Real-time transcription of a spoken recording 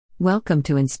Welcome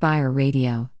to Enspire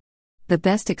Radio, the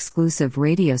best exclusive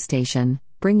radio station,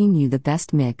 bringing you the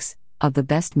best mix of the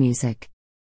best music.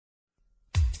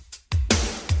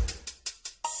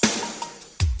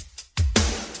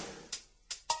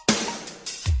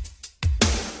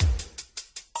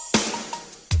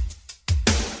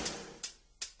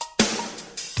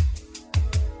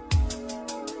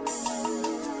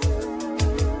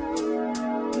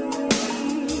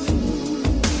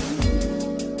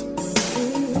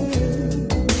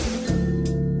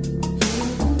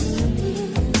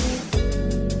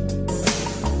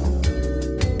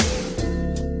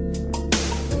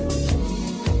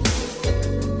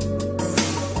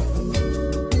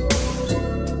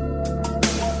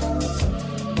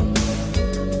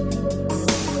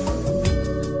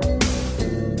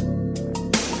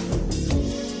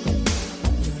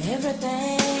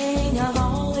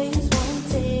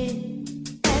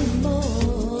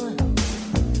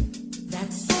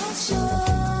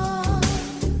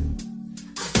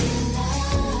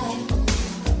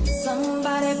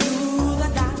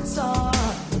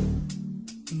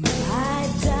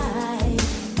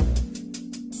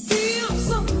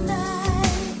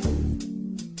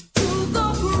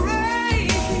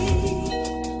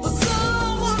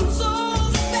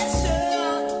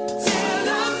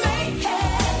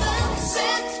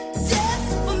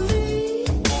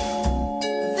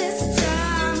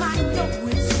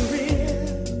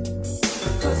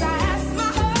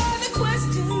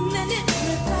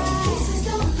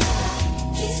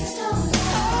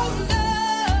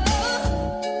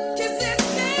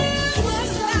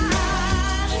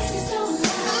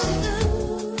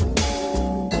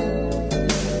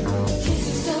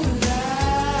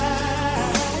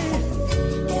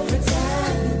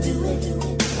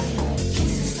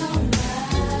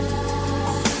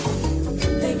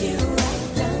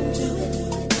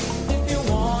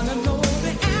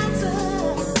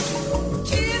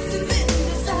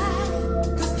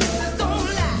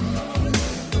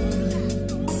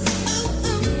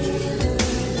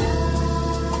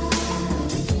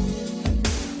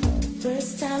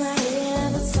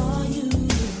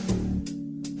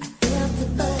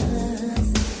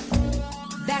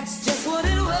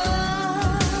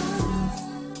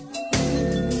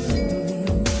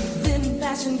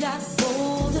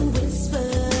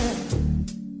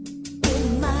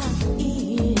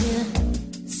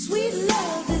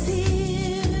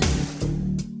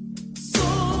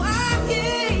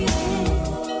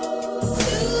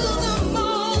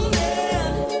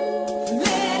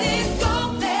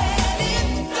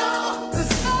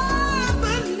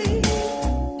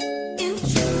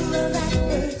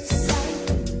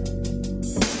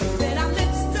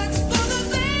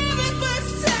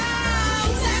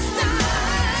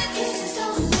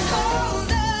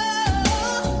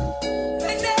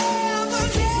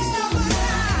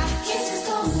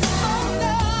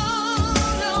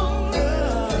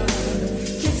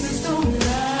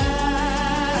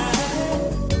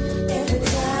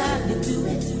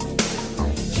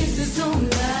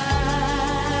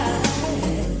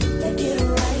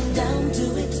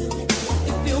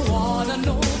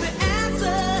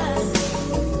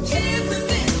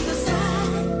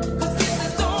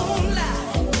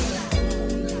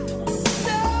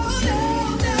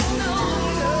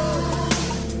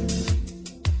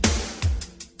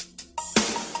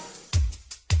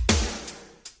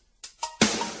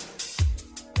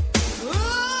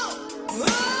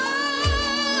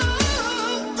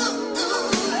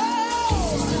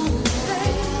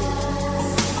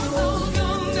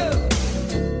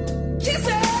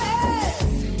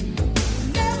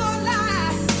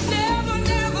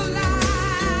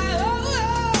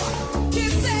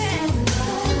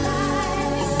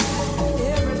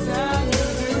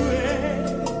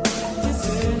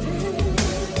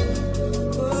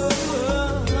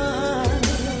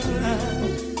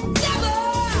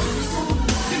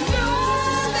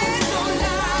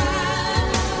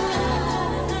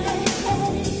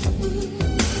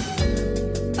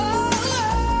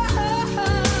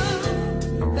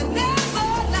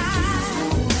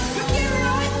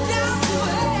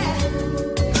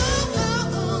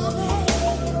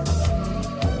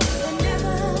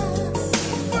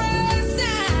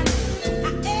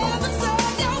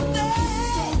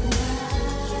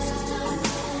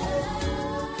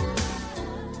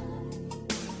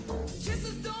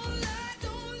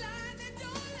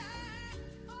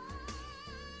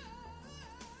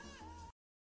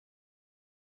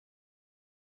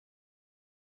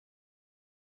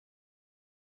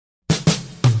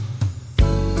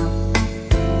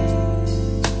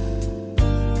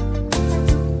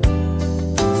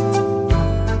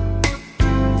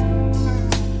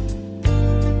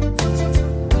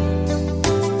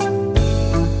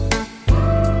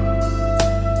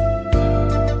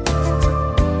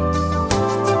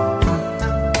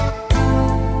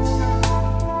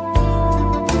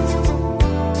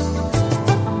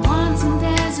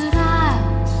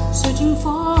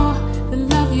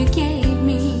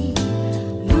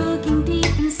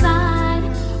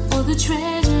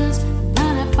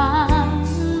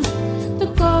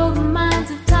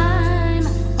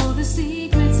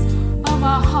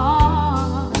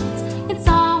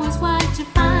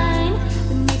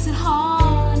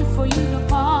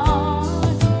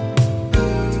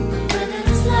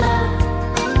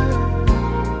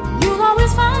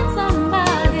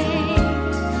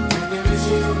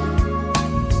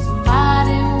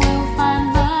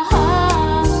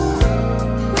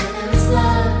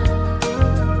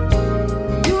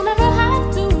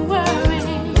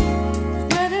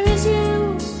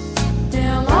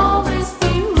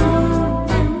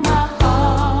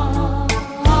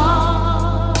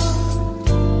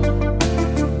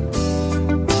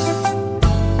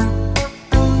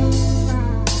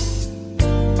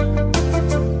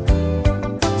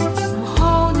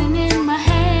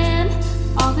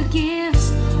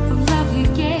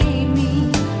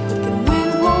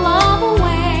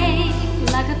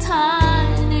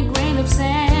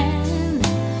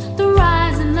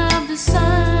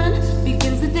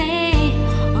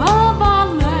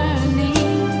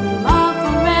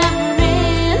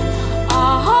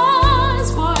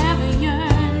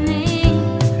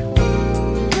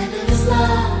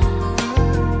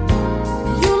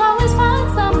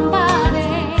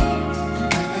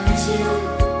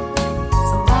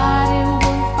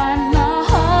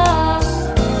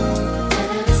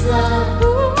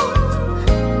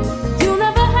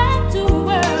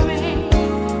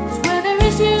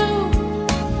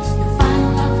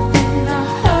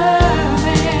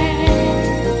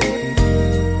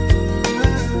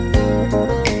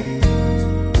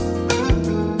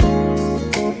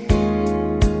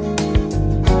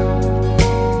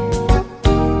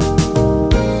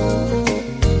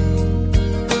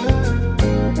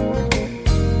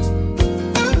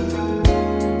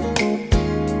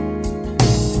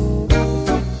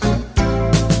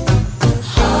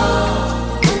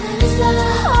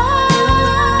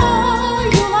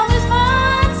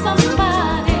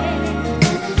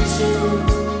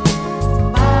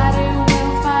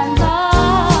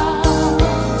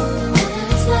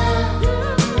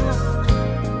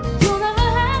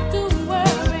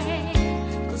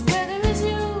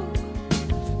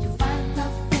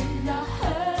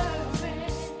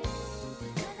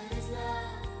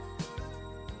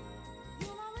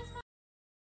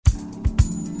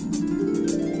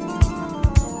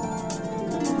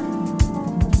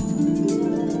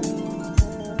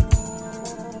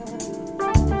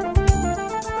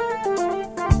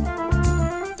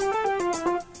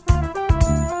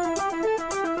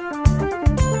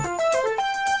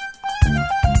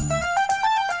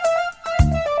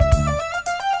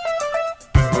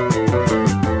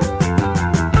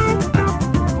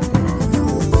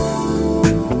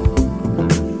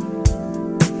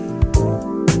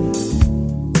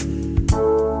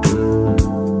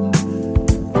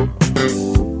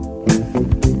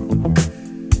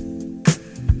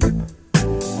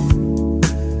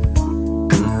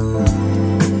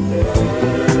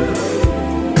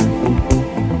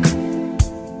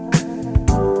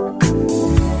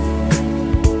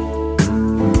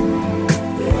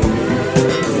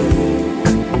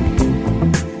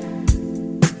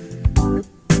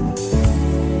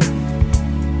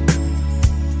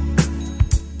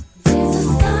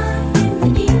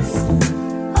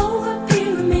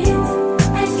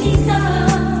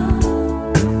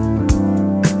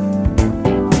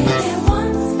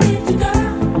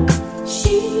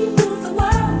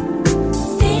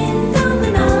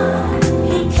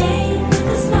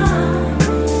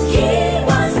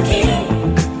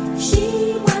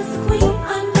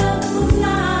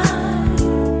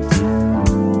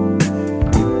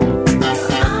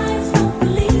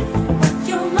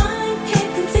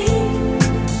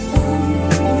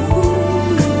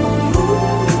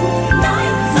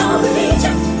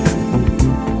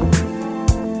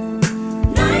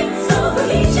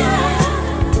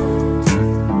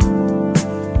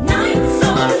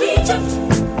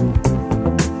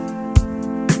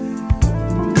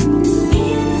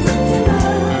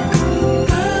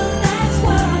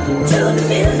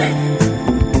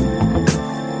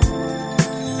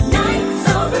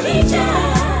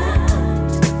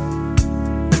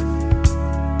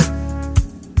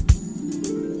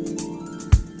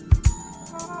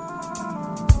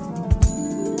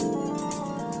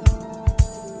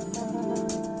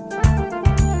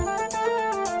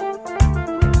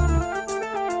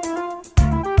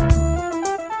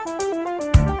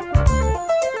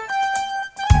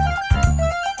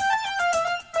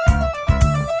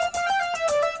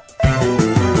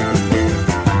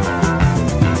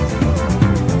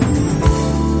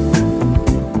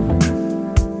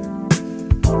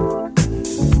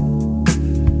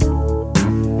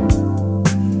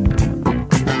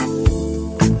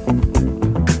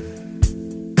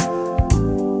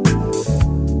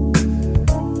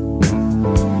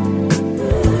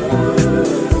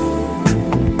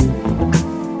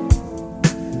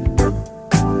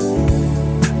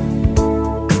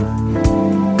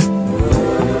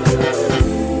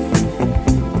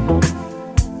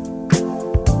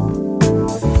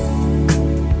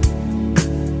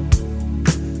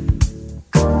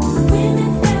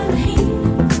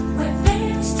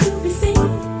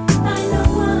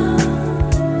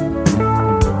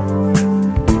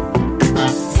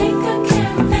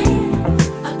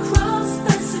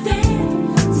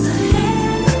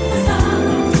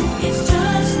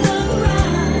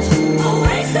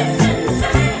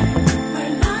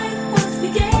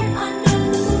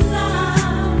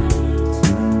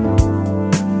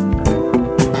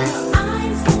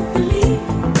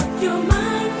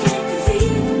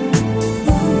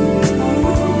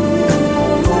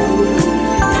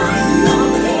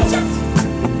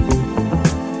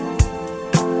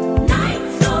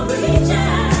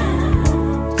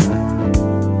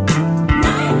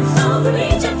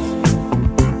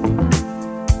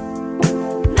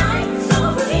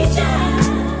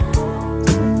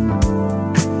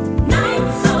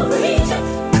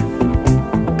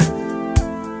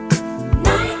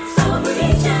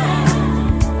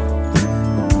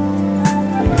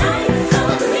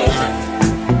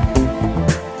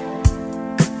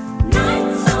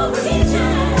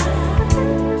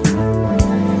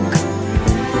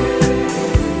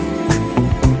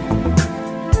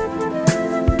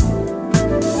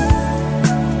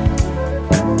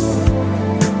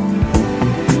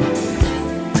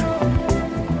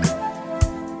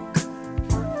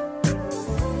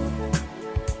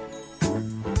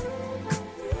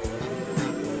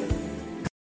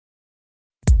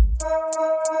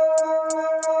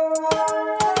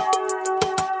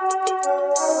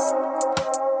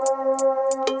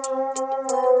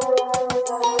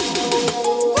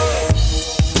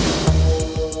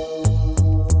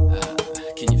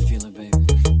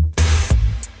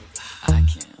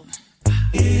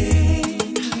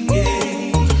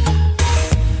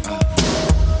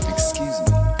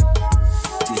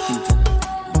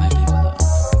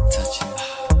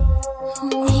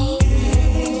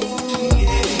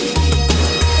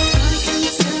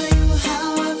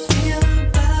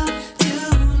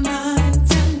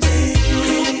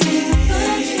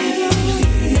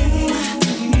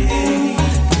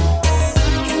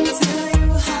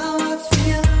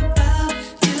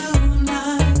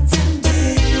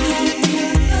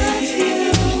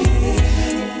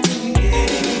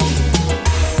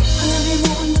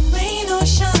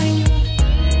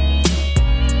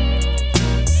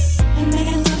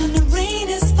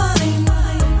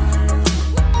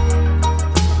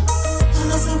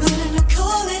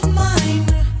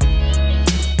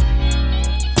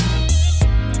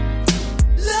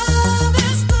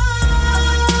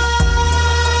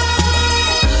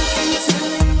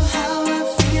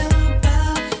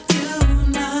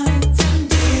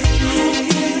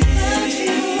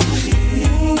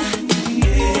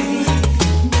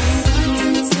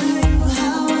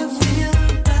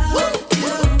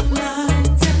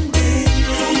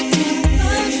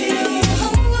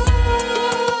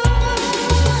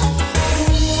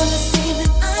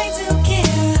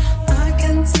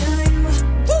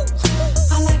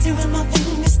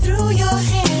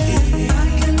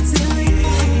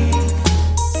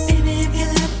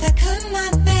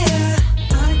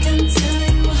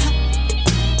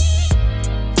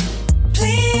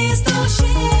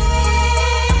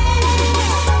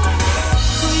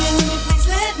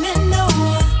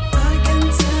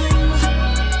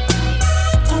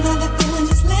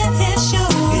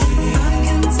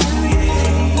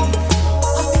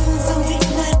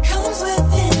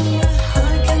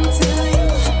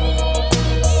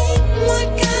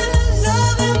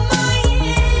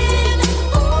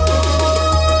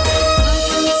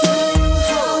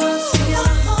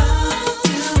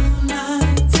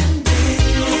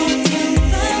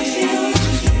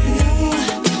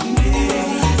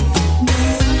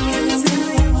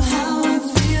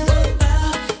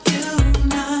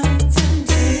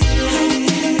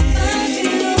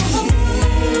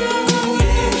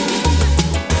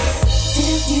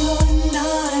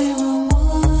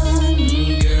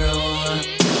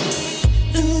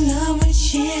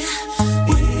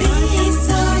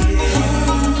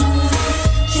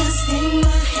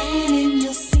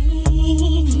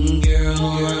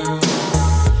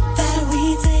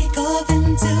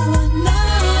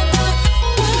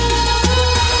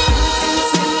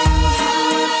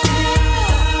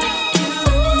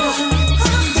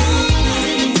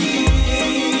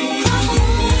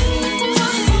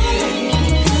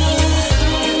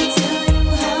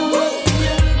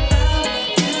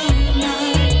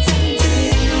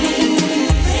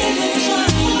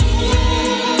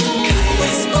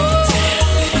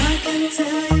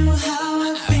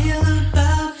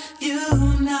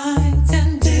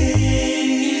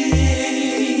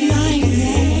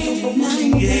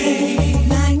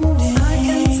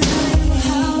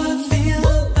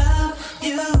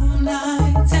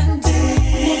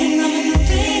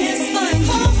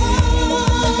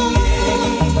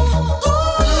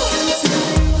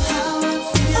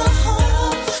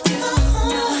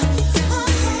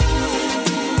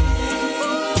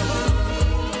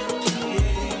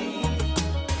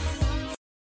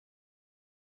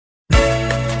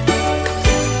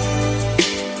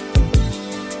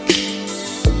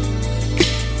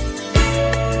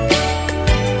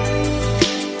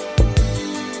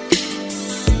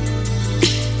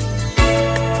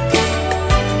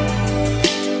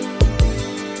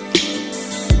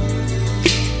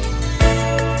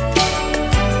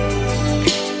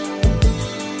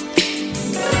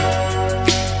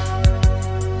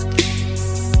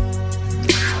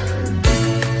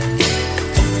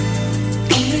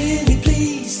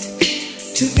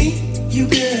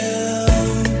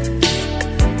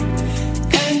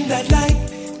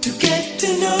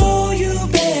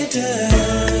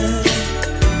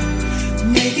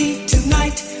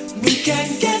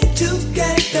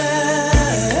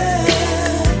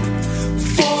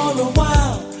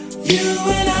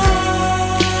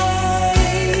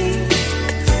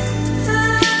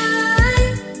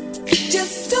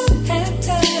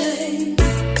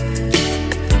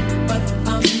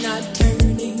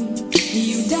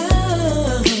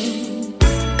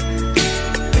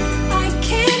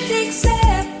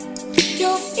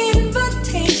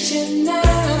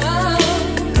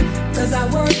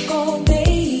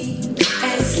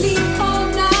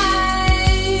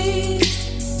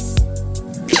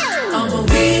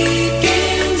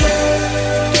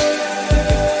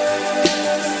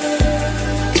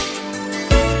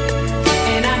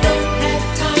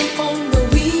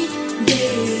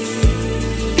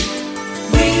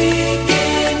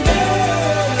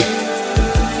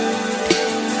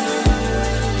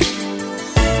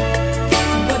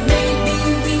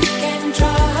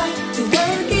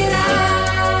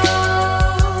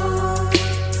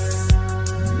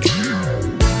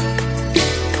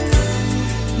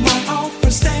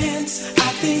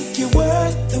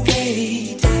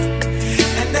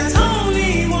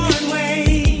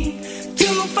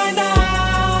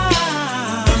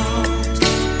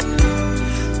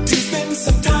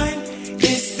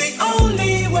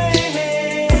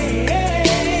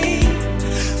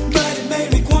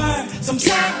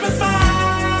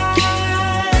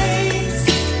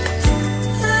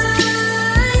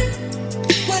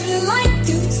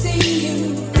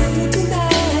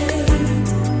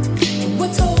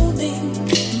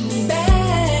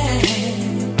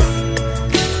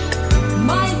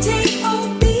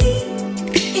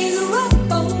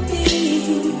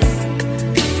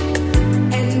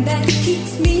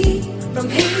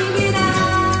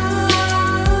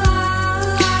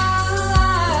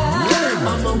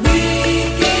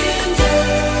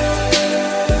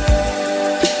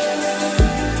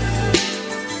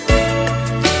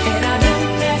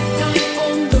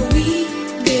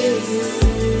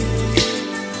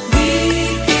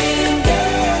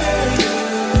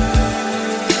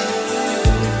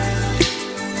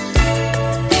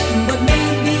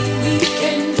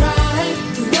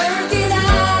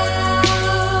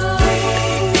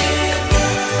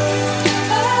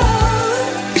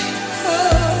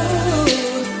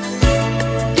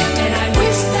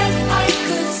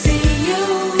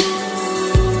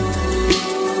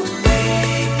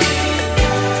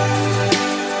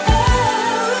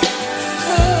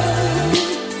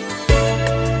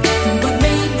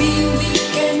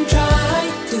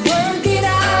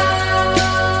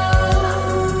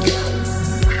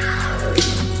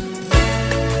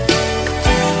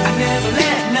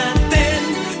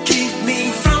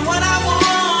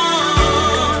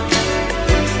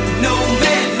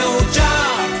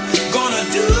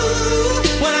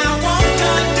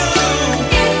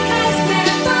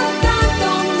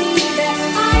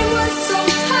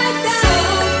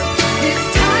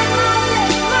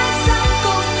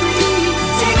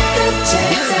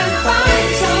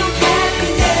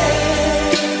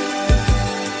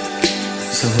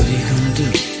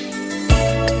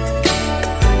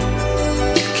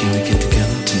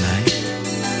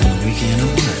 You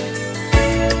know what?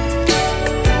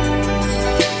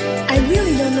 I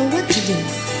really don't know what to do.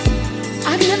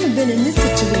 I've never been in this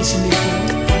situation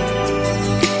before.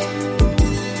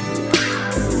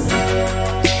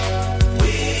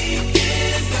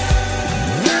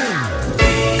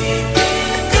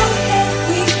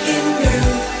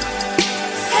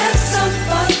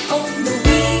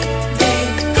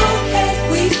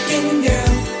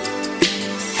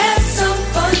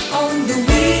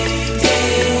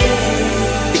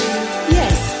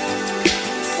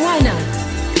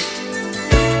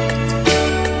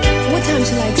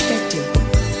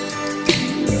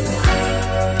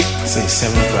 Say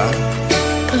 7 o'clock.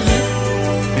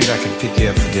 Maybe I can pick you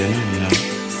up for dinner, you know,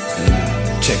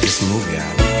 and check this movie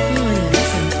out. Oh, yeah, that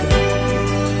sounds good.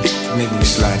 Maybe we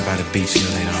slide by the beach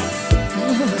later on.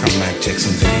 Come back, check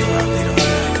some video out later on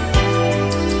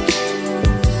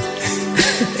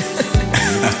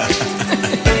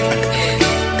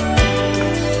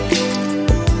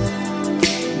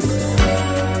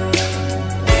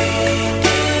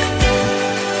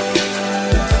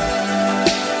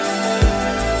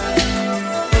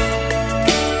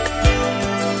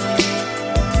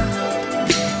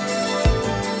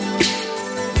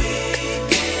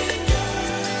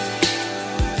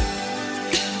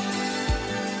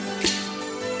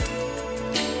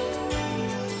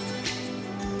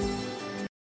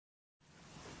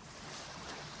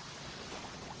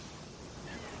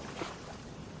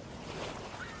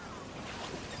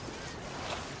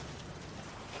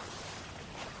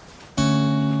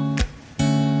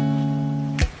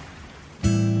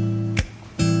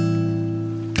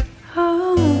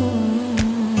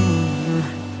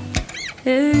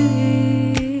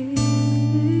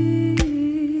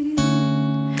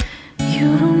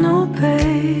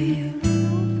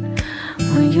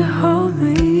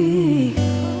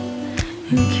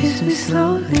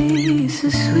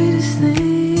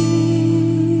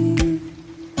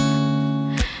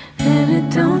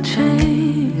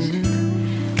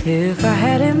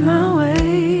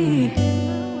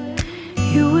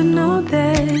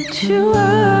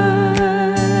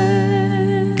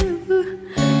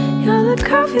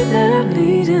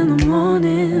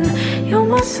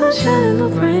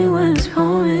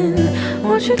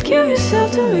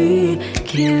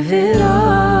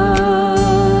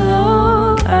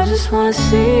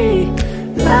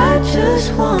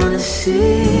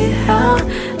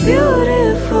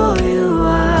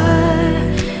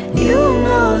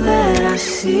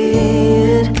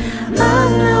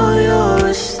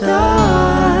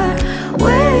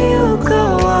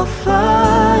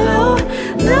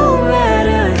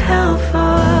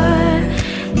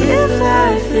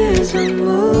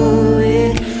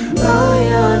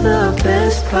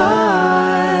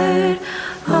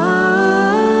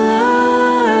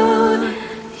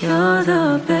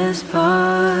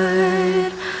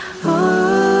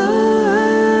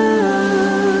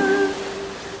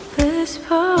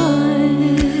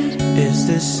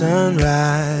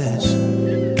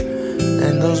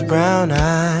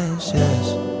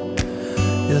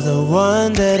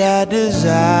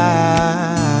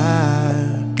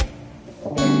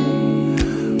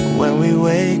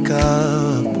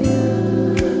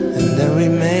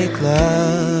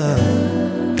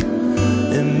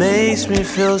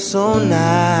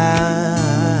night.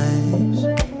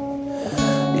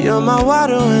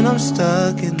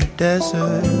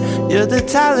 You're the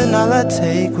talent, all I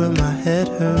take when my head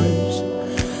hurts.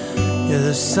 You're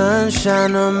the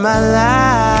sunshine of my life.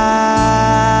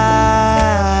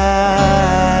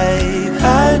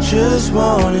 I just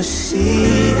wanna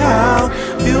see how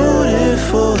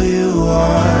beautiful you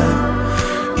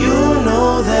are. You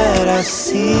know that I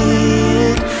see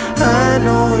it. I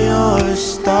know you're a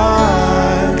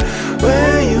star.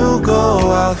 Where you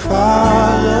go, I'll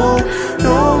follow,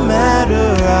 no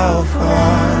matter how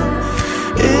far.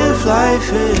 If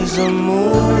life is a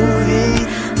movie,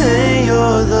 then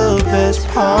you're the best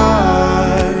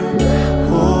part.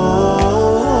 Oh,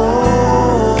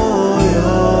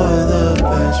 you're the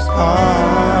best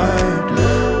part.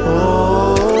 Oh,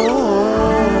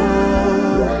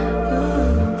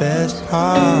 best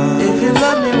part. If you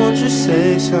love me, won't you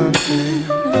say something?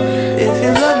 If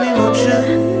you love me, won't you?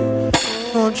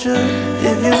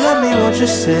 If you love me, won't you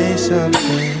say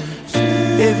something?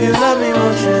 If you love me,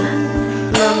 won't you?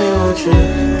 Love me, won't you?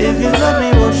 If you love me,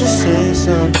 won't you say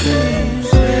something?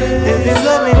 If you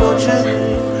love me, won't you?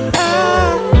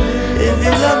 If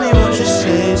you love me, won't you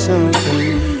say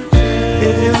something?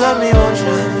 If you love me, won't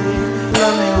you?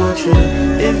 Love me, won't you?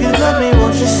 If you love me,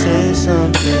 won't you say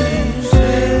something?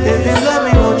 If you love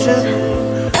me, won't you?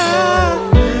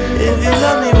 If you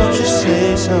love me, won't you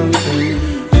say something?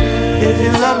 If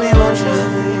you love me, won't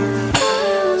you?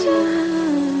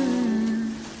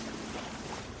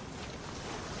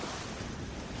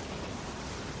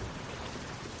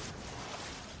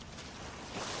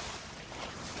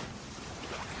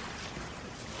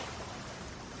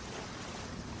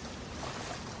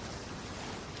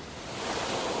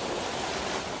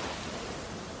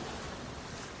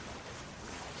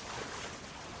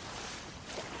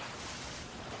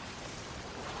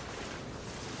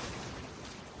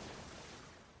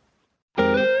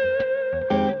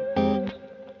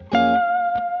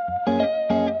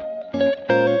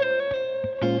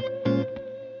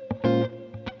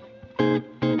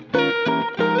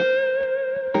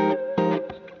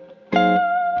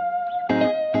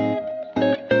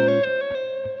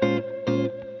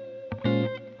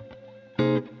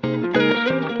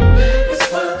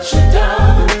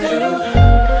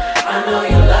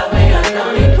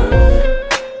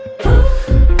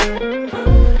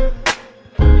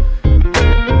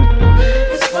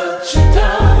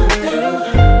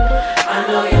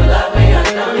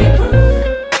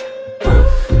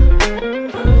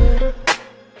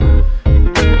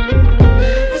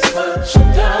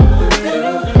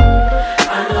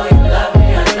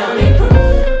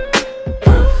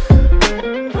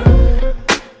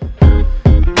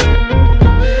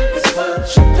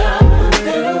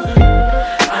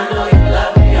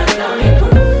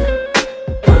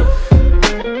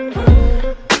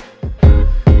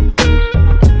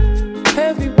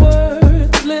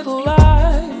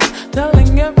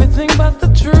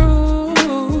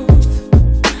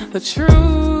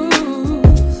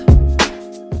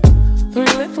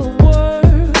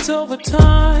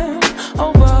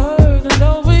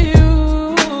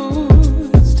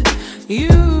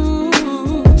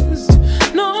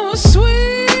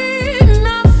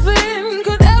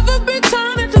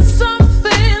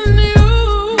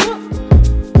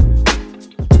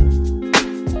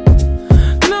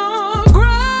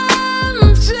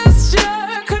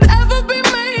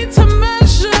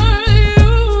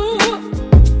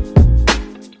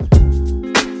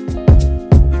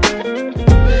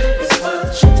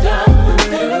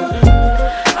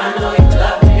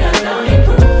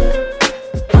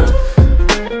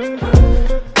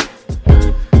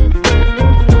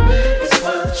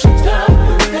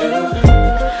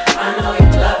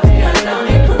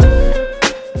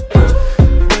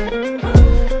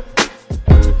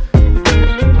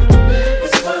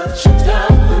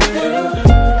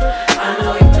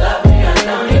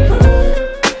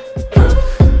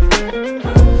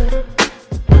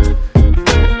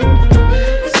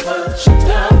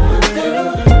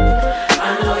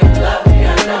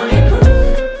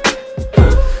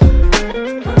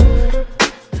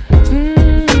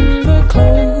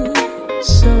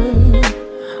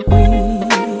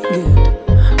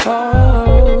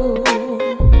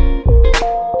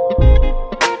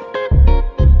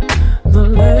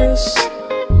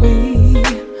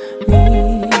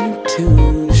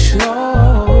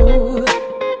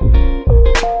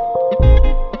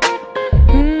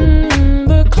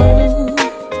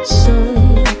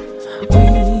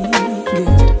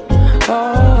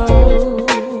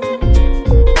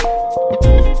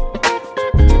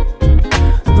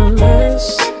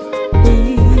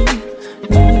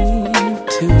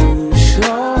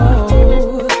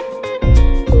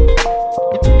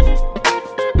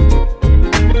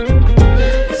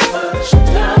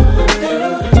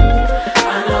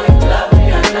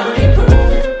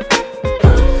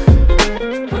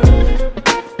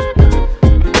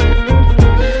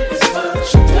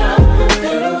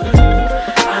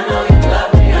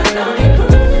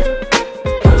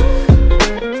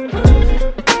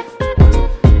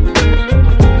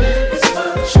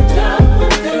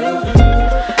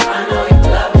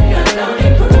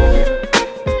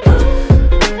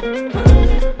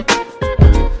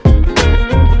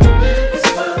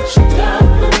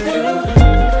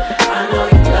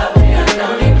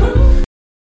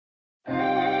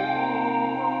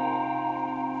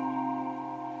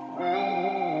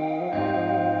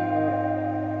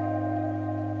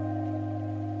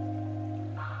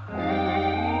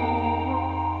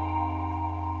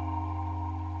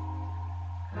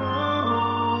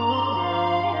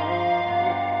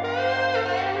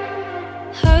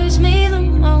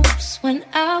 when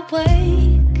I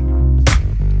wake.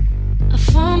 I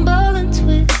fumble and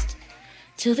twist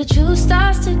till the truth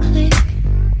starts to click.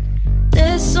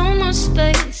 There's so much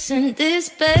space in this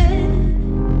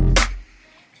bed.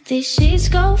 These sheets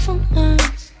go for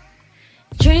miles.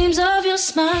 Dreams of your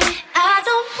smile. I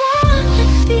don't wanna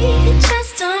be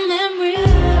just a memory,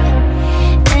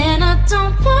 and I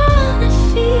don't wanna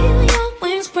feel your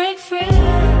wings break free.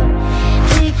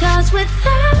 Because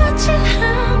without you,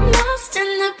 I'm lost in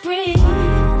the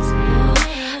breeze.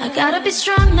 I gotta be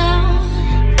strong now.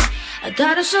 I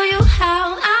gotta show you how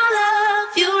I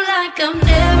love you like I've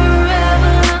never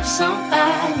ever loved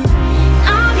somebody.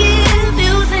 I'll give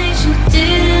you things you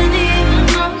didn't even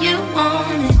know you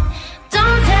wanted.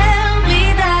 Don't tell me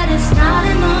that it's not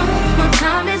enough. My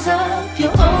time is up,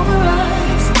 you're over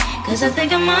us. 'Cause I think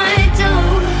I might do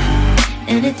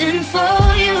anything for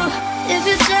you if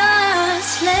you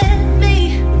just let me.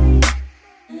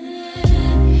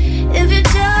 If you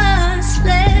just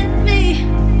let me.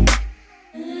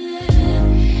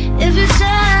 If you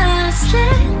just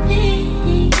let me.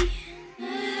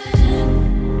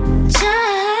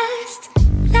 Just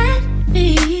let me.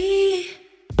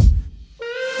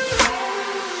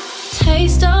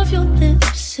 Taste of your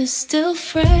lips is still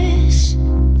fresh,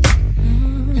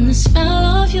 and the smell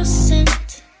of your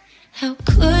scent. How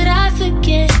could I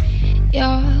forget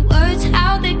your words,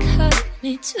 how they cut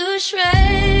me to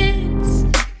shreds?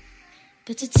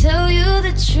 But to tell you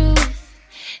the truth,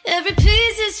 every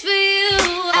piece is for you.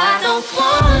 I don't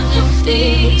wanna be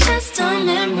just a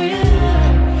memory,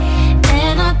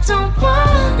 and I don't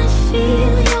wanna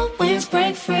feel your wings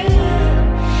break free.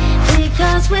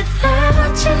 Because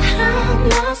without you, I'm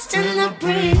lost in the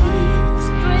breeze.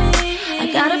 I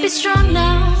gotta be strong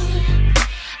now.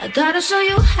 I gotta show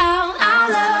you how I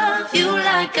love you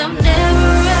like I've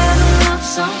never ever loved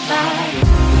somebody.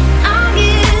 I'll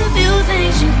give you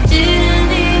things you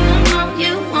didn't even know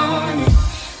you wanted.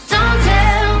 Don't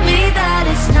tell me that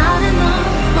it's not enough.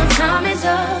 My time is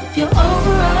up, you're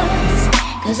over us.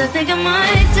 'Cause I think I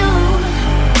might do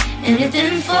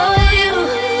anything for you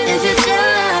if you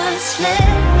just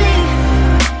let me.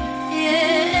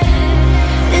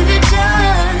 Yeah, if you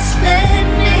just let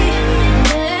me.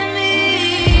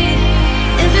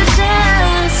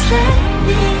 Just let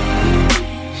me,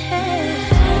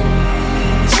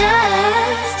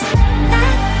 just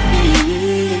let me.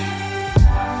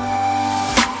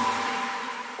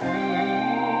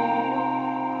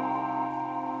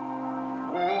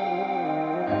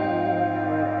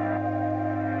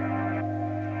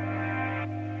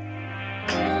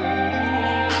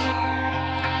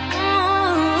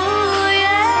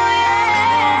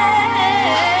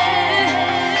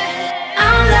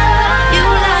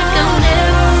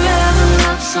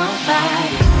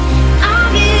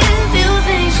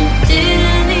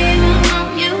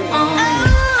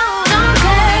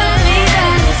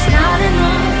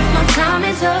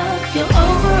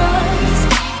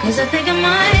 I think I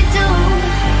might do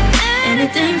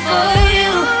anything for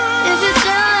you if you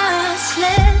just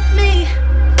let me.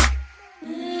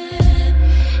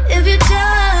 If you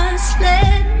just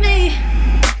let me.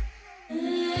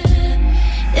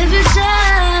 If you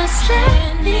just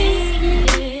let me.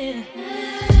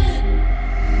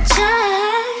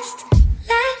 Just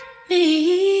let me.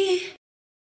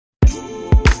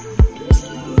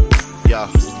 Yeah.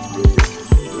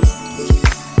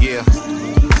 Yeah.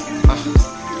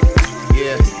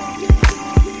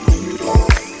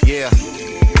 Yeah,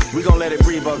 we gon' let it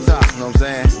breathe up top, you know what I'm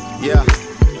saying? Yeah.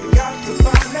 Got to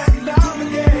find that love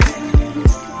again.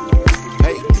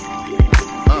 Hey,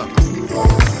 here we go.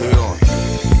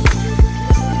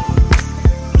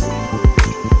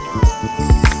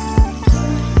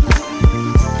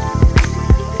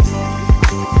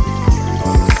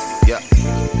 Yeah,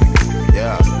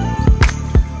 yeah.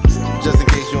 Just in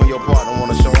case you and your partner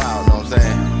wanna show out, you know what I'm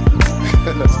saying?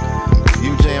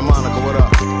 You, Jay and Monica, what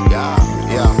up? Yeah.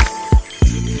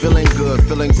 Feeling good,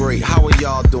 feeling great, how are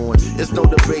y'all doing? It's no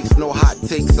debates, no hot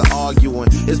takes or arguing.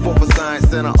 It's both a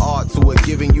science and an art to it,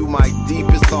 giving you my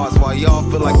deepest thoughts while y'all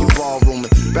feel like you ballrooming.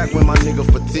 Back when my nigga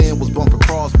for 10 was bumping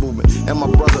cross movement, and my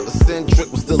brother eccentric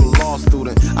was still a law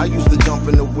student. I used to jump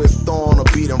in the whip, throwing a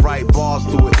beat and write bars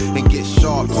to it, and get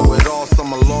sharp to it all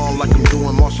summer long like I'm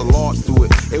doing martial arts to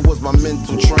it. It was my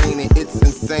mental training, it's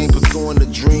insane, pursuing the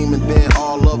dream, and then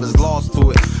all love is lost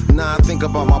to it. Now I think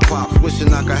about my pops,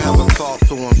 wishing I could have a talk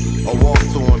to him or walk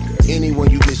to him. Anyone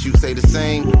you miss, you say the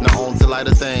same. Now on to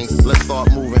lighter things, let's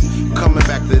start moving. Coming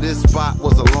back to this spot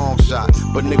was a long shot,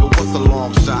 but nigga, what's a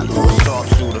long shot to a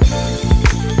sharpshooter?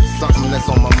 Something that's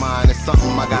on my mind, it's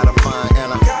something I gotta find,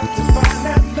 and I got to find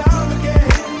that love again.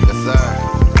 Yes sir.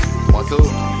 1, 2.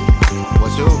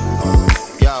 What's you?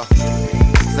 Yo,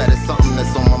 said it's something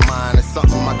that's on my mind, it's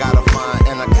something I gotta find,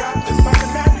 and I got to find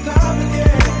that love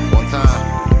again. One time.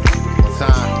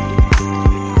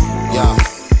 Yeah.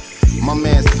 My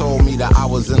man's told me that I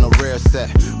was in a rare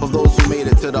set of those who made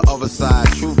it to the other side.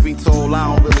 Truth be told, I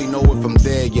don't really know if I'm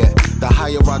there yet. The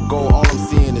higher I go, all I'm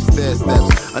seeing is stair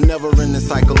steps. A never-ending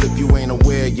cycle if you ain't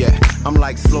aware yet. I'm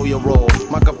like, slow your roll.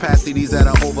 My capacity's at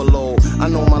an overload. I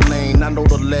know my lane, know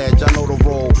the ledge, I know the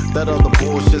road. That other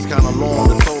bullshit's kinda long,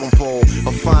 the totem pole.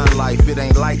 A fine life, it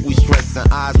ain't like we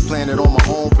stressing. Eyes planted on my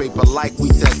own paper, like we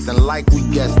testing, like we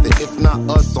guessed it. If not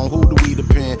us, on who do we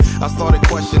depend? I started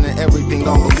questioning everything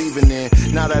I'm believing in.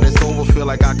 Now that it's over, feel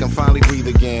like I can finally breathe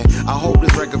again. I hope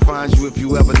this record finds you if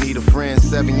you ever need a friend.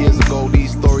 7 years ago,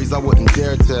 these stories I wouldn't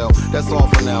dare tell. That's all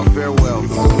for now, farewell,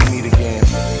 till we meet again.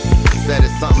 Said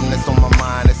it's something that's on my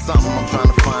mind, it's something I'm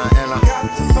trying to find, and I got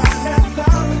to find that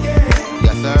love again.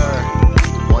 Yes sir,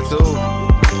 1, 2,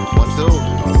 1, 2.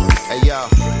 Hey yo,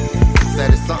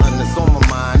 said it's something that's on my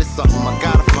mind, it's something I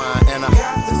gotta find, and I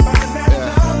got to find that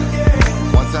love again.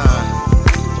 One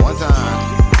time,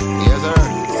 yes sir.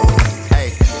 Hey,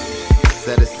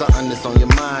 said it's something that's on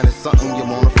your mind, it's something you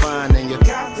wanna find, and you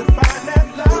got to find that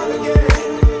love again.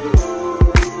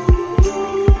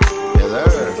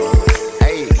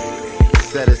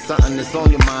 Said it's something that's on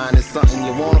your mind, it's something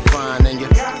you wanna find, and you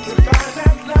got to find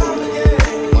that love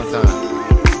again. One time,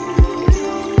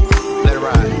 let it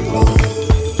ride.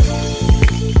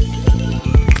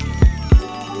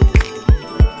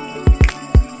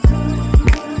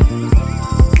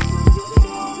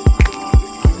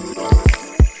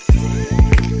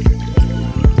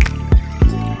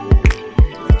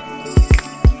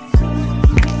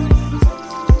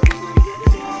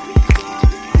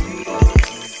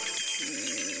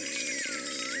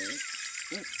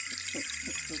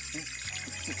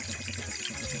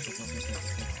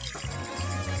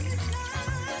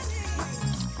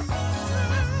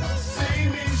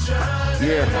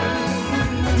 Yeah,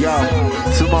 yo,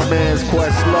 to my man's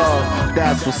Questlove,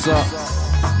 that's what's up.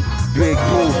 Big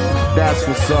Blue, that's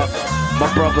what's up.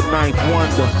 My brother Ninth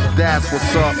Wonder, that's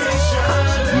what's up.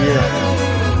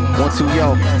 Yeah, 1, 2,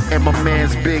 yo, and my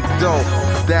man's Big Dope,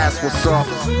 that's what's up.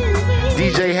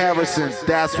 DJ Harrison,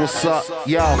 that's what's up.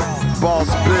 Yo, Boss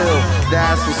Bill,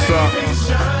 that's what's up.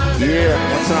 Yeah,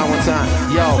 one time.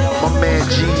 Yo, my man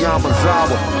G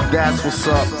Yamazawa, that's what's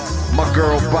up. My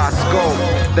girl Bosco,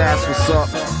 that's what's up.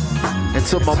 And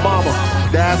to my mama,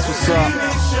 that's what's up.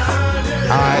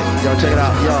 Alright, yo, check it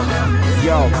out,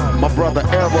 yo, my brother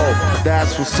Arrow,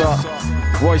 that's what's up.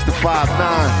 Royce the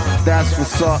 5'9", that's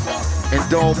what's up. And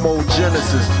Domo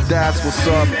Genesis, that's what's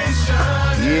up.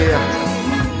 Yeah.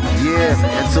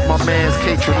 And to my man's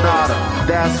K Tronada,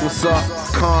 that's what's up.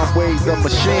 Conway the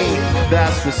Machine,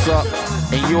 that's what's up.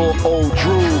 And your old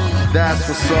Drew, that's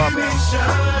what's up.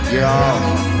 Yo.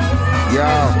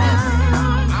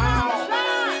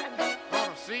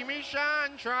 See me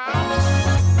shine, try.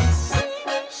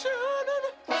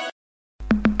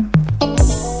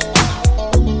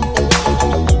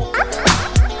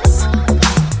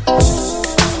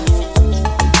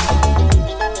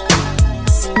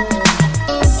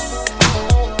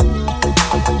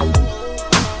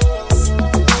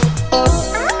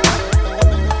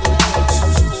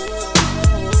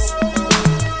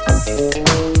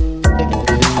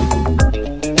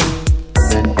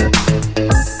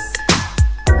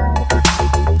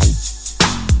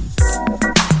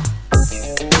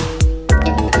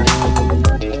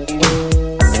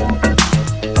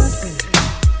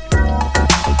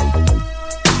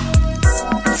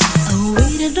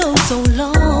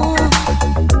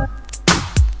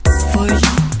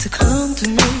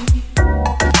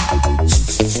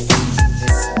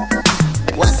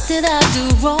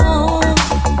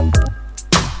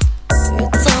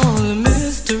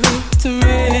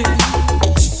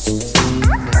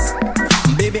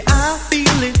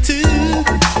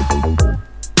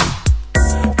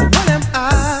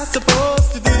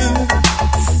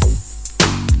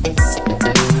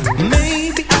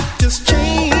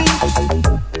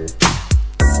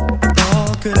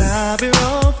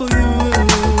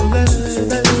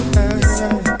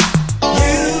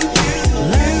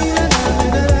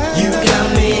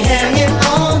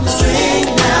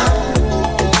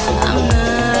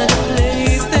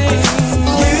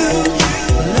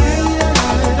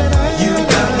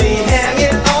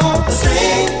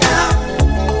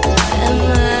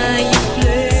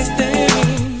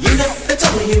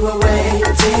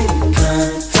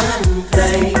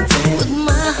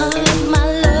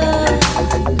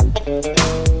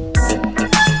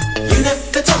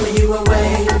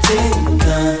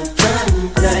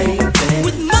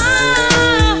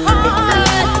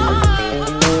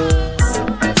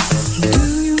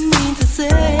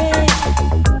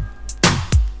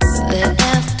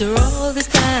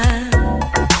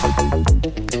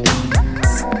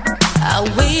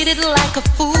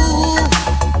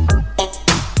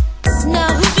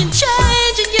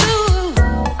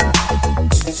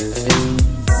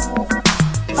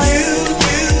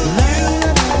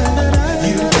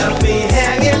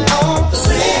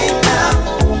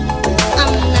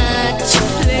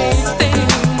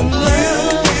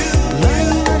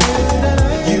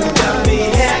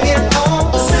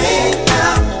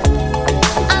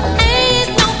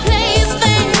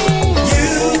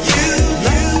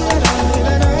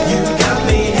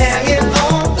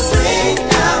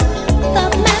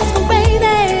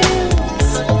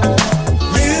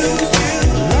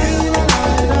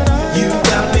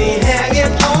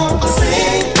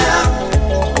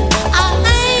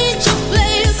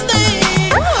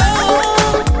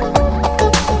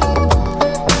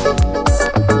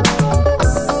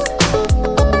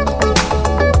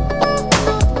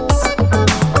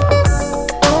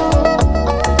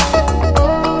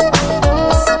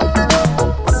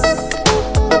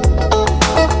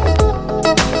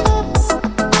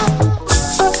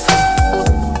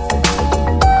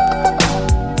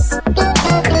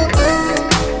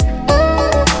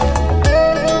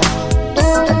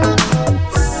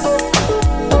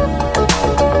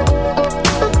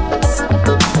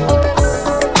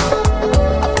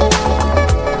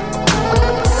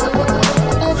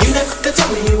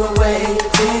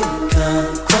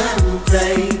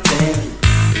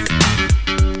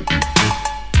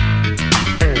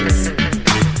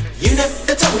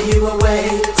 were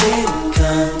waiting,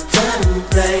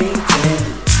 contemplating.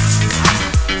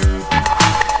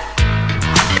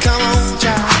 Come on,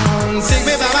 child, sing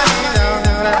me bye.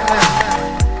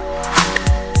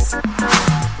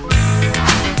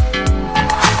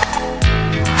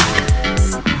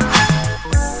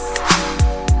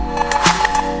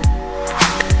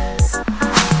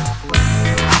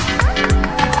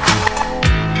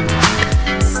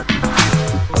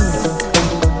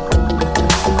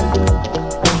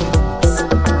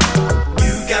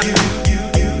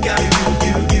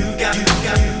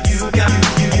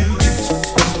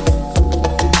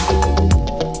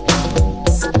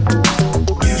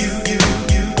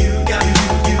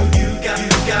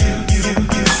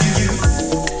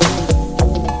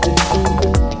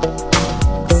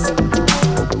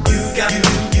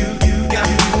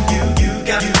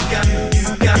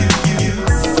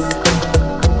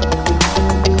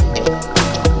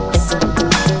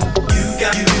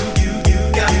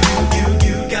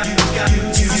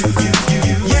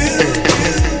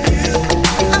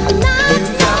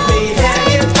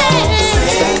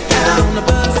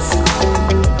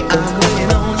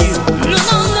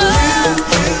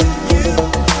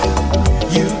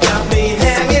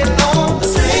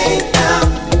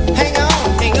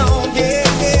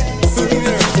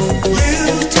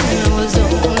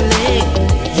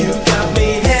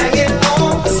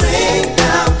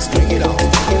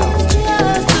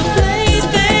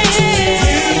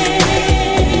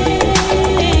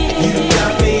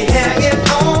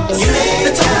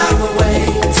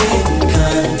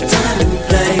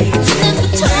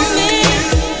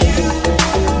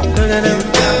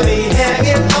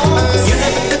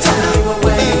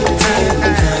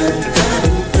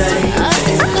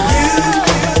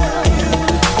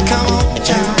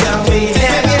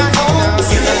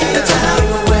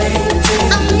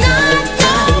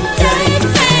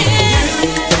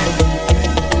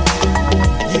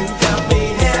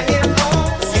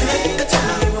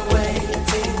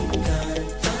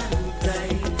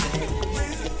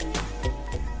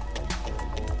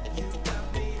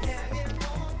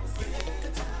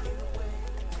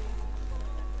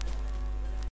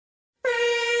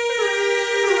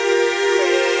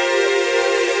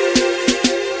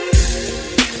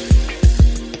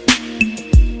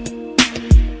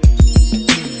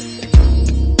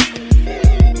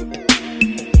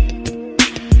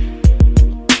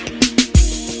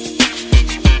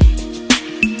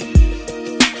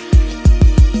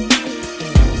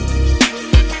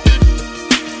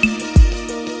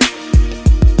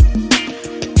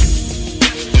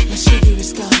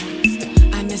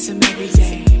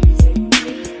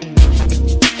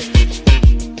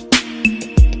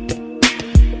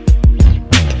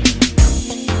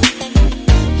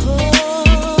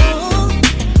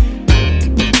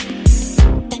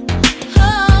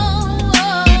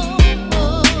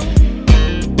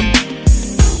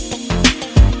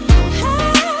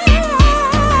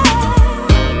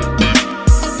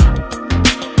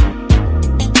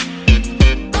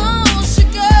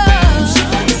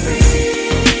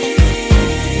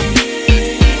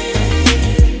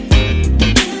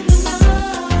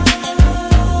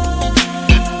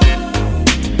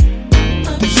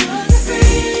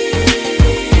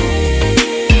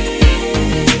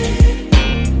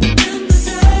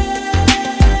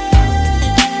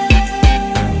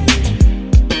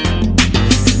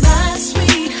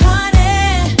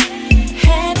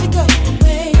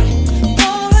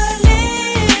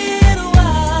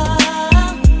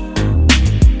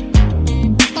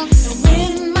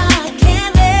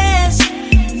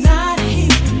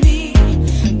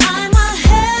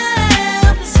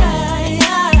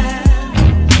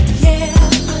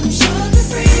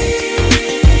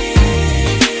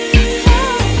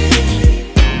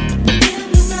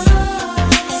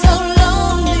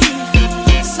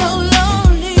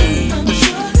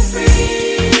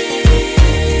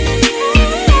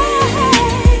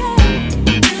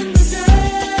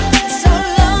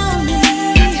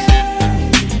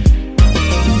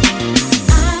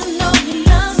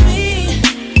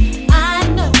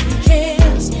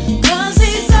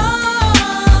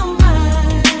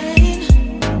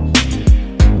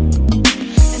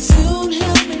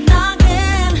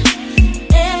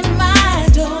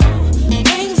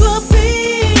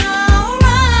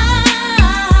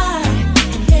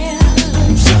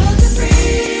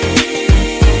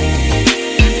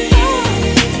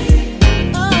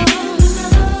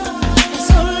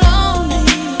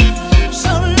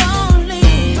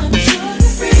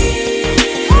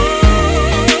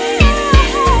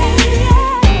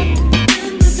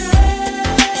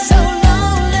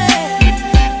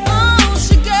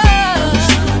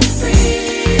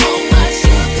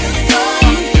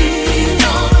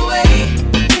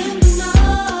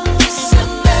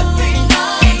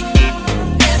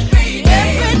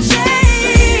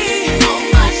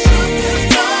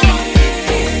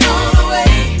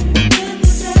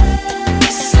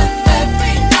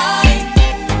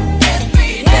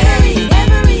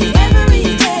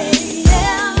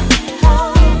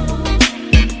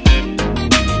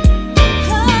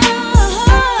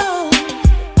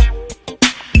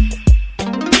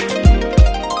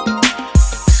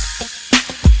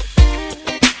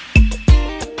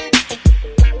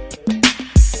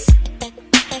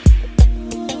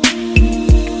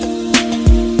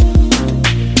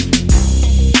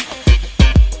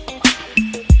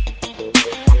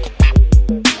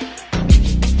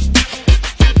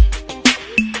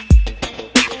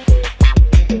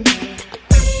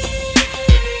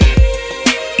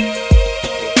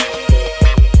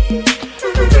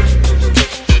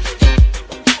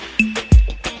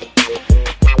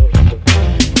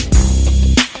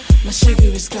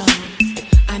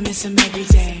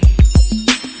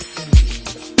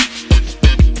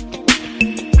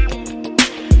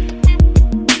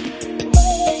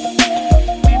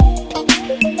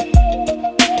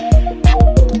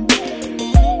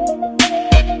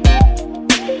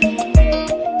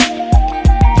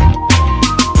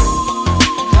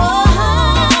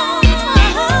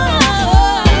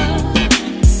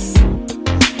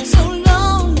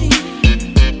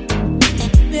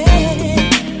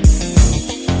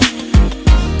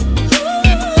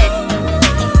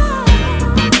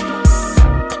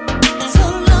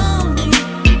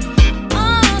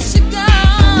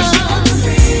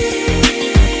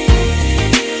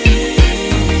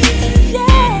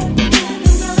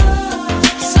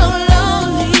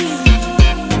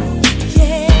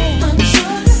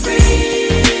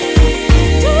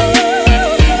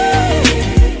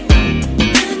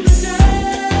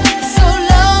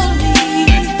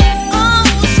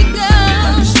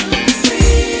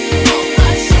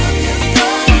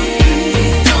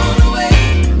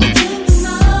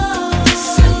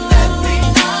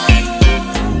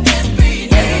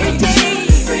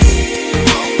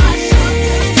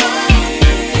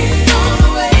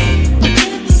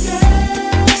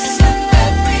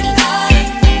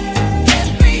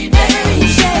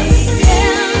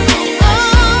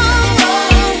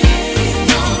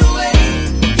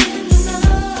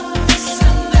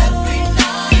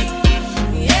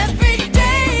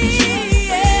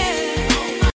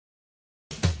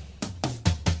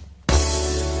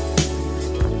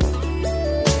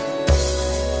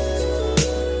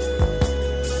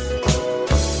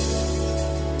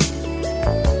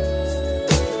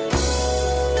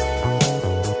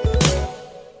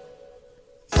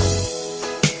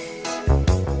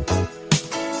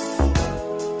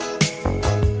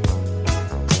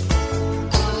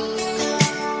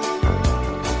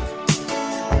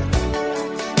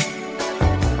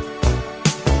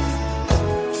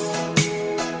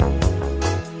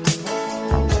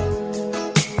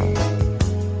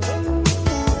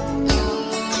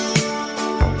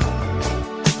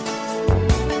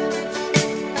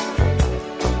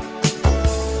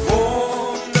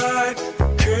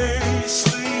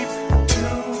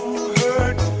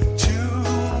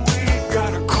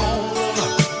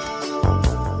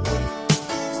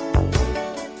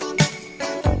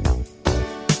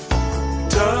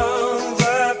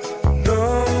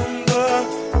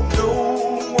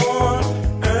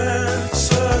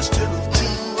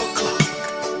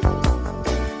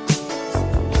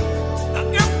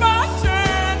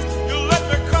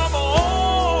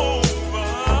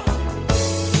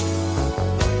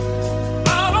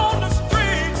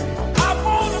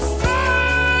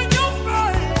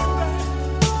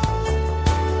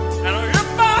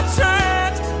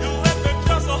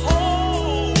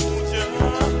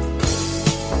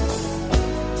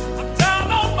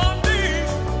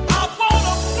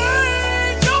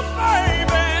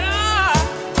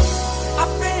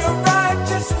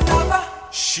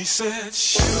 She said,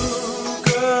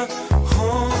 sugar,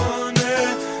 honey,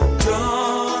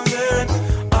 darling,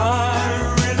 I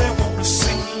really want to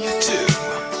see you too.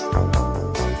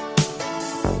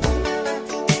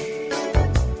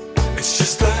 It's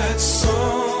just that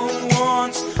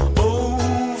someone's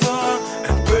over,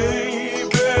 and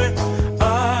baby, I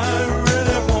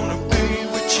really want to be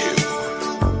with you.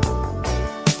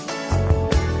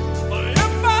 But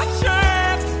if by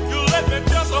chance you let me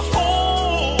just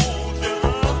hold you,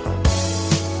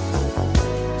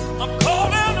 I'm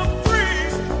calling them free.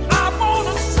 I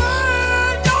wanna see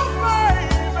you,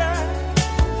 baby.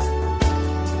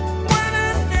 When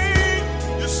in need,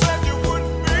 you said you would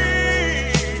be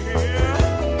here,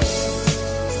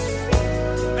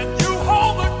 and you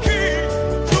hold the key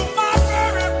to my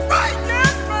very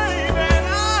breaking, baby. And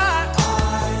I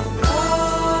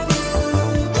love you,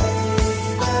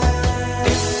 baby.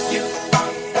 If you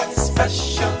found that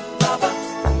special lover,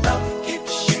 and love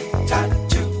keeps you tied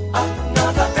to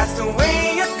another. That's the way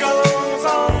it goes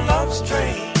on Love's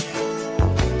Train.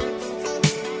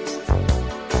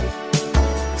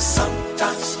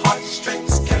 Sometimes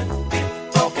heartstrings can be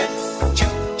broken, but you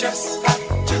just have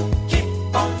to keep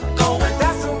on going.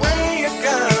 That's the way it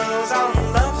goes on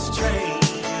Love's Train.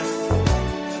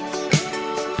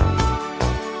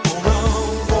 On a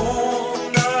warm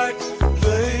night,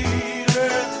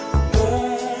 lady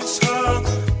wants her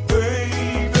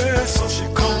baby, so she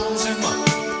calls him up.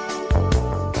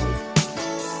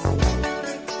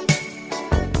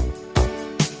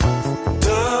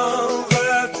 Dial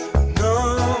that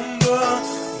number,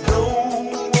 no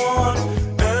one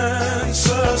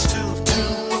answers till 2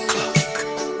 o'clock.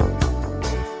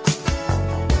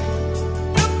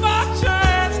 If by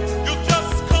chance you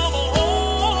just come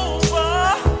over,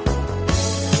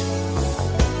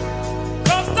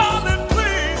 'cause darling,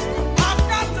 please, I've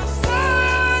got to see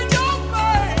you,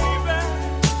 baby.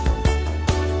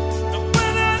 And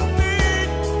when I need,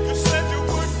 you said you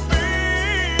would be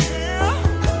here,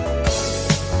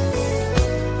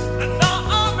 and now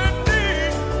I'm in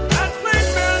need, and please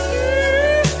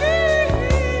believe me,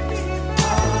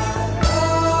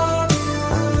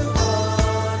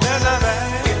 there's a man.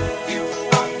 If you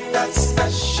found that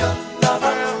special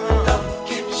lover, love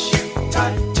keeps you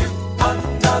tied to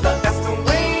another. That's the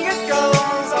way it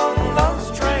goes on Love's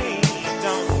Train.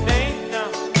 Don't need no,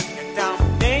 don't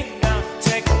need no,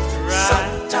 take it to ride.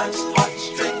 Sometimes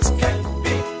heartstrings can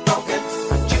be broken,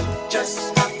 but you just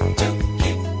have to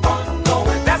keep on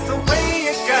going. That's the way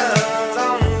it goes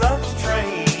on Love's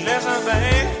Train. Listen,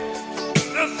 babe.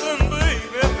 Listen,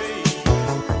 baby.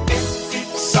 In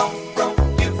deep sorrow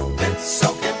you've been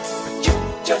soaking, but you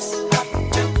just have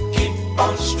to keep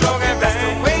on stroking. That's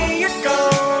the way it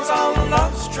goes on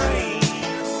Love's Train.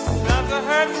 Love's a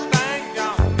hurting thing,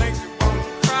 y'all, makes you wanna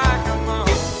cry. Come on.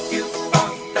 If you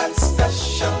found that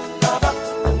special lover,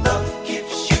 and love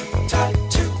keeps you tied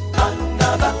to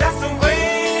another. That's the way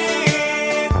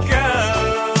it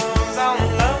goes on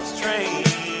Love's Train.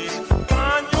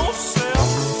 Find yourself.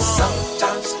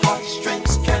 Sometimes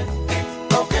heartstrings can be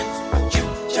broken, but you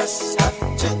just have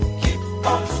to keep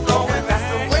on going. That's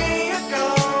the way it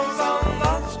goes on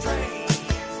Love's Train.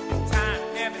 In time,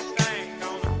 everything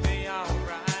gonna be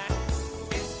alright.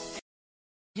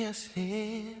 Yes,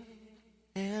 yeah,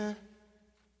 yeah,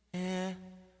 yeah.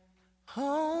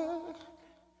 Oh,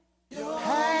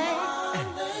 hey,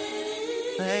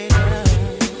 lady,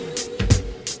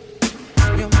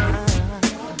 you're mine,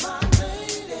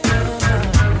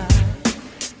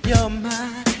 you're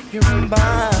mine, you're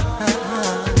mine,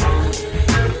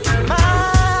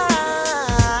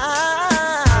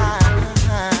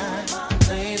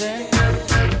 lady,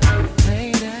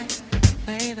 lady.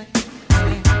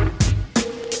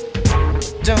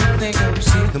 Don't think I don't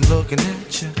see them looking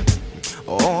at you.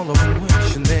 All of them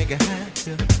wishing they could have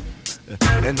you.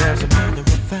 And as a matter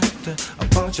of fact, a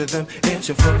bunch of them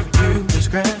itching for you to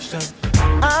scratch them.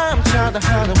 I'm trying to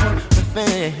hide what I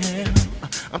feel.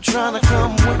 I'm trying to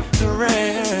come with the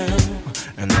rain.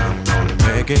 And I'm gonna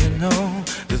make it known,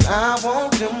 'cause I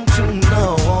want them to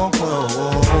know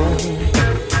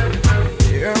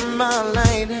you're my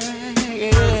lady,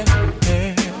 yeah,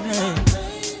 yeah.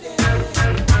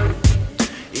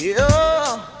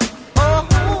 You're, oh,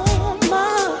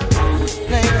 my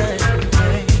lady,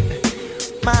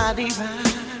 my divine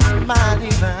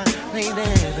lady.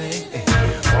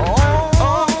 Oh,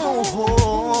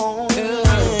 yeah.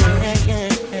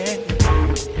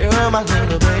 You're my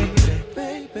little baby,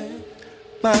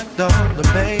 my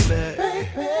darling baby.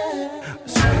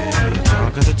 Say,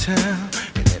 talk of the town,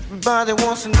 and everybody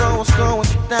wants to know what's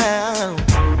going down.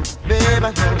 Babe,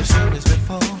 I know you've seen this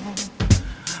before.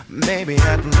 Maybe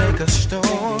at the liquor store,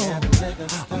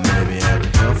 or maybe at the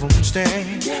telephone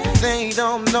stand. They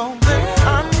don't know that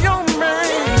I'm your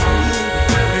man.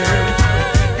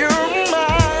 You're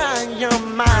mine, you're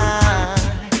mine,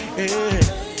 yeah.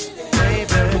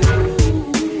 Baby,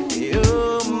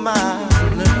 you're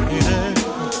mine, lady.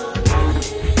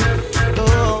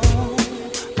 Oh,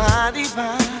 my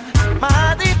divine,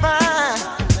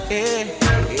 yeah,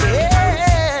 yeah.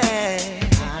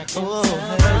 Oh.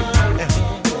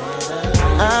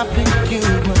 I pick you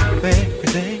up every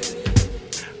day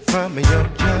from your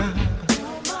job,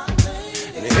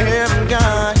 and every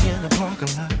guy in the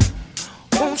parking lot.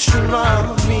 Won't you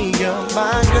love me? You're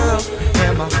my girl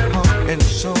and my heart and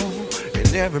soul,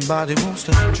 and everybody wants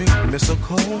to treat me so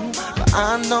cold. But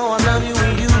I know I love you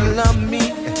and you love me.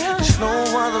 There's no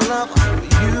other love for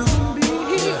you.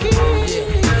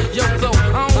 Yo, though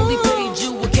I only paid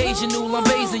you occasional, I'm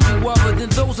raising you other than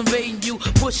those invading you,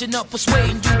 pushing up,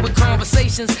 persuading you with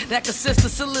conversations that consist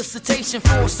of solicitation,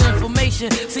 false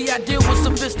information. See, I deal with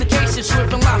sophistication,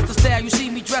 shrimp and lobster style. You see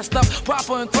me dressed up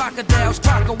proper in crocodiles,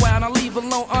 cock a while. I leave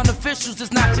alone unofficials,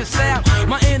 it's not your style.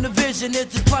 My inner vision is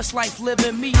this plush life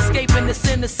living, me escaping this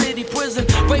inner city prison,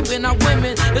 raping our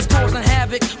women, it's causing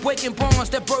havoc, breaking bonds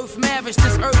that birth marriage.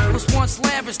 This earth was once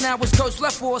lavish, now it's cursed,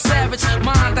 left for a savage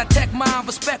mind. I tech mine,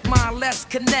 respect mine, let's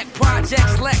connect.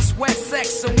 Projects, Lex, wet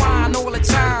sex and wine all the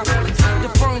time. The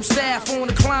firm staff on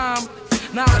the climb.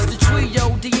 Knowledge the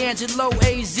trio, D'Angelo,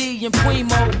 AZ, and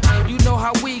Primo. You know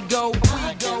how we go.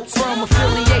 From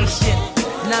affiliation,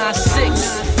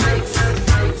 9-6.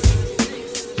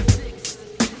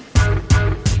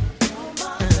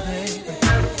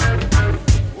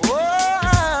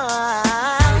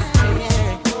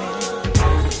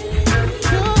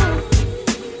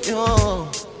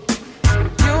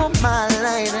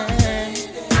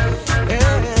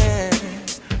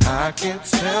 I can't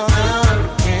tell them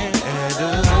again.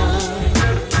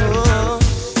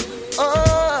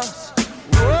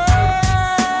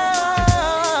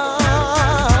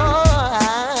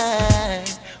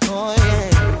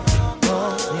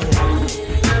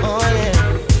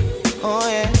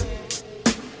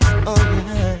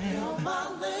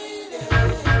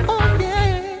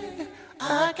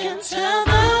 I can tell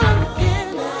them again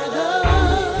at all.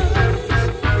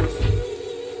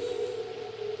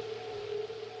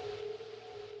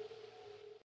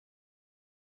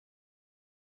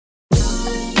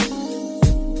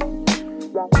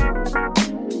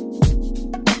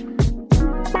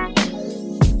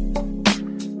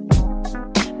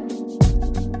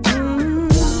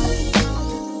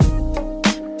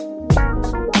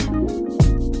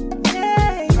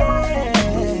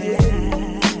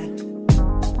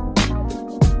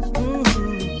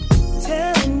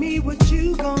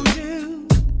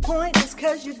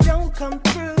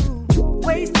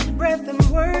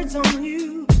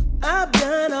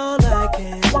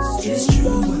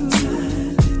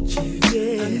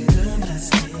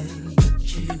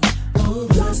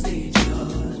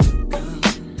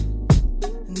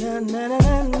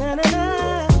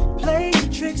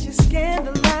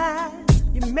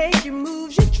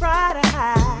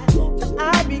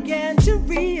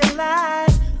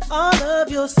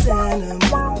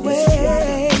 Radio.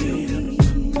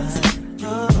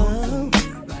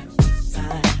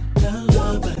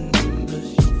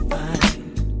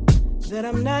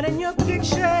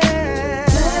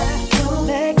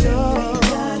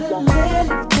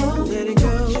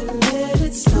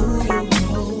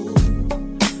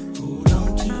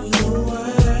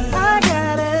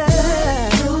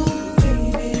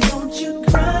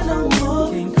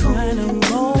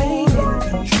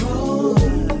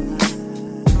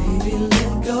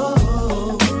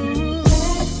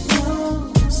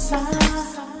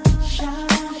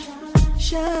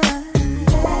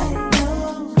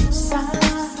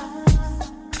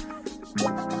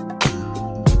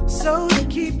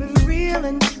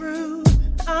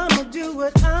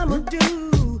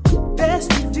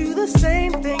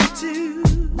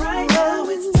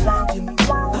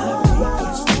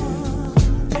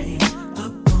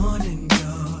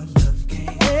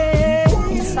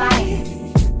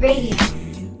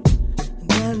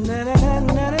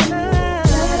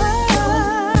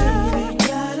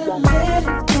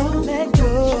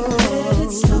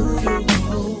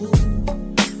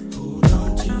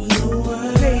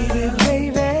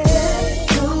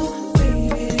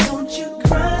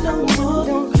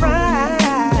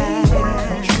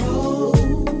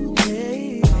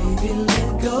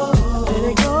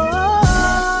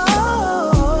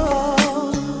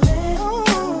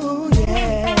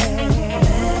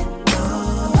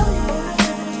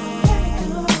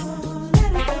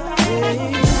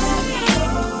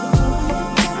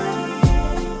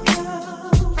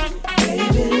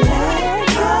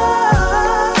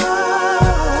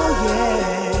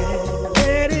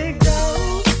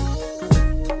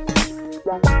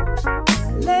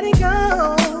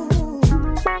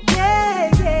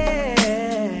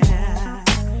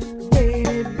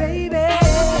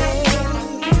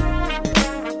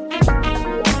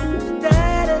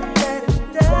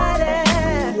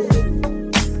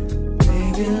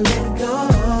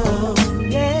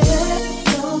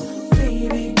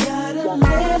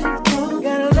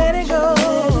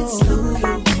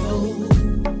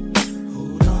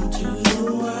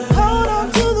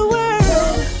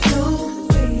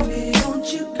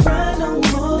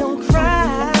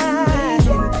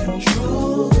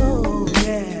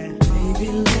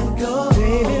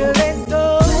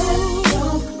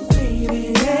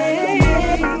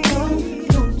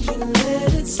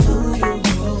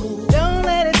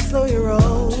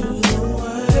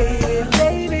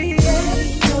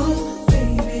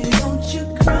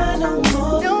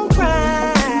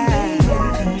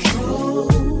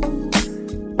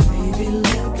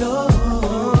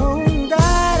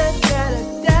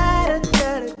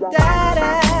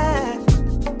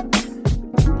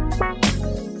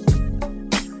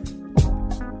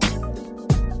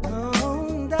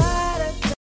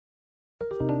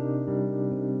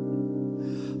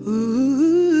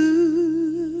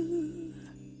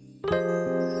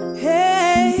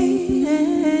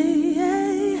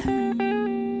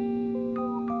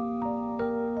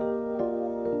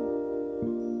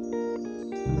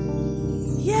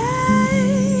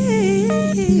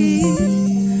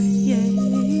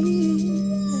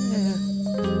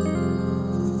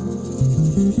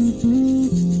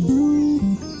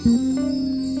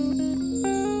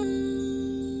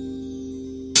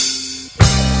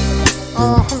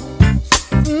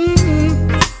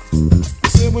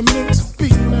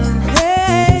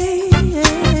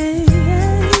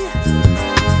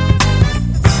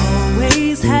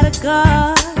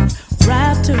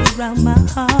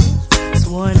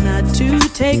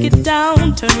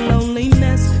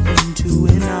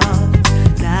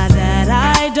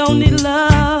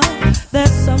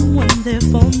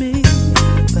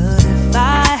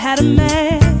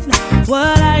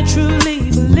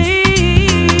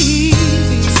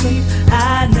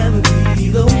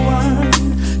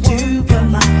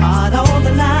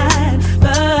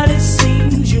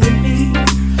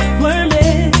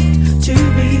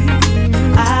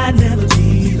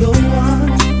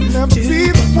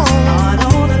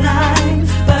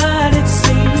 But it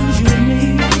seems you and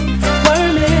me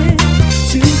were meant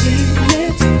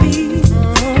to be.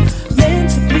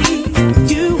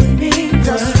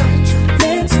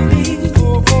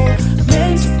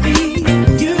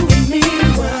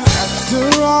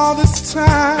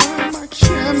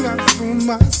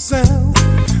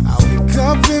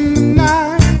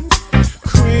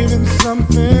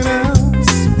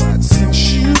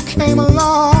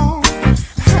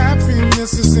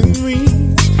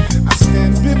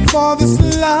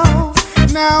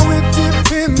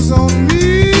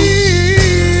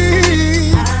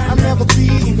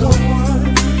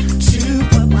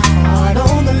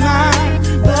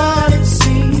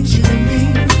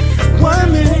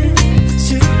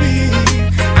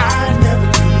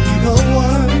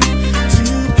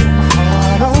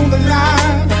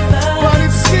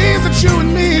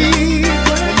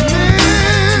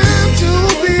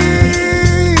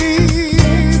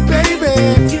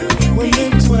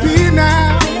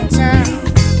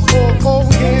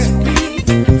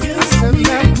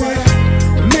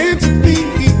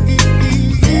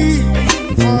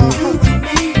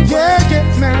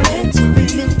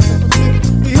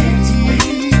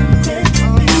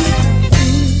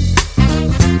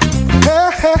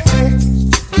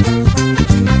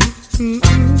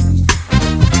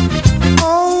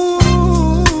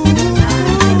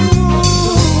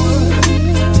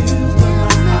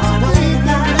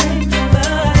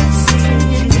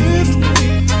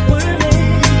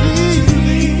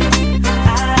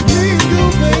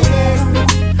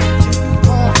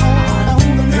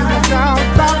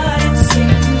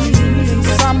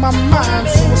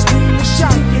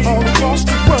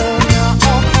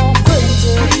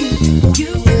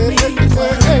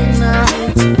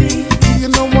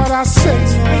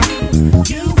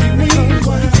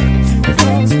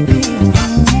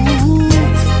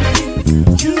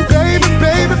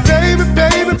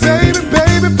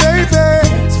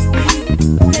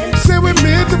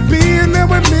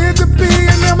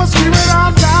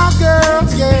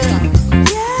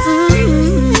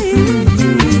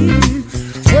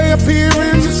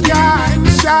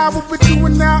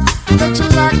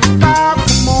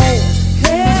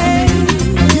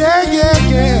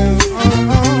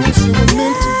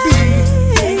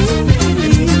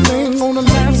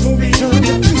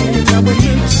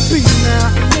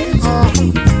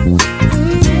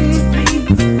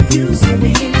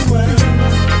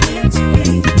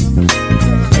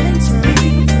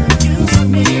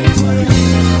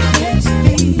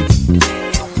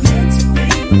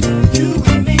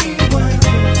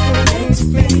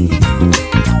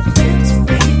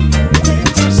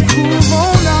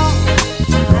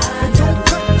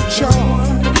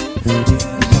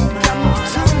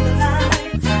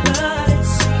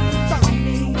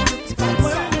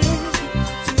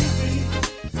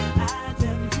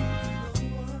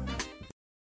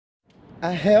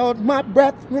 held my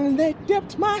breath when they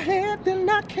dipped my head, then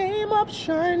I came up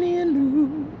shiny and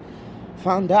new.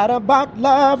 Found out about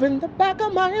love in the back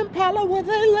of my Impala where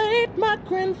they laid my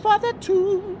grandfather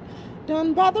too,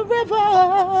 down by the river.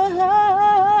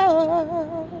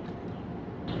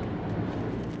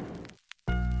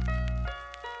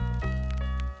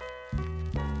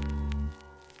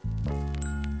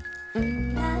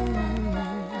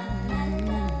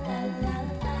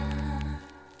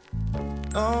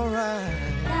 All right.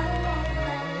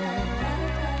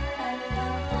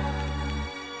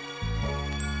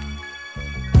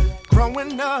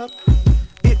 Growing up,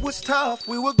 it was tough.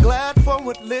 We were glad for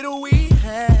what little we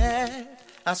had.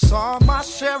 I saw my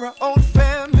share of old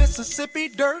fair Mississippi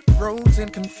dirt roads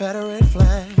and Confederate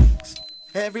flags.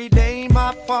 Every day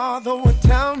my father would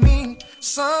tell me,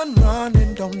 son, run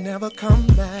and don't never come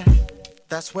back.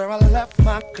 That's where I left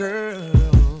my girl.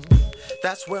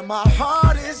 That's where my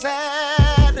heart is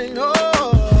at. And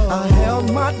oh, I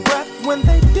held my breath when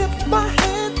they dipped my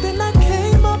head, then I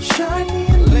came up shiny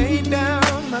and laid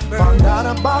down my burden. Found out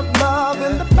about love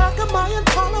in the back of my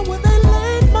Impala where they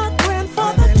laid my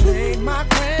grandfather too.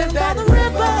 Down by the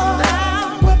river,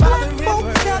 where black folk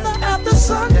gather after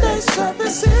Sunday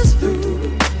services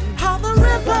through. How the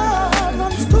river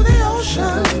runs to the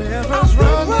ocean, I'll be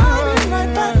running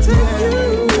right back to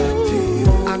you.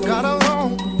 I got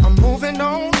along, I'm moving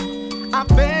on. I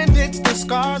bandaged the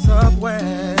scars up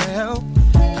well.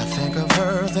 I think of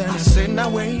her, then I sit and I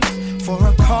wait for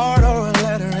a card or a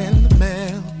letter in the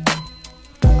mail.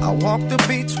 I walk the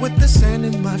beach with the sand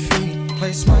in my feet,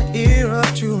 place my ear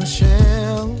up to a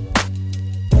shell.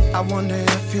 I wonder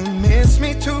if you miss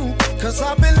me too, cause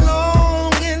I've been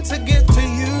longing to get to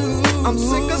you. I'm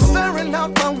sick of staring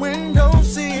out my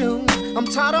windowsill. I'm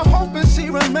tired of hoping she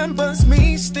remembers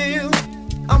me still.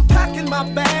 I'm packing my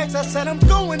bags, I said I'm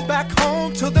going back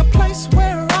home to the place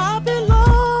where I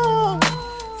belong.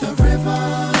 The river.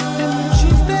 And if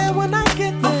she's there when I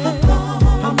get there,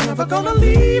 I'm never gonna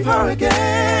leave her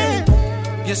again.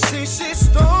 You see, she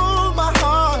stole my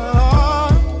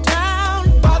heart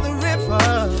down by the river.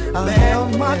 I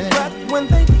held my breath when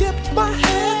they dipped my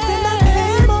head, then I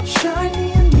came up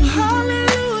shiny and new.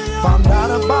 Hallelujah. Found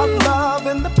out about love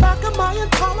in the back of my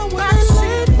Impala where they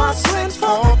laid my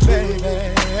grandfather too.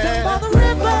 Down by the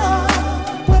river,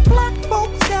 where black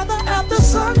folks gather after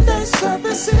Sunday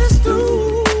services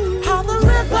through. How the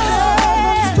river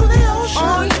runs to the ocean.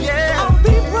 Oh, yeah. I'll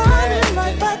be running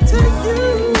right back to you.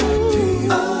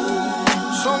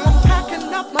 So I'm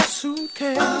packing up my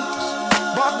suitcase,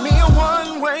 bought me a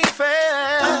one-way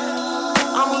fare.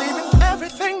 I'm leaving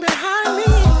everything behind me,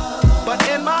 but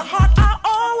in my heart I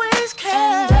always care.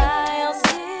 And I'll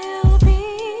still be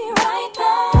right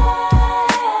there.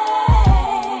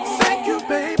 Thank you,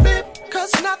 baby,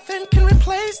 cause nothing can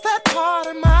replace that part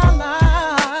of my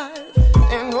life.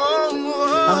 And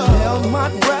I held my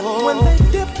breath when they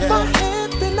dipped my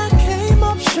head, then I came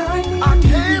up shiny. I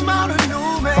came out a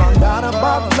new man. Found out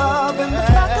about love in the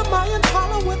back of my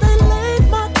Impala where they laid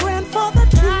my grandfather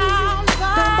too. Down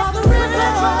by the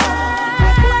river,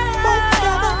 where black folk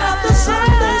gather after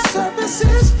Sunday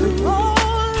services through.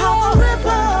 How the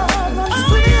river runs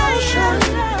to the ocean,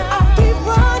 I'll be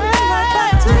running right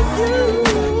back to you.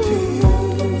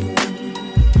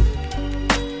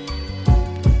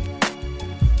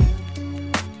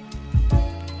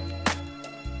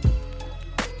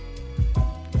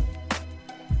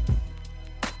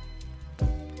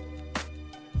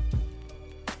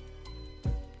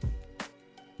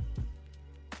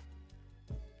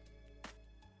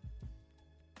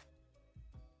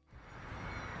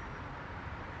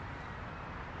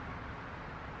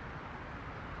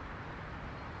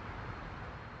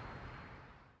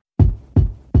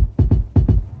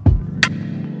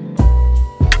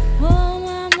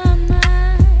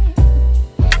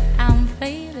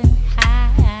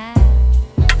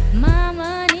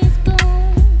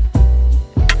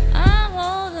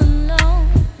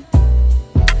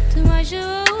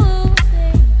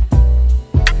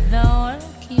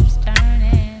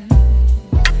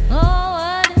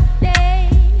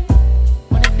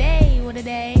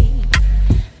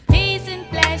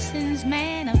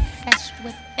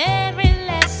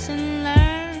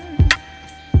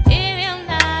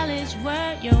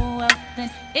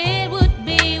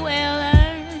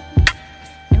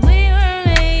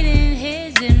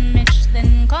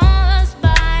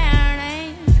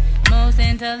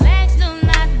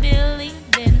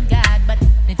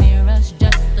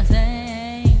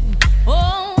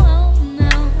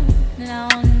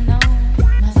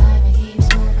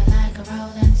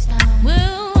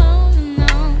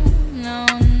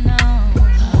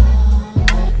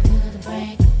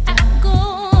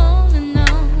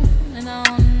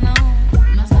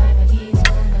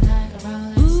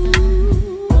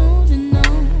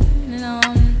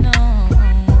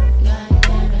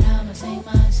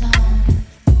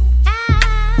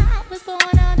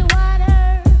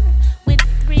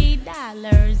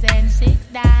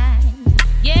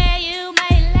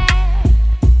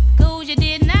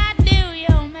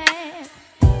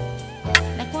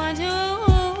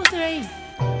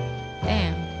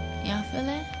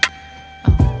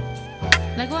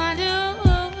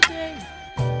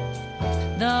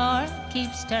 world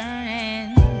keeps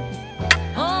turning.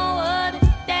 Oh, what a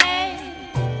day,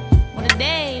 what a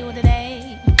day, what a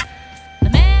day. The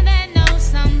man that knows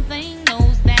something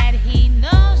knows that he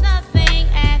knows nothing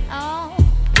at all.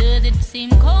 Does it seem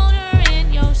colder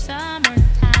in your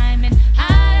summertime and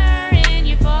hotter in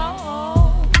your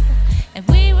fall? If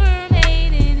we were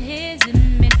made in his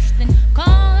image, then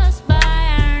call us by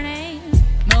our names.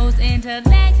 Most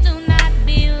intellects do not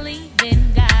believe in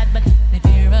God, but they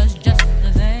fear us just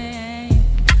the same.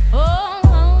 Oh,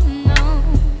 oh no,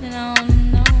 no,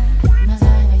 no. Must I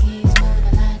be he's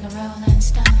moving like a rolling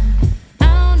stone?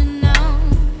 Oh, no,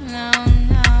 no,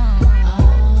 no.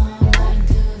 All night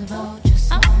to the vulture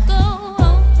song. I'll go,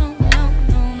 oh, no, no,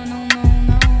 no, no, no,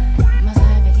 no. Must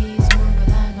I be he's moving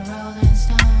like a rolling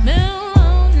stone?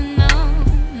 Oh, no,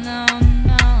 no,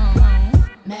 no.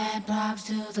 Mad props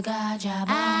to the God job.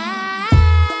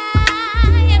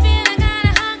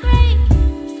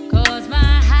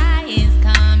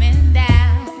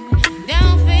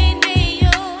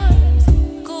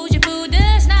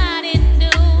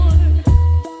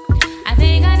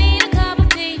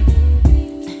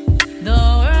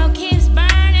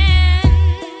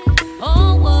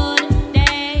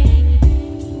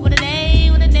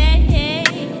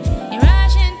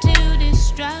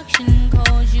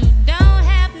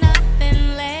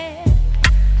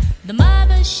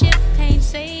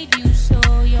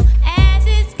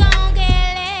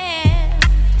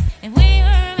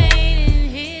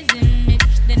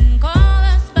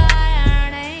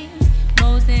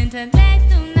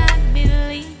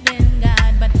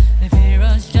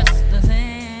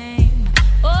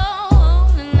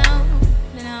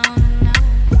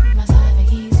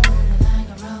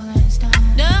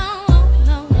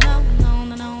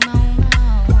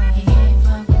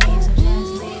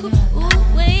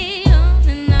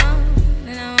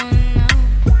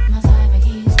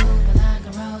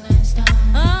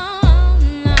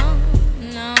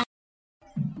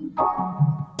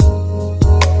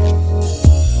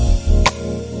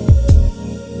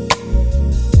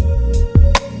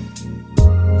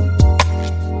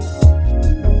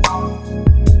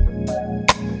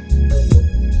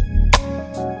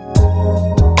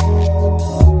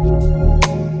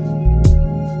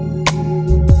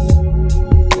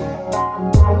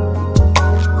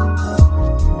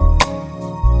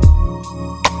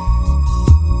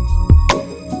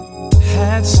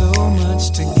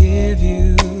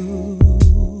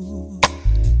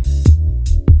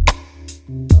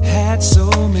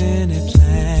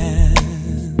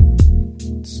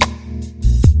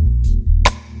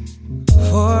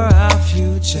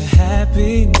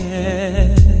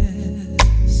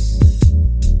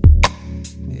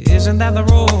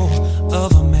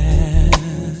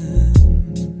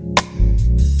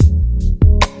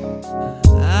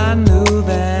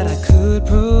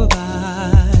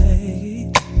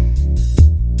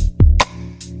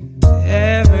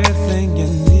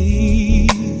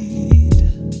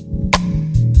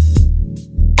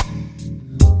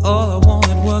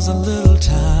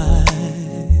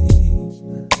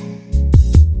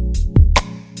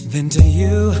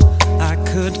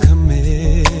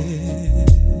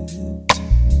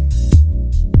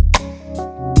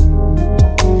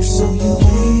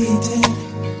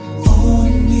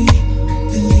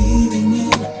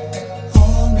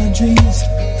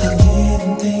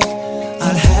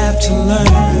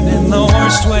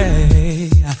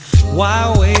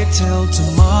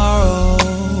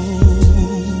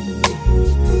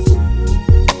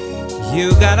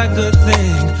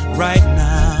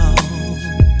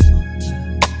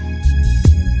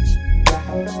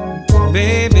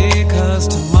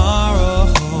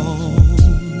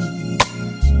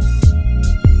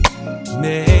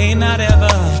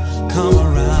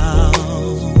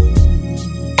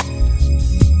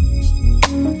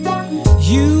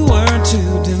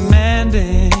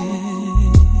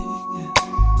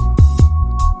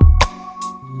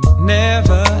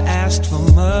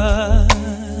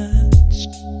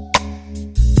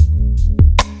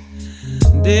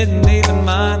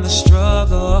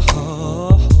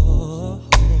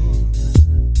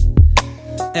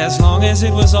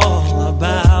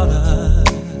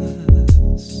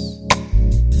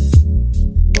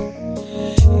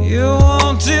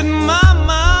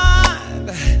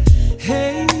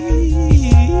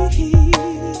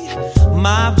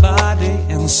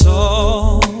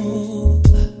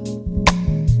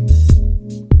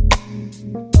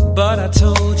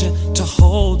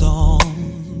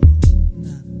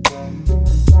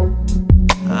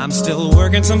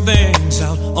 Some things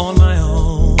out on my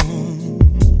own.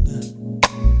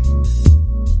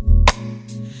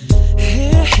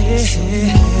 Hey, hey,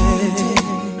 hey.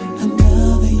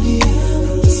 Another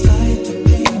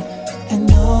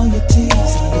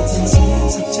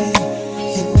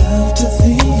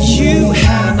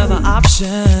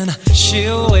emotion.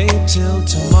 She'll wait till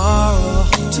tomorrow.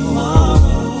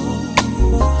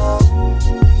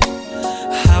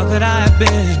 How could I have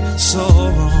been so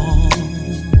wrong?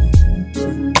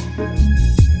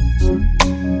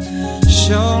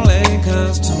 Surely,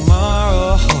 'cause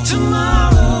tomorrow,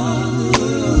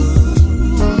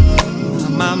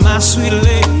 my sweet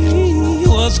lady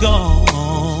was gone.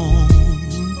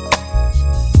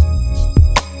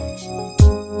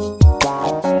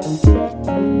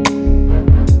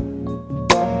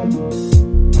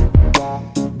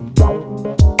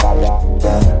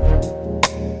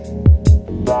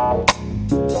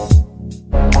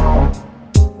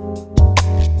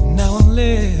 Now I'm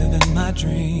living my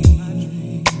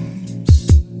dreams,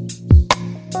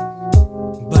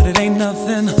 but it ain't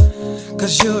nothing,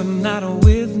 'cause you're not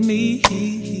with me.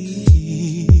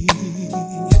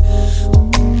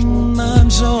 I'm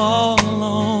so all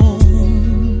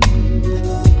alone.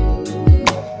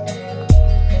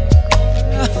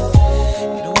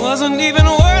 It wasn't even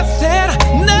worth it,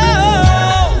 no.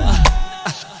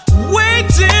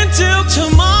 Waiting till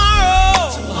tomorrow.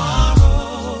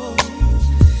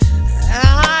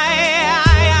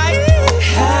 I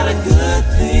had a good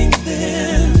thing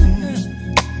then,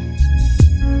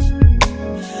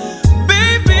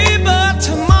 baby, but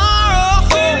tomorrow,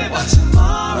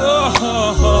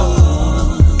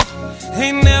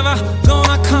 ain't never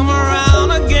gonna come around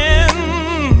again.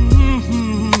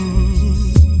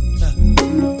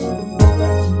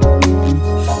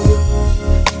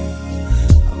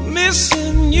 I'm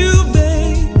missing you,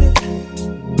 baby.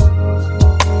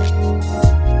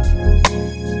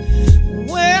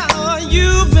 Where are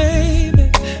you, baby?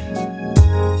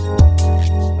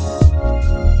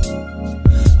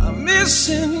 I'm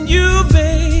missing you,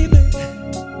 baby.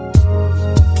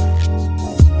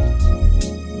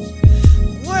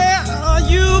 Where are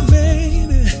you,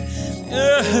 baby?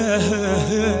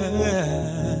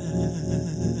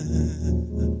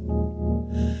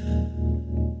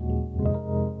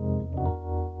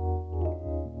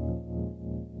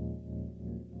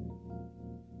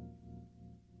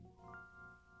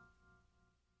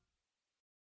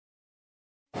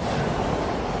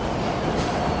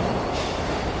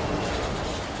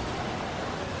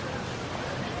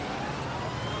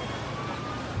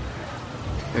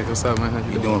 Hey, what's up, man? How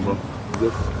You doing, bro?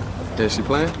 Good. Yeah, she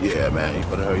playing? Yeah, man. You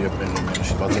better hurry up in there, man.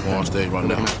 She's about to go on stage right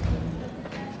now.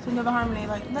 So another harmony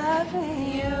like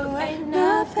loving you ain't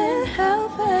nothing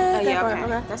healthy. Oh yeah,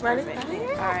 okay. That's right. All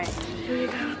right. Here you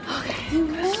go. Okay. You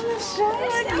really should.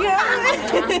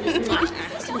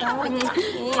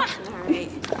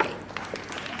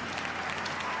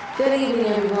 Good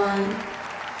evening, everyone.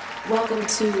 Welcome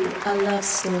to A Love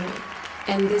Story,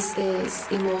 and this is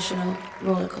Emotional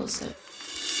Roller Coaster.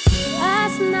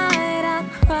 Last night I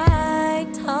cried,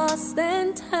 tossed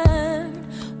and turned.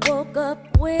 Woke up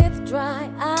with dry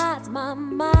eyes, my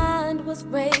mind was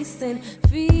racing,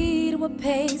 feet were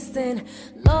pacing.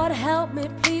 Lord help me,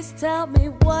 please tell me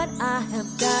what I have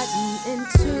gotten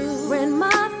into. Ran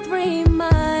my 3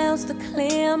 miles to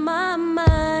clear my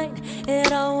mind.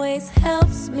 It always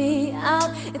helps me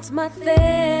out. It's my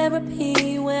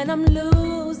therapy when I'm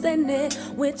losing it,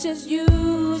 which is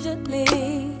usually,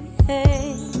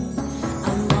 hey.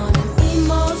 I'm on an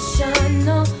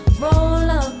emotional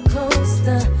roller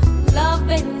coaster.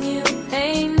 Loving you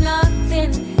ain't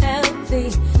nothing healthy.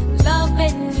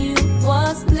 Loving you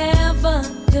was never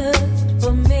good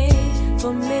for me.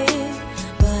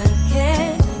 But I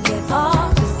can't get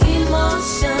off this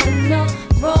emotional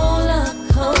roller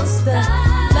coaster.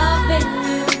 Loving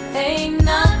you ain't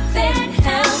nothing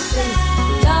healthy.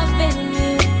 Loving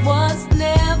you was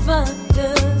never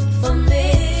good for me.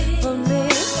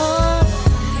 Oh,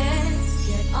 I can't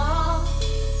get off.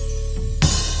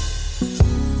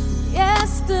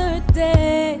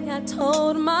 Yesterday I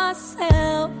told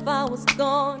myself I was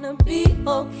gonna be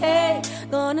okay,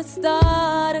 gonna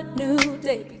start a new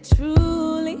day, be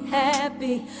truly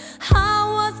happy. I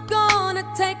was gonna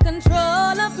take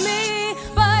control of me,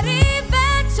 but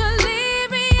eventually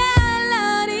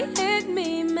reality hit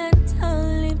me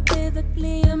mentally,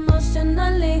 physically,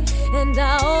 emotionally, and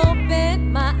I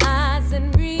opened my eyes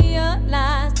and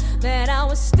realized that I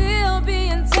was still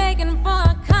being taken for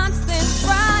a constant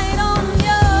ride on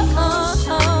your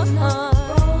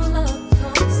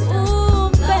ooh,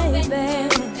 baby.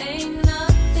 Ain't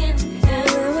nothing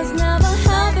else. It was never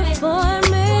healthy for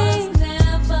me.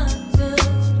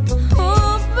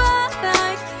 Oh, but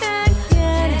I can't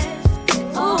get it.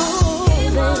 Oh,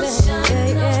 baby.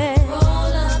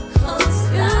 Roller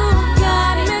coaster. You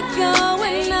got me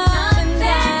going up and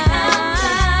down.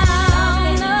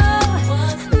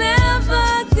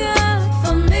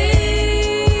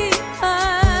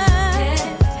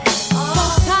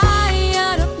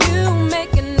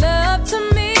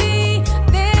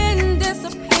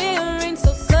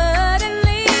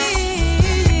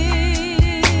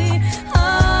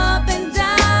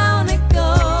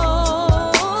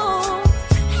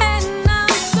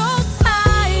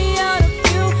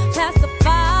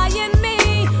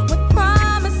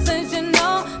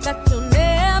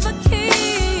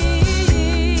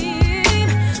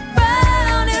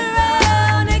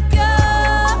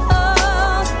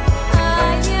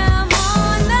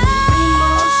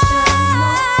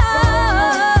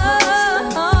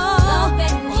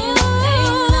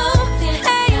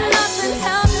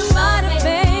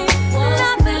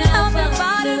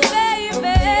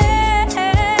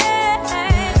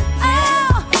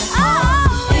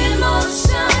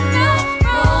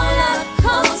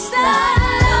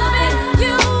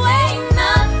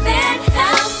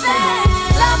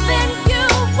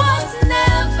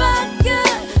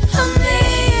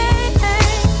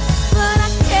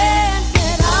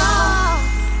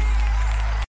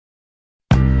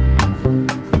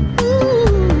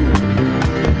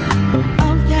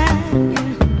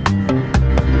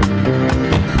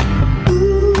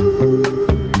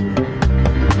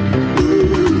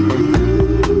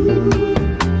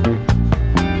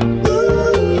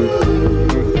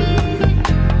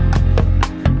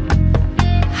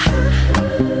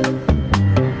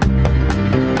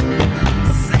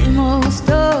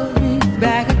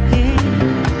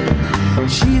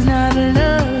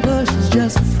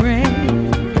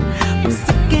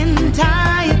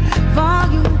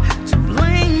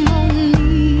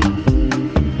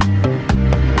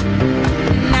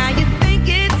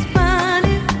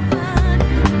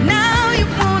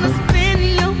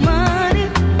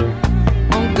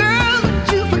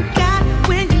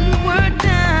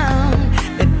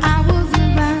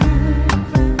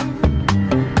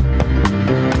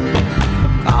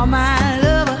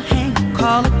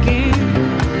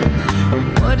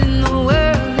 the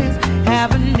world is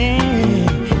happening.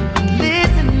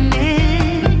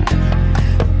 Listening,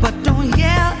 but don't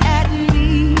yell at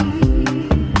me.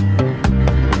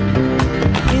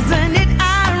 Isn't it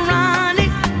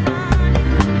ironic?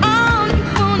 All you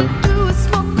wanna do is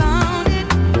smoke on it.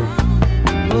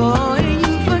 Oh, and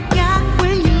you forgot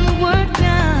when you were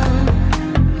down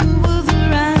who was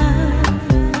around.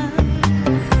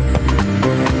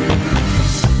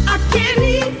 I can't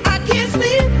eat, I can't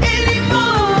sleep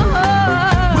anymore.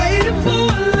 Waiting for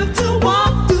love to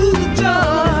walk through the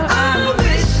door. I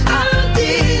wish I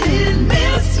didn't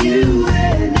miss you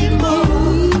anymore.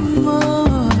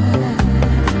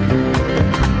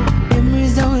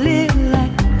 Memories don't live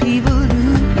like people do.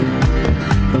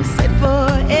 Said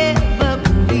forever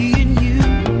being you.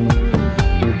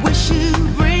 Wish you'd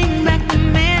bring back the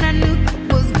man I knew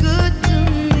was good to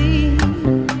me.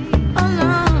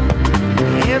 Alone.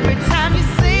 Every time you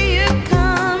say you're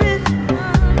coming,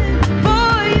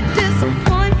 boy, you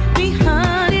disappoint me,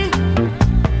 honey.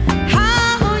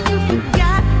 How you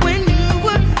forgot when you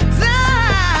were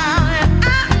down and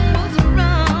I was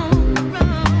wrong.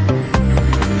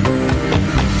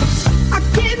 I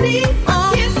can't eat, I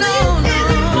can't sleep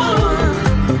anymore.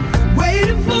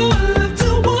 Waiting for love to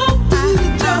walk through the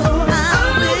door. I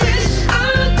wish I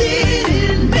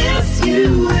didn't miss you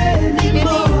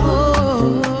anymore.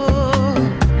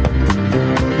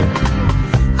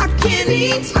 I can't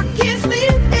eat, I can't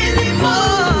sleep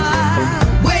anymore.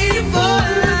 Waiting for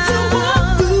love to walk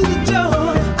through the door.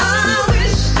 I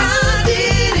wish I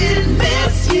didn't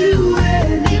miss you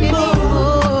anymore.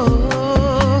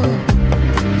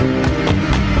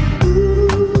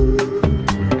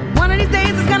 One of these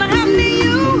days it's gonna happen to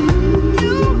you.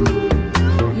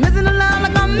 Missing the love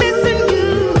like I'm missing you.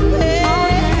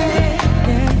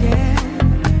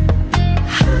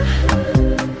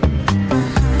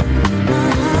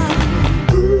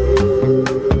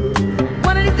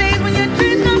 One of these days when your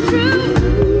dreams come true,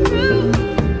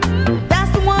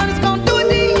 that's the one that's gonna do it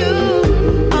to you.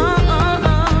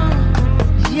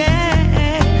 Yeah,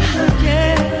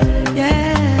 yeah, yeah.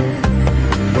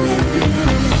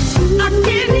 I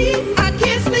can't eat, I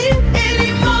can't sleep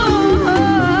anymore.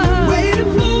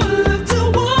 Waiting for love to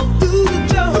walk through the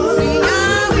door. See, I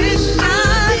wish I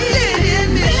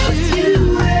didn't miss you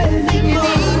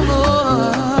anymore.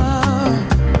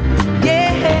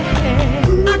 Yeah,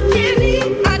 I can't eat,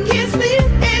 I can't sleep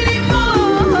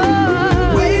anymore.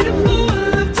 Waiting for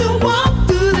love to walk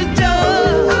through the door.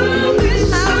 I wish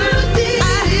I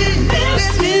didn't miss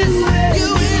you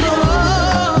anymore.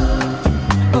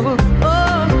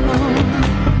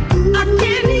 I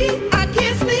can't eat, I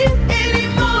can't sleep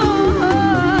anymore.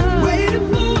 Waiting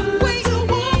for love to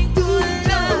walk through the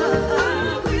door.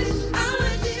 I wish I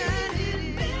didn't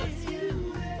miss you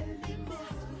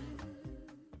anymore.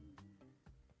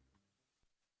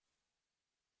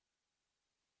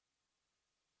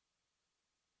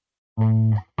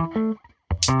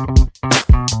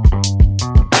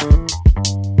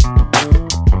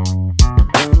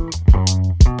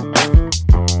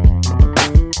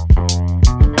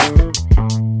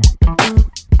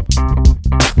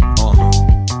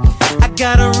 I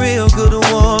got a real good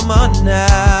woman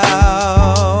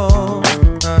now.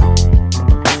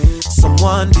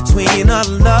 Someone between a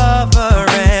lover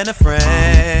and a friend.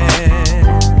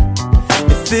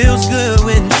 It feels good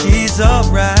when she's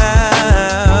around.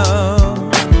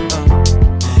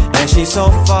 And she's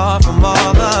so far from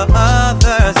all the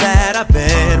others that I've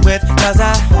been with. 'Cause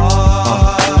I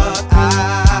thought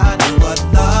I knew what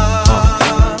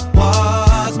love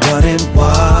was, but it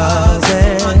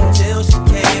wasn't until she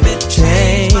came and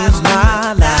changed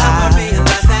my life.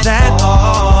 That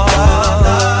all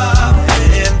love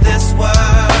in this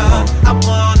world I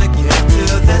wanna give to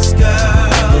this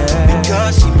girl,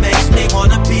 because she makes me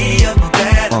wanna be a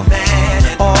better man.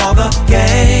 And all the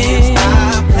games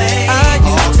I play, I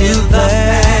used to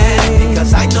play,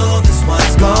 because I know this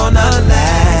one's gonna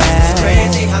last. It's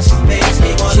crazy how she makes me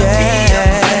wanna be a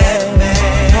better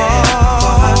man for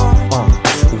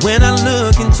her. When I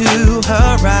look into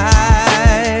her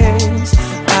eyes,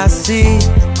 I see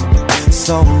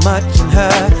so much in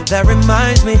her that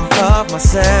reminds me of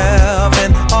myself.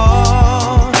 And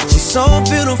oh, she's so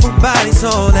beautiful, body,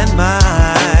 soul, and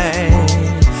mind.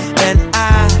 And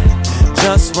I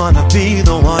just wanna be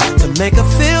the one to make her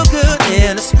feel good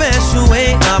in a special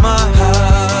way. I'ma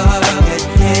hug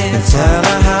and tell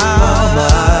her how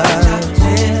much,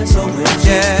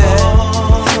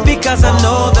 yeah, because I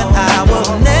know that I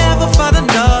will never find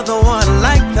another one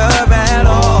like her at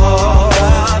all.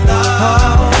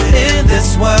 In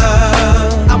this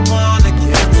world, I wanna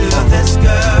give to this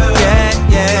girl. Yeah,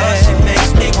 yeah. She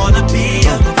makes me wanna be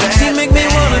a, she make me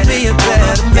wanna be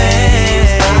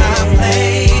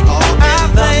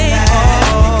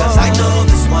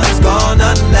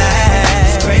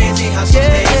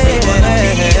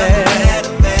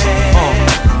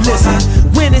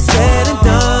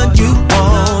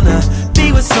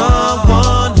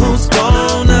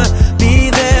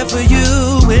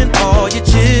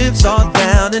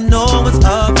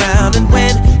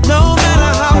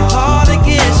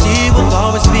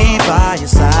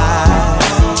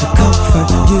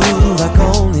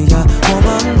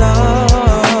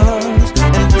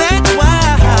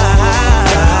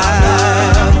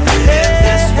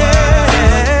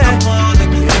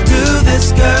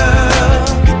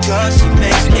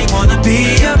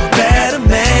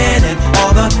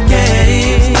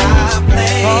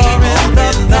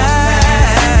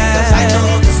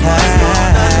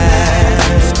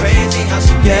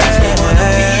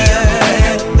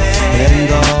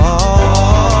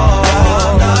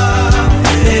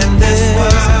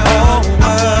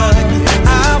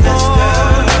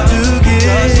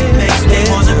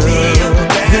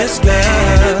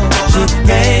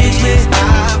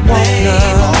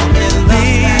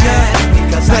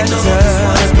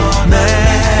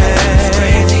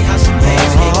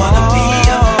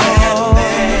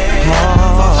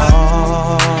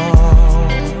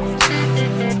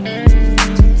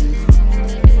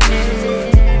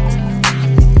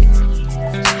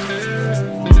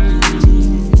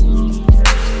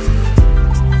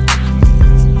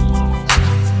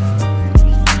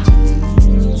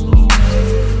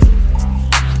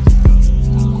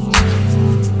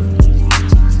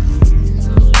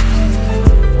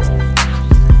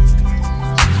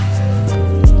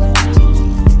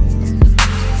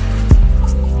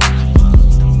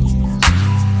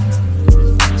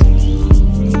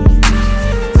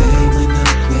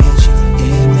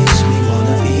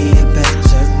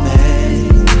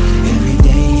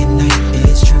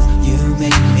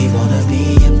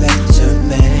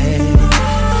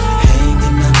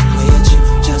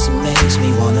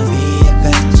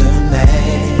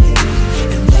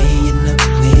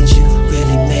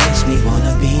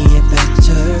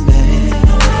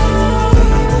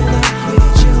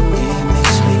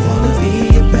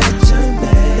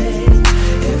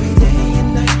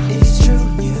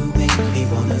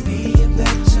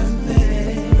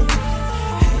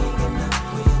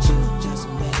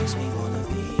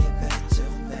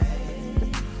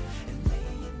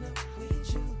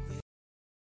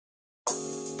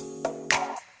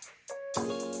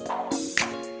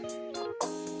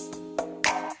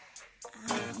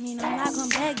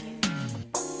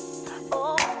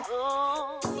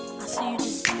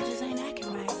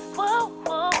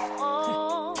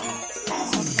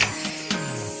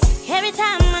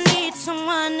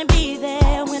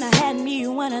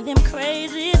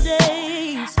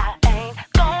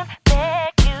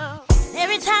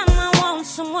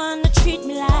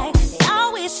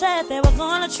said they were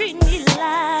gonna treat me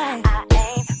like I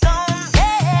ain't gonna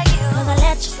beg you. 'Cause I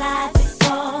let you slide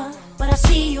before, but I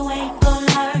see you ain't gonna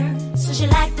learn. Since you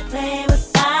like to play with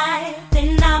fire, then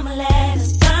I'ma let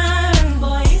us burn.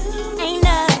 Boy, you ain't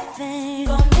nothing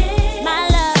gonna miss my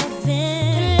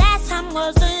loving. The last time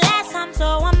was the last time, so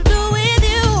I'm through with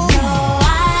you. No,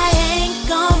 I ain't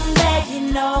gonna beg you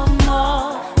no more.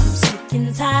 I'm sick and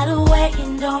tired of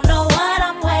waiting, don't know what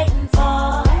I'm waiting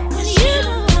for. When you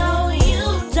know you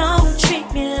don't treat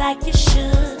me like you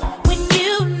should. When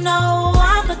you know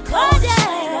I'm the coldest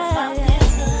thing about this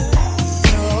hood.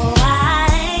 No, I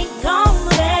ain't gonna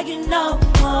beg you no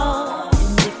more.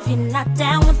 And if you're not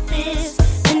down with this,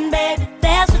 then baby,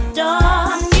 there's a door.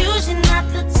 I'm usually not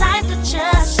the type to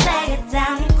just lay it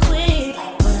down and quit,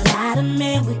 but a lot of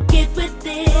men would get with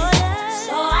this,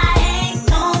 so I ain't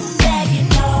gonna beg you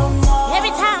no more.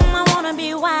 Every time I wanna be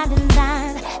wine and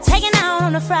dine, taking out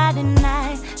on a Friday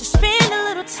night to spend a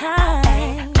little time. I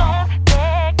ain't gonna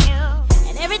beg you.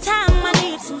 And every time I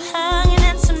need some hugging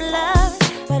and some love,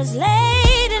 but it's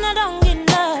late and I don't get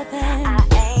nothing. I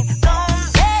ain't gonna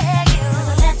beg you. 'Cause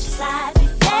I let you slide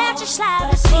before, let you slide,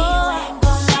 but I see you ain't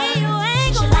gonna learn. You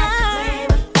ain't gonna learn.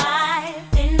 Fire,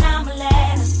 then I'ma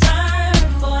let us burn.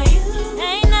 Boy, you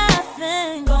ain't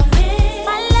nothing gonna miss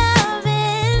my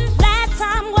loving. Last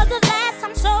time was the last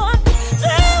time, so I'm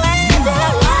through with you.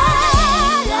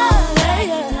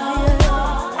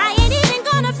 I ain't even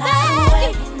gonna beg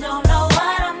you. Don't know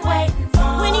what I'm waiting for.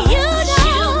 When you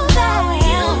know that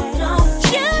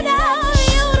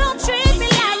you don't treat me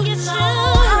like you should.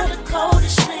 I'm the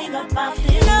coldest thing about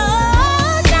this. No,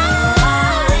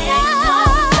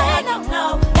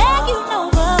 beg you no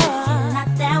more. If you're not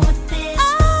down with this,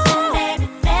 then baby,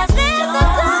 there's the door.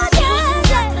 You're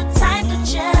not the type to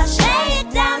just lay it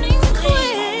down and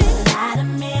quit. A lot of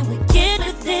men would get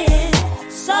with this,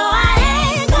 so I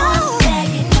ain't gonna beg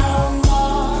you no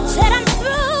more. Said I'm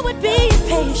through with being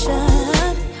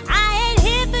patient. I ain't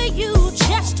here for you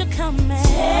just to come and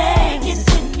take it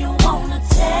when you wanna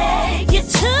take. You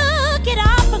took it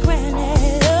all for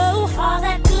granted. Oh, all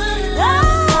that good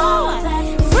love,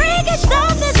 freaky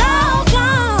stuff is all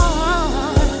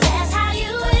gone. That's how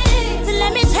you is.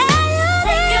 Let me tell you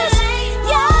this,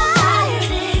 yeah,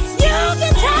 you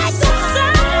can take them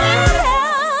somewhere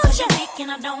else. You're weak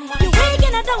and I don't wanna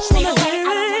stay away,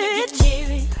 I don't wanna get near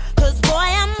it. 'Cause boy,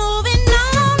 I'm moving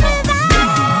on without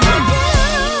you.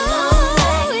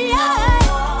 Yeah.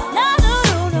 No.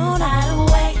 Tired of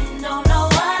waiting, don't know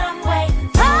what I'm waiting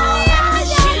for.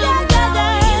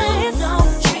 You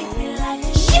don't treat me like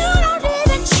you should. You don't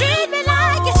even treat me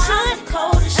like you should. I'm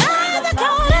the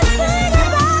coldest thing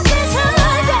about this hood.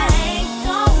 I ain't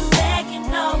gonna beg you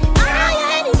no more. I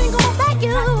ain't even gonna beg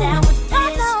you. Not down with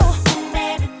this. No.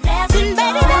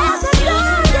 Baby, there's a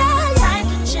door. Time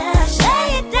to just lay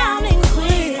it down and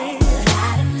quit.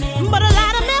 But a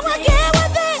lot of men will get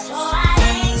with it. So I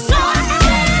ain't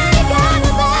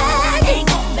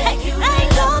gonna beg you.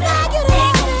 Ain't gonna beg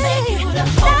you to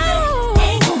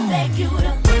Ain't gonna beg you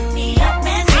to pick me up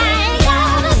and I ain't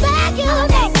gonna beg you.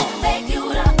 Ain't gonna beg you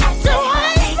to so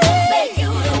ain't gonna beg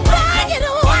you to beg you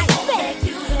to watch me.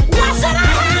 Why should I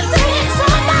have to hit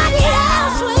somebody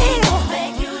else with?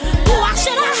 Why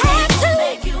should I have to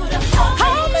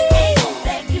hold me? Ain't gonna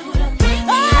beg you to pick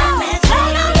me up and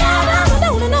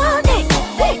no.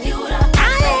 I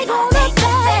ain't gonna beg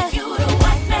you to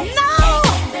watch me. No.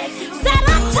 Said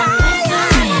I'm tired.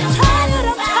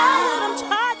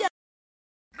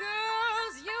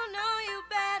 Girls, you know you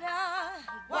better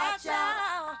watch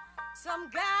out. Some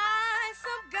guys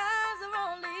are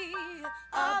only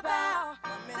about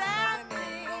that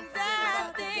thing.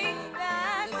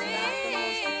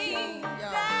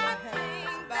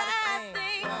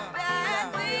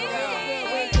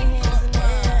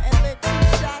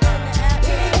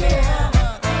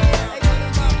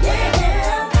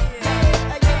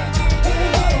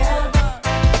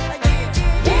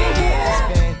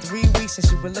 Since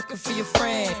you were looking for your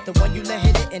friend, the one you let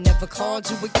hit it and never called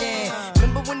you again.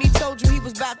 Remember when he told you he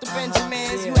was about to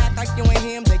Benjamins? You act like you ain't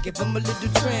him, they give him a little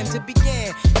trim to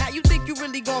begin. Now you think you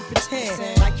really gon'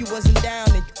 pretend like you wasn't down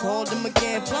and you called him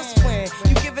again. Plus when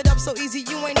you give it up so easy,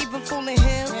 you ain't even fooling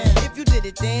him. If you did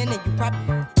it then you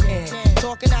probably can.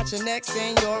 Talking out your neck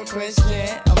saying you're a Christian,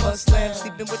 a Muslim,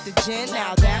 sleeping with the gin.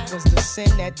 Now that was the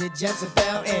sin that did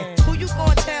Jezebel in. Who you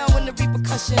gon' tell when the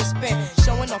repercussions spin?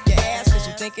 Showing off your ass cause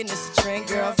you thinking it's a trend,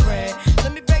 girlfriend.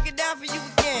 Let me break it down for you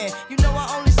again. You know I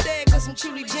only said cause I'm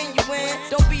truly genuine.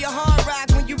 Don't be a hard rock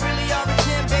when you really are a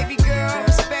gem, baby girl.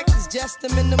 Respect is just the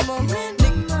minimum.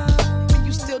 Nigga,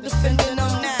 you still defending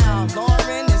them now.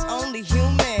 Lauren is only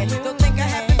human. Don't think I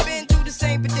haven't been through the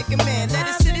same predicament. Let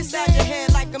it sit inside your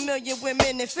head like a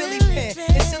women in Philly pen.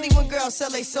 It's silly when girls sell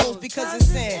their souls because it's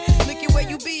sin. Look at where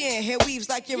you be in. Hair weaves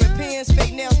like Europeans.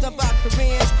 Fake nails done by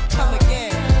Koreans. Come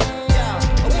again.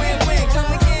 Yeah. A win-win.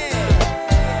 Come again.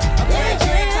 A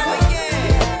win-win. Come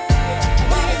again.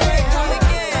 Win-win. Come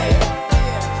again.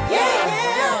 Yeah.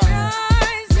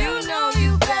 Guys, you know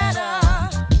you better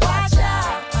watch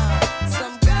out.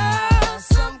 Some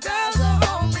girls are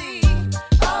only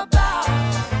about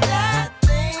that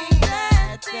thing,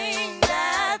 that thing,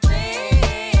 that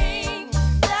thing,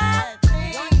 that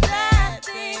thing, that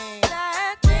thing,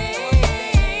 that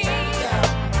thing.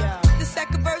 The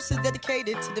second verse is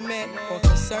dedicated to the man more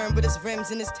concerned with his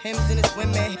rims and his Timbs and his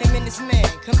women. Him and his man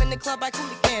come in the club like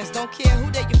hooligans. Don't care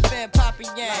who they your fan, Papa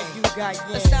Yang. You got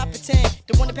Let's not pretend.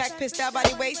 The one that pack pissed out by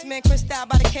the waist man, crissed out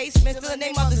by the casement. Still the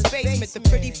name of this basement. The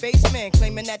pretty face man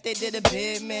claiming that they did a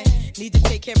bid, man. Need to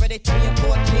take care of their 3 and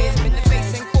 4 kids. Been the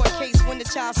face in court case when the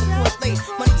child support late.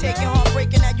 Money taking,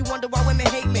 heartbreaking. Now you wonder why women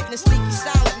hate men. The sneaky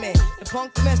silent man, the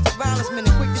punk domestic violence man,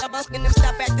 the quick to stop asking them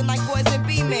stop acting like boys and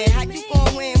be men. How you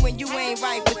gon' win when you ain't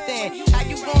right within? How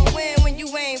you gon' win when you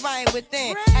ain't right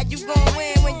within? How you gon'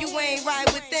 win when you ain't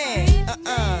right within?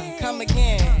 Come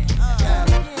again.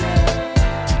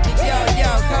 Yo,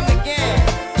 come again.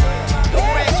 The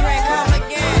red drink, come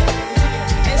again.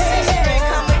 And six drink,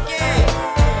 come again.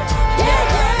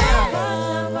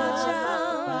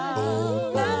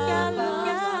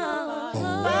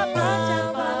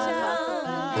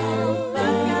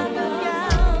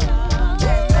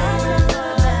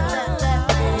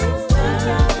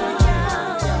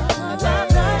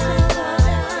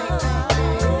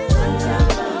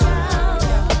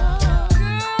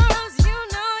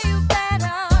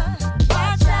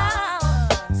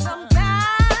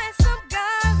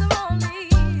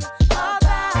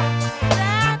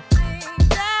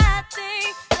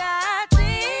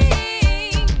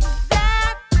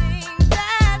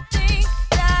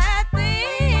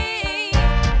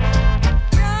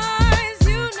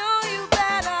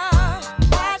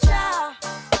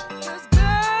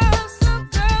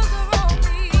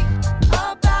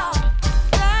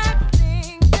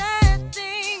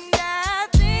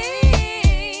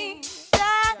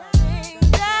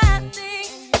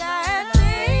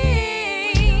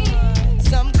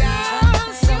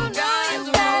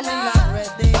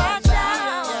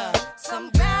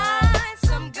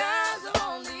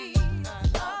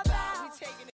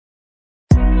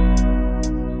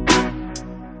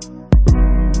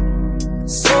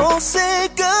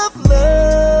 Sick of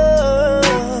love.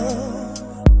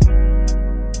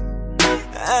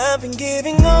 I've been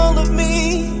giving all of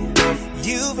me.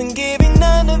 You've been giving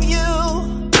none of you.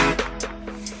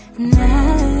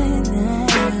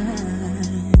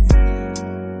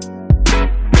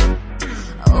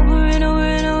 Over and over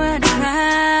and over I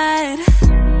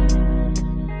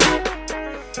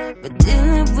tried, but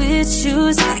dealing with you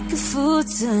is like a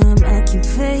full-time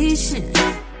occupation.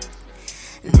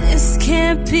 This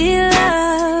can't be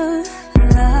love,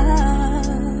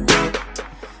 love.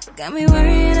 Got me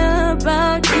worrying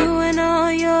about you and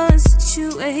all your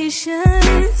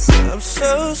situations. I'm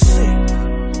so sick,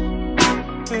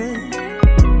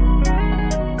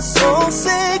 so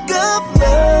sick of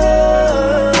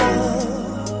love.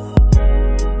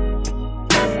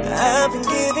 I've been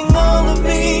giving all of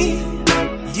me.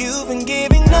 You've been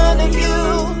giving none of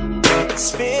you. It's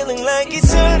feeling like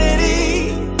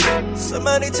eternity.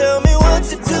 Somebody tell me what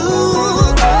to do.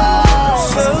 I'm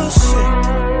so sick,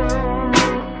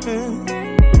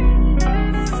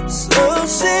 so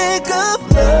sick of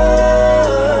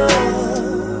love.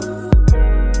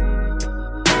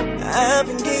 I've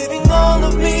been giving all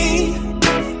of me.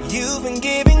 You've been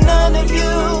giving none of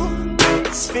you.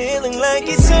 It's feeling like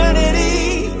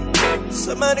eternity.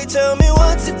 Somebody tell me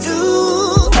what to do.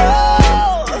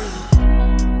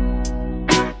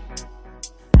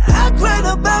 Cried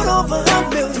about over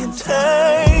 1,000,000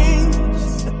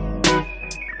 times.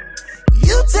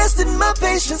 You tested my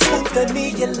patience, won't let me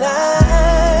your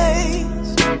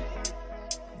lies.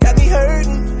 Got me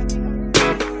hurting.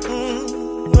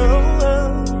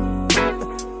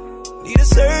 Need a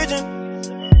surgeon.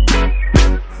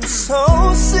 I'm so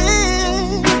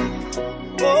sick.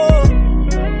 Oh,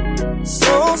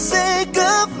 so sick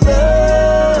of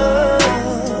love.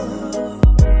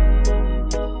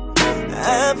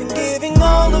 I've been giving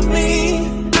all of me.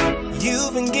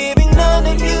 You've been giving none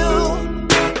of you.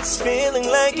 It's feeling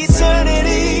like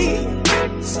eternity.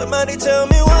 Somebody tell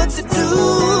me what to do.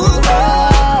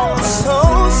 Oh,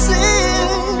 so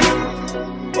sick.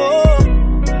 Oh,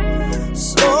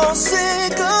 so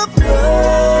sick of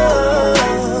love.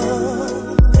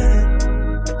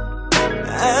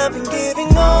 I've been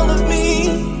giving all of me.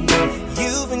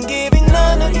 You've been giving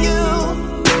none of you.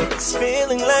 It's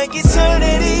feeling like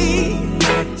eternity.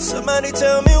 Somebody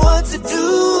tell me what to do.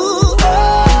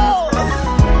 Oh,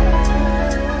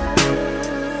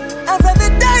 I'd rather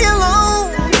die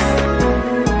alone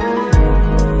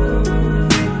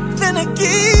than I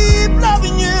keep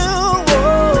loving you.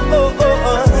 Oh, oh, oh,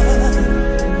 oh.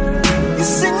 You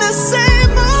sing the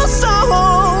same old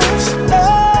songs,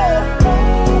 oh,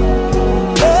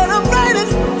 but I'm writing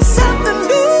something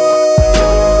new.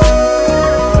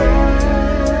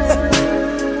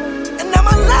 And now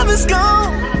my love is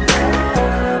gone.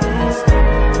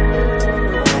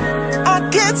 I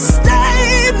can't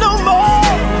stay no more.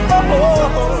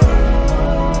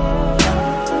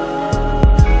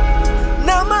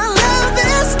 Now my love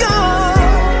is gone.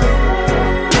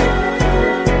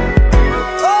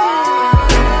 Oh,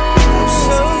 I'm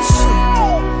so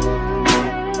sick,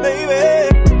 baby.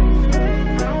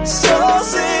 So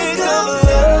sick of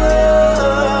love.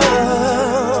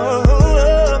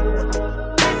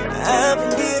 I've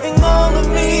been giving all of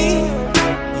me.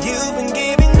 You've been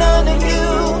giving none of you.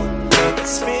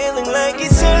 It's feeling like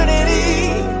eternity.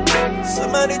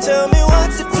 Somebody tell me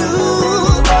what to do.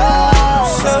 Oh,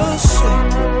 so sick.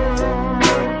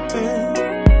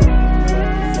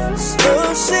 So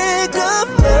sick of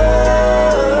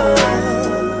love.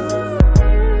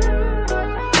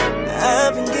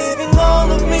 I've been giving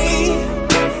all of me.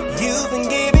 You've been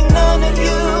giving none of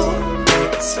you.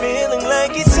 It's feeling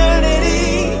like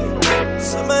eternity.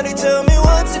 Somebody tell me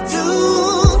what to do.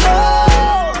 Oh.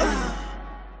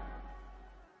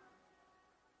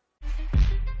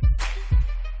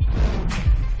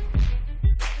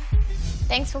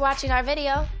 Thanks for watching our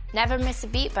video. Never miss a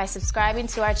beat by subscribing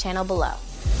to our channel below.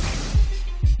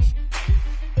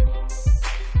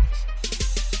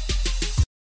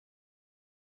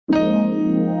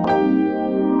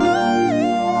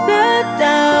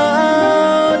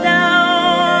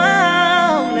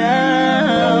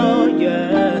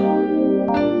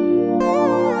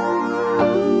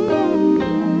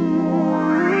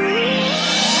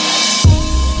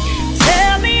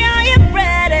 Tell me, are you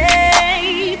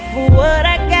ready for what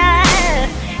I got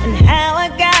and how I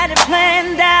got it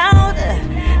planned out?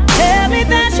 Tell me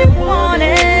that you want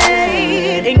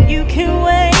it and you can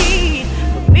wait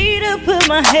for me to put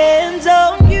my hands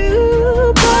on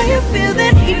you. Boy, you feel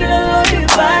that heat all over your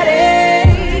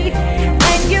body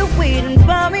and you're waiting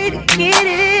for me to get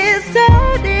it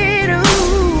started.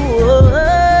 Ooh,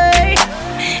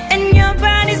 and your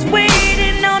body's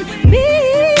waiting on me.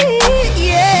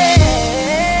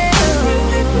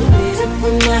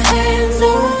 Put my hands on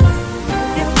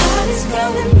your body's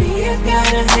calling me. I've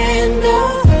got a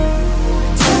handle.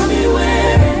 Tell me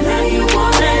where and how you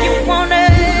want it.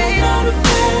 All the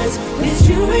plans, 'cause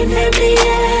you ain't had me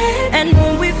yet. And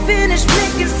when we finish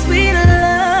making sweet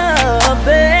love,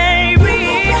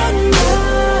 baby, fall in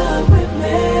love with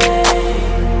me.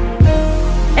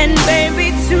 And baby,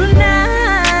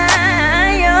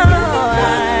 tonight, you're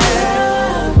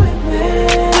with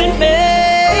me.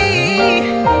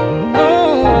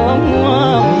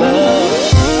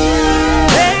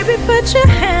 Baby, put your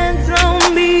hands on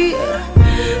me,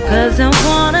 'cause I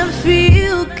wanna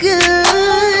feel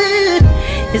good.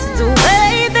 It's the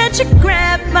way that you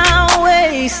grab my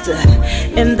waist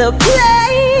in the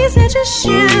place that you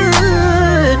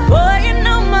should. Boy, you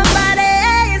know my body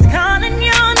is calling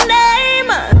your name.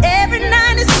 Every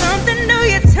night is something new.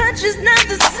 Your touch is not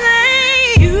the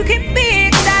same. You can be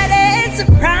excited,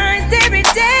 surprised every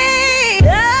day.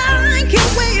 I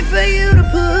can't wait for you to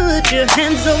put your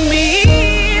hands on me,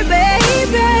 baby.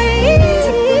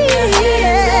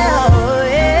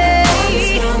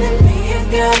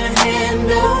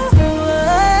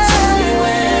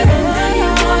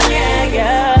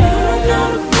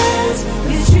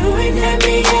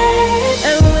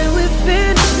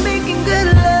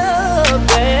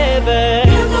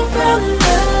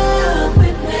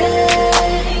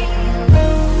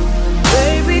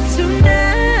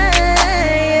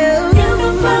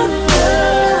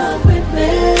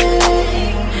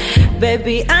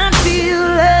 Baby, I feel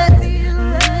it.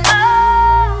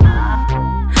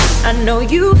 I know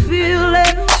you feel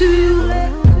it too.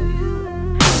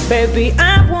 Baby, I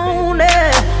want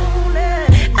it.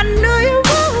 I know you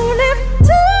want it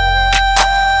too.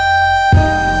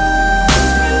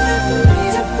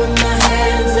 Put my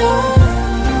hands on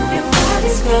your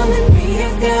body's calling me.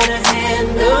 I've got a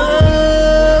handle.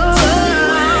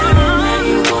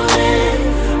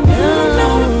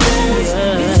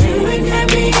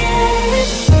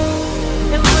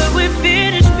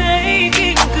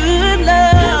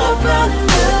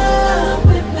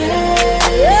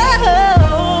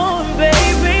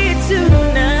 Baby,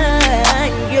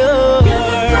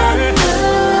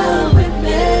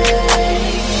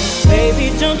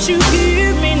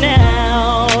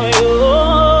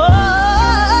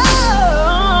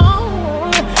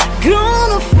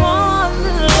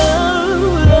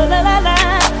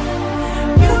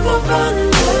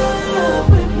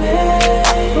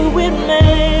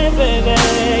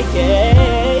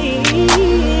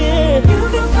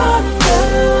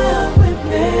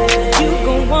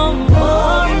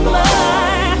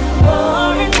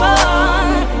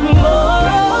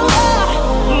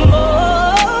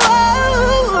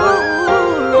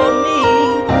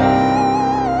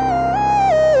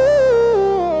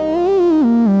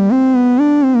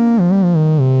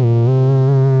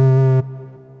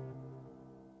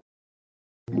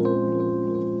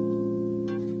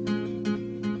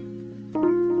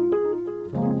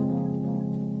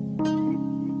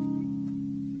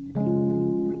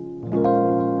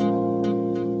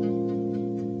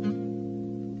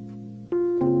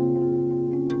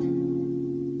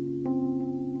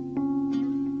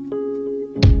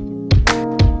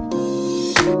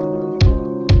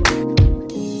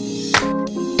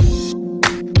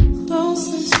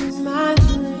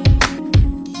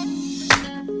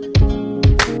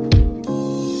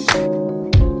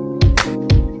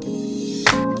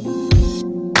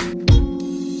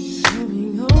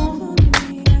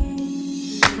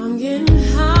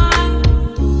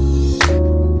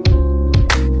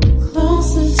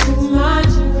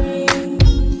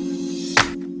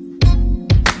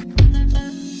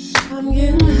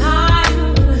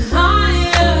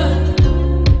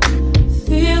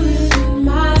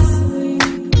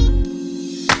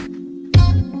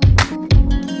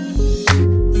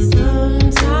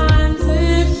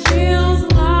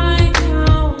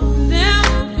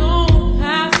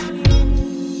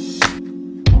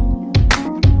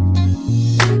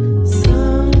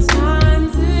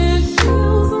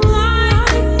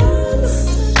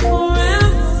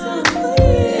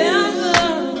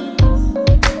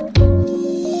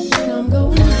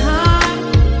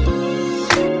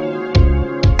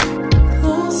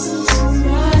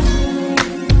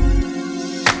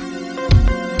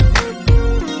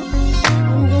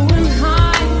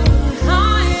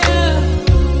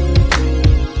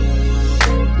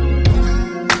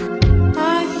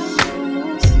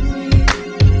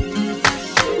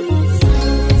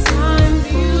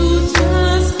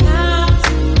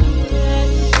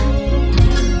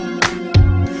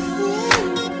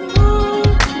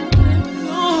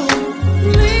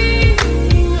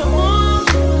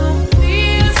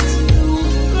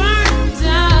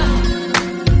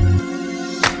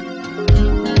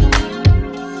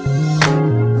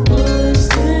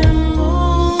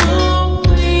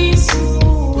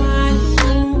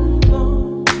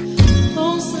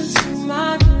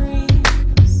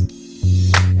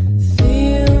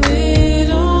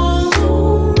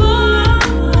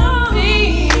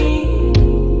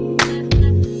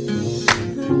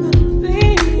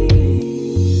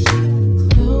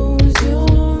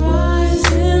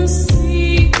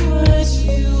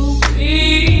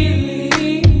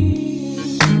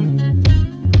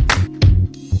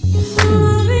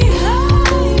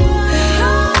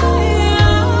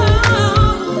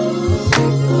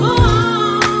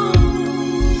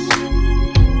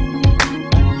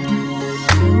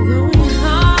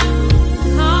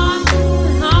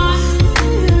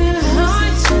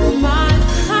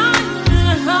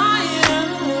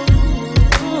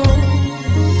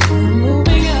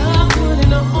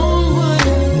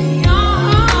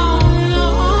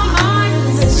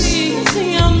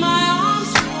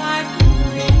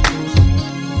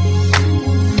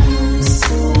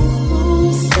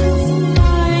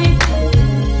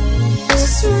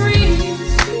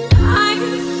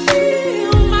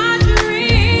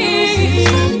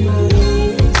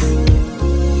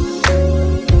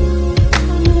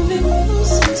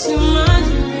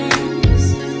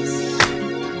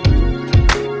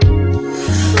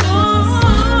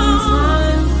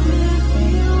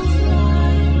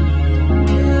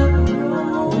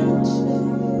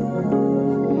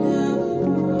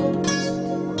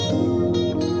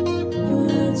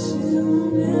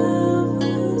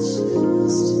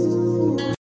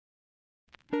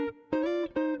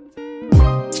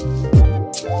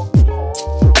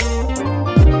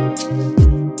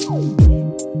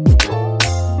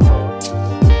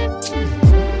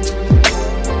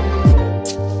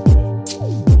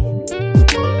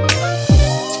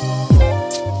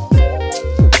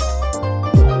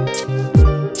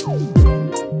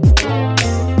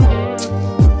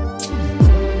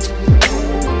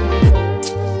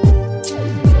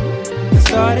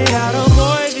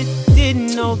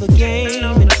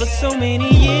 so many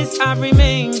years I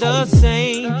remained the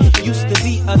same. Used to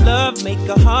be a love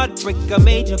maker, heartbreaker,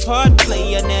 major part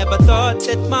player. Never thought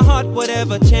that my heart would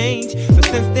ever change. But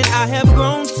since then I have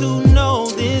grown to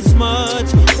know this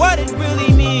much, what it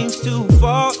really means to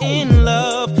fall in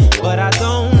love. But I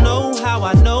don't know how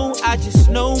I know, I just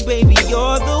know, baby,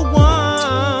 you're the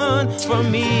one for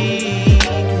me.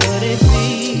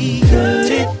 Could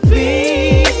it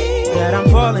be that I'm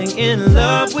falling in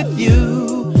love with you?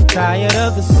 Tired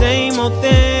of the same old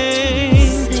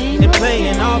thing and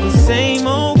playing all the same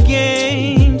old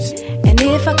games. And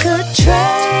if I could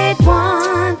trade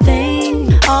one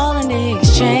thing, all in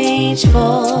exchange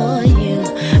for you,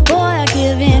 boy, I'd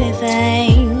give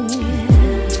anything.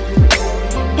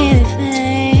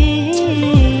 Anything.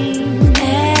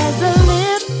 As a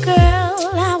little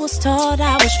girl, I was taught,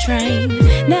 I was trained,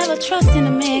 never trusting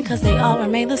a man, cause they all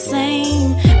remain the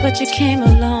same. But you came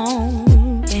along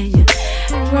and you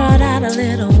brought out a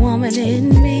little woman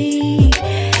in me,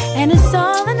 and it's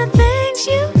all in the things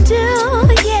you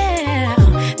do, yeah.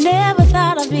 Never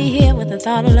thought I'd be here with the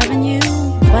thought of loving you,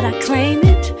 but I claim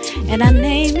it and I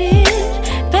name it.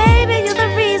 Baby, you're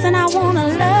the reason I wanna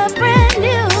love brand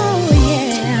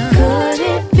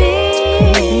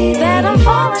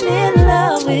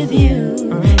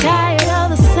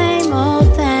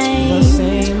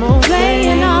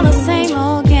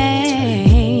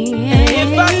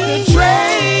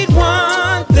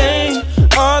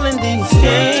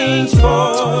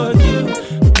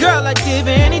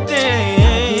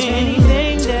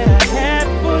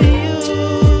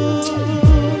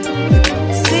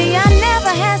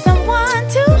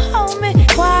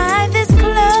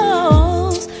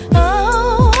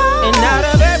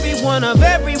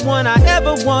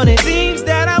Lord, it seems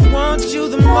that I want you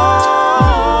the most.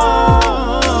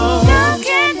 You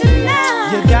can't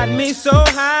deny. You got me so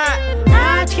high,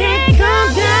 I can't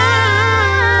come down.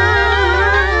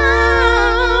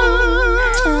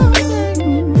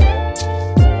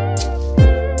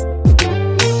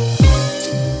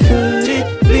 Could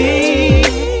it be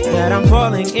that I'm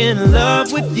falling in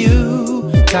love with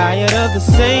you? Tired of the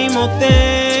same old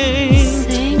things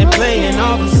and playing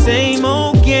all the same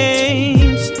old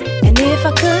games. And if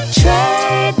I could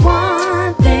trade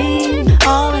one thing,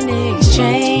 all in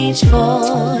exchange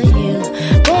for you,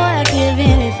 boy, I'd give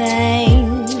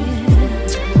anything,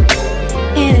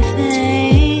 anything.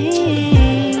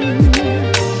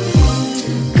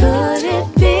 Could it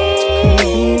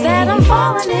be that I'm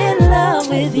falling in love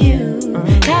with you?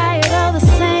 Tired of the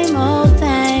same old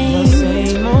things,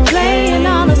 playing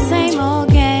all the same old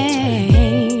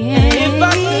games. If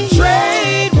I could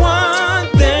trade one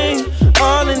thing,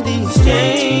 all in the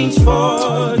exchange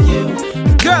for you,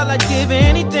 girl, I'd give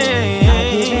anything,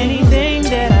 anything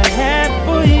that I had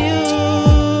for you.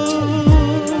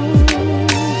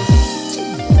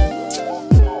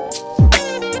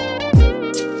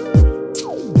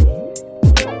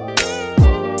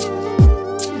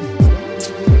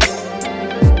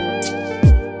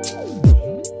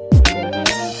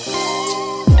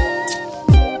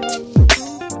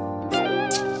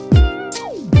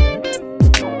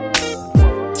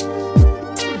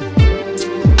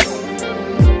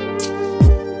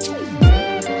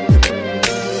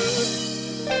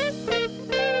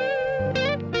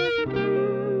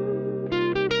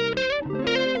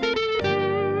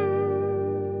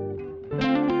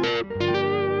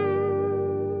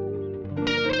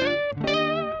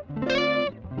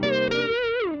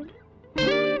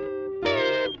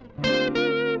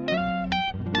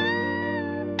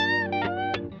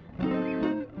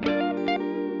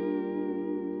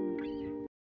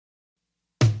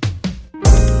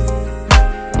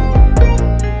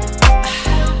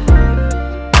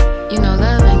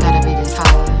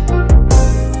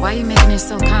 Why you making it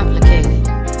so complicated?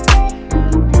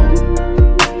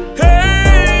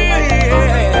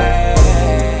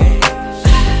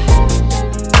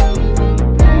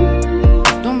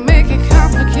 Don't make it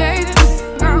complicated.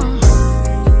 No.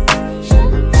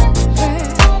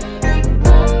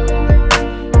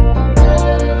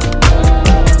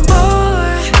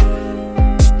 Boy,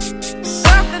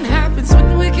 something happens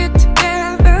when we get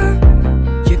together.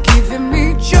 You're giving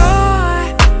me joy.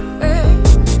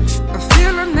 A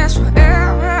feeling that's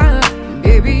forever.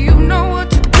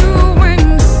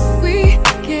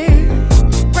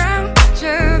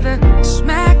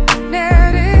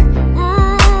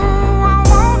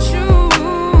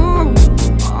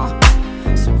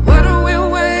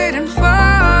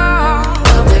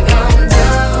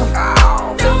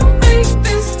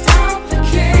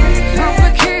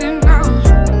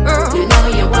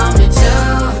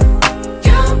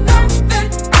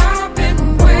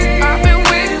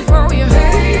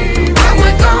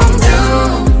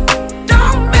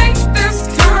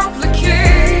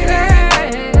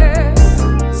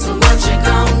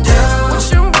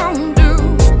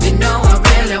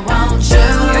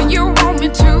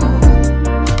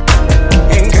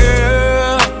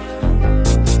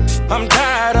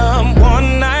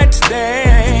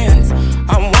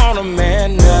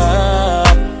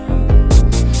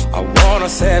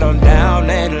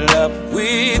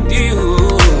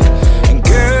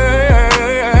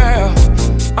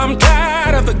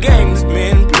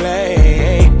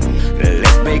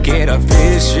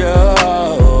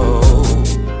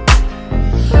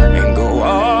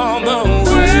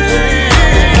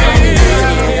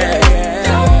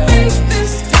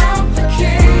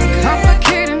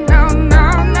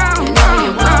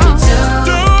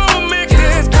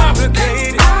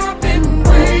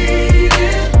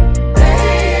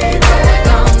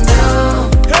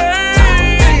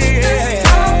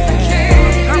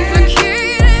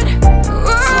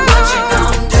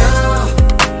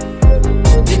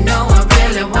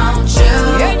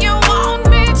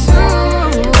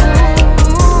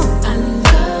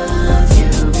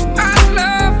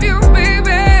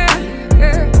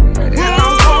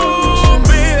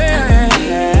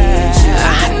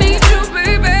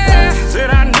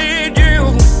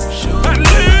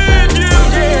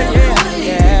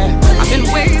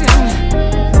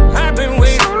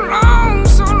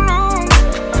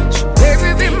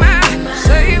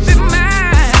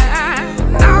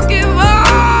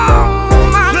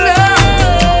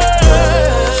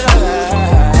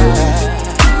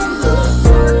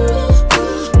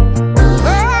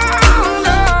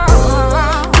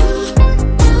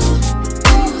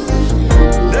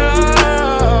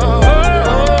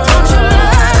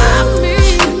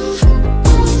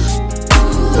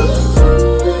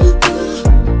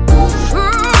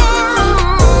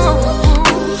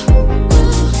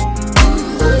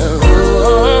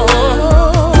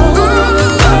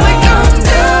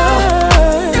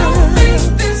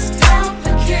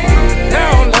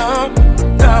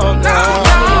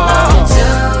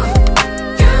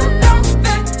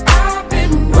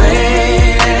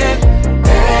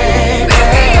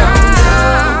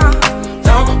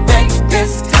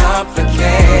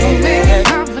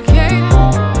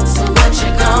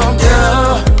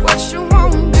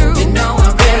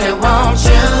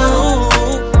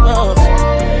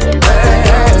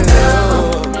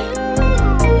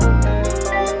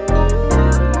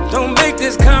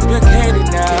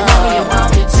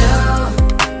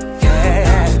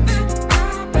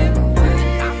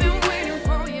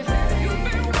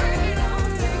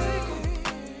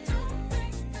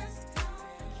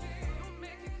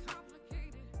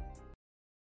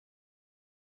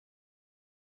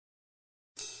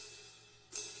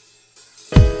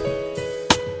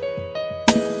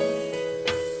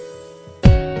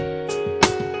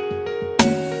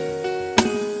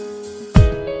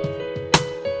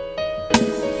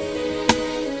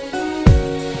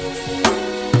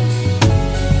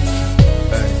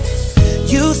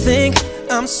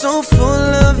 so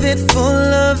full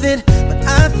of it, but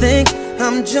I think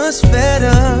I'm just fed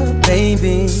up,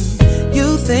 baby.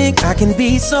 You think I can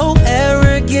be so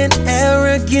arrogant,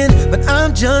 but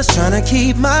I'm just trying to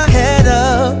keep my head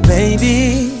up,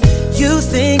 baby. You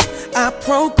think I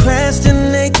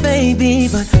procrastinate, baby,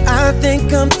 but I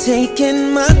think I'm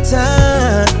taking my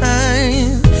time.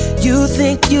 You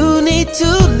think you need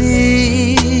to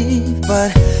leave,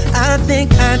 but I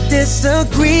think I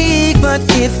disagree. But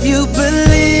if you believe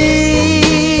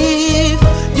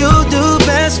you'll do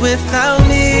best without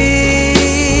me,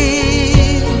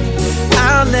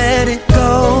 I'll let it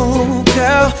go,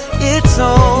 girl, it's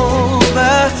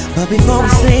over. But before we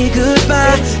say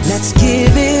goodbye, let's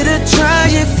give it a try.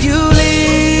 If you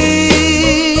leave,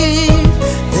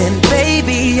 then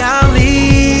baby I'll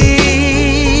leave.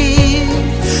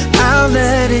 I'll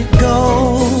let it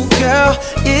go, girl,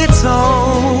 it's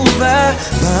over.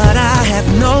 But I have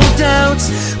no doubts,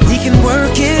 we can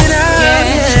work it out,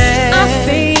 yeah. I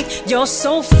think you're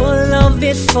so full of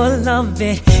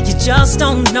it, you just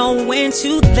don't know when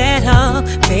to let up,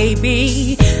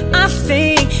 baby. I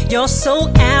think you're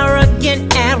so arrogant,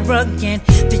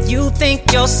 that you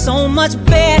think you're so much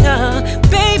better,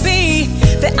 baby.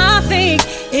 That I think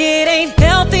it ain't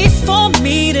healthy for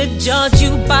me to judge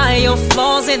you by your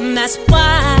flaws, and that's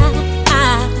why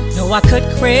I know I could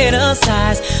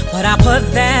criticize, but I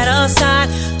put that aside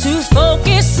to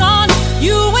focus on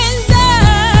you and I.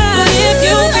 But if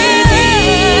you believe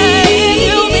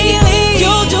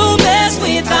you'll do best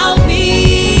without me,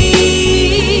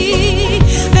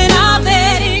 then I'll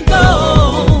let it go.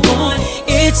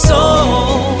 It's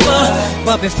over.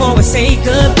 But before we say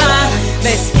goodbye,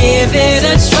 let's give it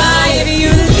a try. If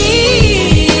you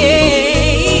leave,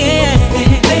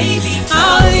 baby,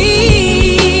 I'll leave.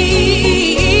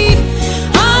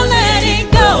 I'll let it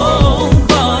go,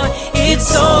 boy,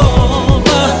 it's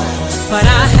over. But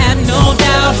I have no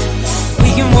doubt we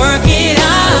can work it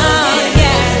out,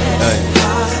 yeah.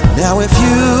 Now if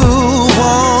you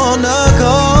wanna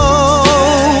go,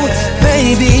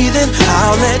 baby, then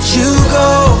I'll let you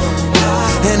go.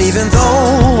 And even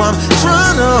though I'm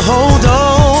trying to hold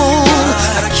on,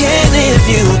 I can't if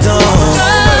you don't.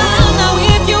 Now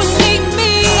if you need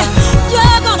me,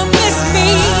 you're gonna miss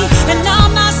me. And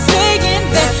I'm not saying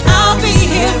that I'll be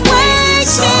here waiting.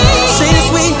 Say this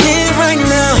we here right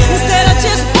now, instead of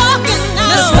just walking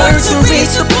out. Let's work to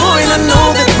reach a point I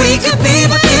know that we could be.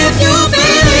 But if you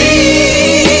believe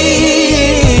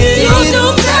you'll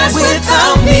do best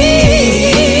without me,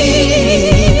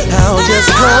 I'll just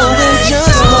go and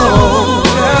just go.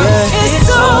 It's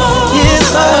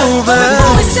over.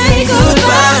 We say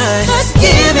goodbye. Let's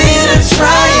give it a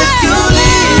try. If you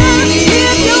leave,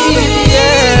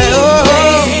 yeah, oh,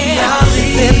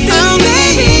 then I'll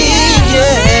leave,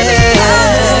 yeah.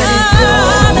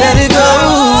 Let it go.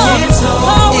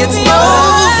 It's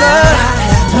over.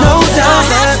 No doubt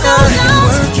that I'll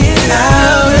work it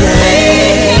out, yeah.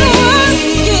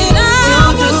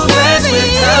 You'll do best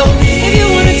without me. If you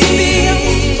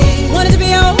want it to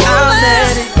be over, I'll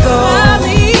let it go,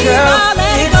 girl.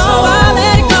 It's over.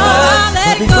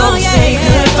 Before we say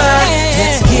goodbye,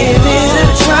 let's give it a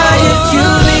try. If you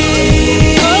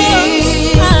leave,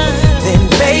 then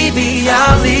baby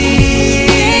I'll leave.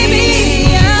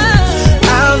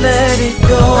 I'll let it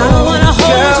go,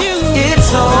 girl.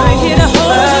 It's over.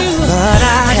 But I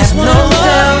have no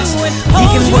doubts we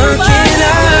can work it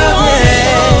out,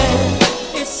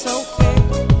 yeah. it's okay.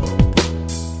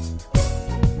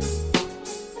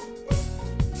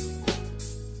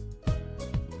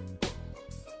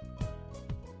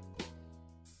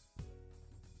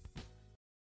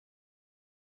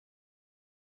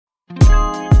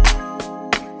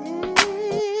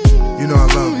 You know I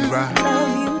love you, right?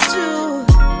 Love you too.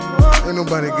 Ain't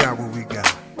nobody got what we got.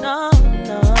 No.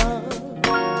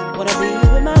 Wanna be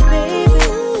with my baby.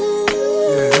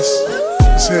 Yeah,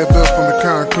 this head built from the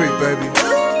concrete, baby.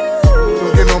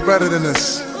 Don't get no better than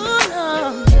this.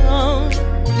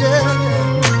 Yeah.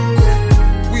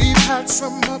 We've had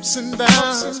some ups and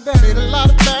downs, made a lot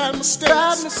of bad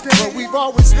mistakes, but we've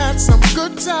always had some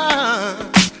good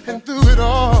times. And through it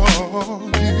all,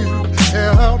 you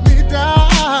held me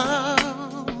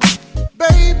down.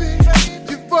 Baby,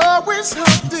 you've always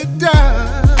held it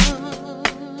down.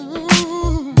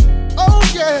 Oh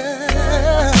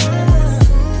yeah.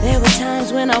 There were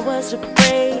times when I was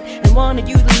afraid and wanted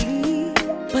you to leave,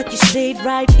 but you stayed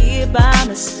right here by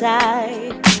my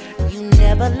side. You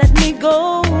never let me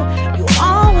go. You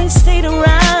always stayed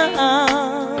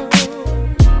around.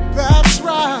 That's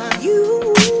right.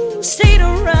 You stayed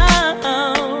around.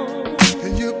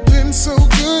 And you've been so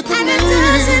good to me. And it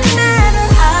doesn't matter.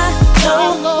 I know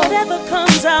whatever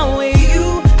comes our way,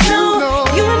 you know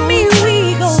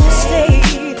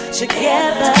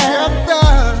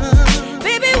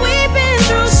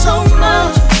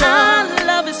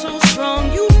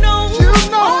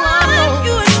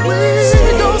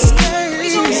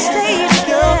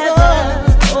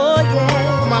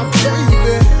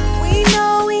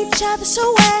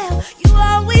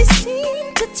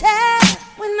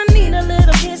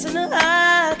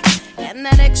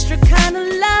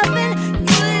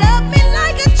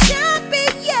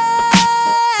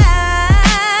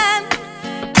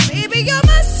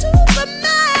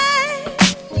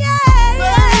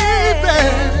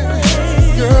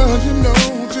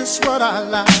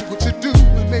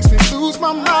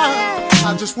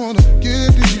just wanna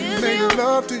give to you, make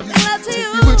love to you, take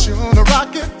you with you on a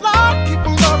rocket flight, keep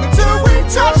on loving till we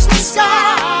touch the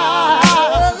sky.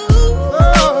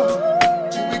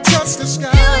 Till we touch the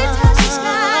sky.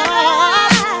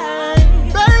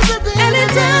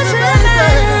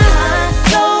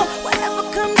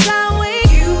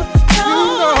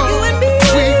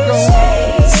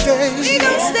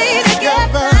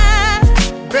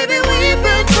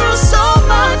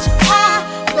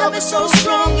 So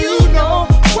strong, you know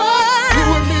what? You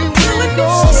and me, we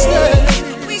gon' stay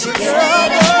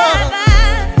together.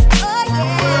 Oh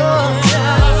yeah.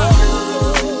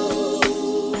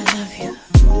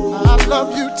 I love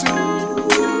you too.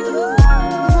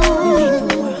 You mean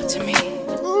the world to me,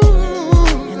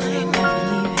 and I ain't never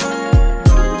leaving.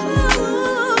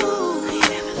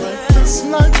 It's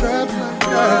like that, like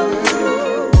that.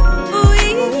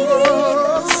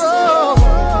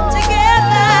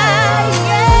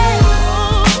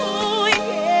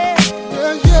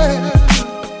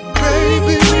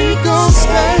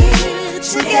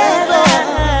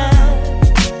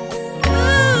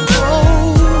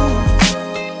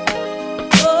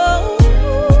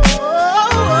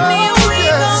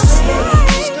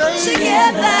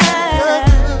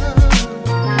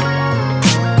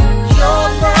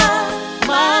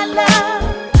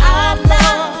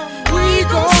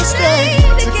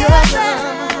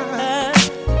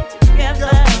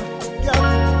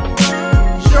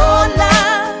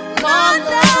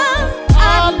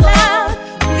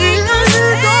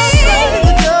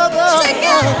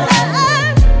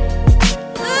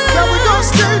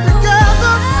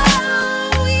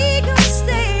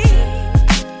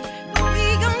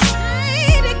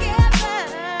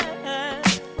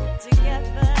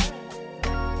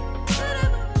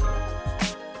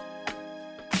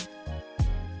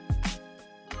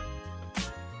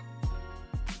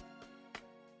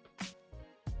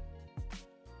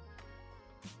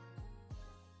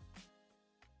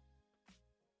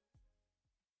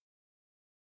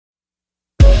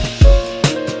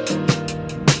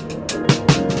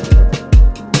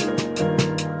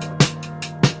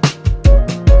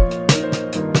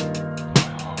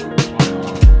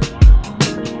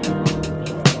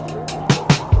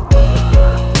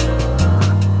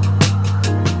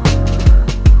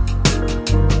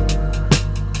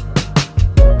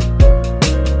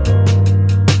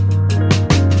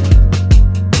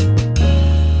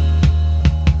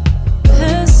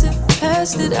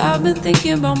 I've been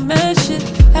thinking about mad shit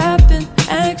happen,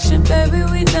 action, baby,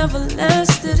 we never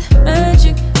lasted.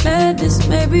 Magic, madness,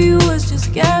 maybe you was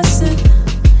just gassing,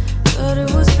 but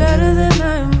it was better than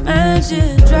I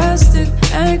imagined. Drastic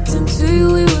acting to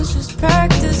you, it was just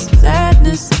practice.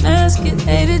 Sadness, mask it,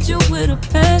 hated you with a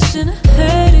passion.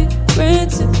 Had it,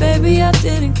 granted, baby, I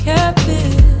didn't cap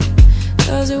it,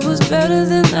 cause it was better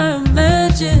than I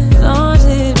imagined. Thought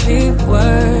it'd be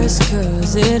worse,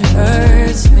 cause it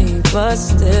hurts me, but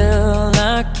still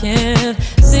I can't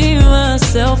see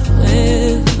myself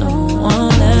with no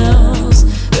one else,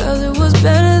 cause it was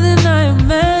better than I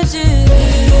imagined.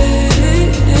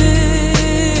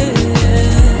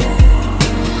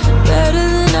 Better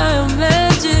than I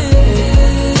imagined.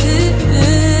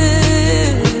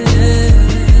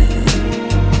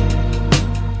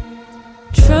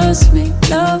 Trust me,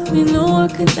 love me, no I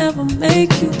could never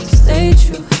make you stay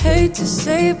true. Hate to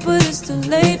say it, but it's too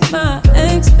late. My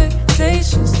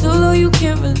expectations too low, you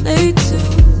can't relate to,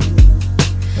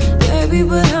 baby,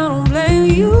 but I don't blame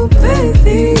you,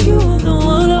 baby. You are the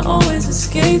one I always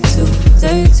escape to.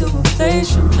 Day to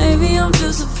replace you, maybe I'm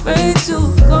just afraid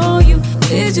to call you.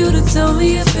 Need you to tell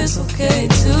me if it's okay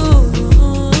too.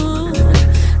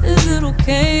 Is it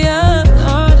okay? I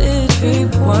thought it'd be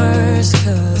worse,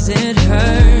 cause it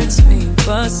hurts me,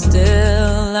 but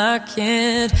still I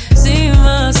can't see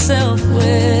myself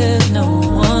with no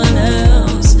one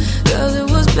else, cause it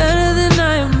was better than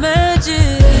I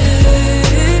imagined.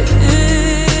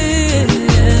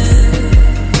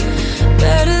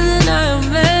 Better than I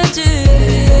imagined,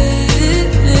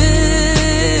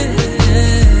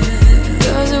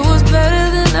 cause it was better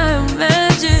than I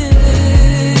imagined.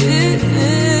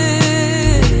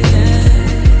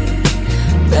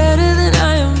 Better than I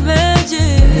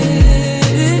imagined.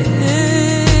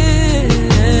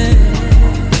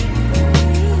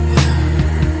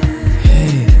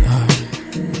 Hey,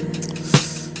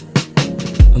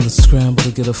 on the scramble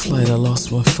to get a flight, I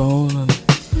lost my phone, and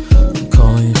I'm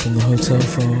calling you from the hotel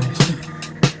phone.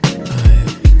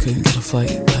 I couldn't get a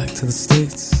flight back to the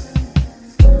States.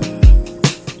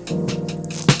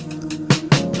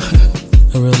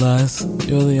 I realize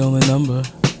you're the only number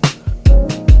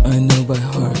I know by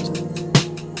heart.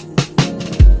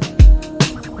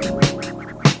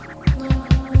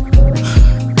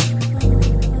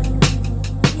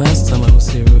 Last time I was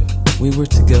here, we were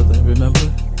together, remember?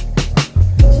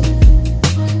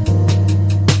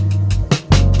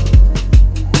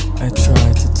 I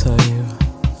tried to tell you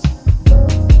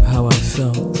how I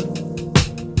felt.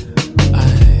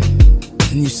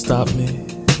 And you stopped me.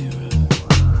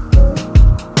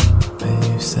 And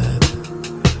you said,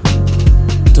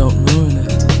 don't ruin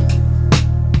it.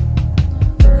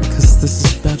 'Cause this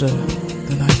is better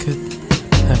than I could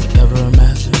have ever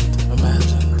imagined.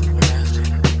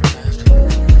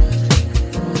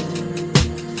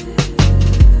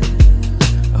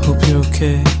 I hope you're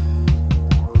okay,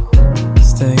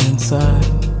 staying inside.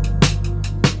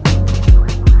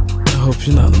 I hope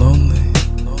you're not lonely.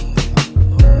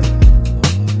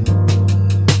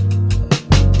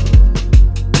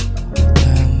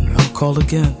 And I'll call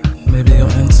again, maybe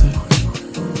you'll answer.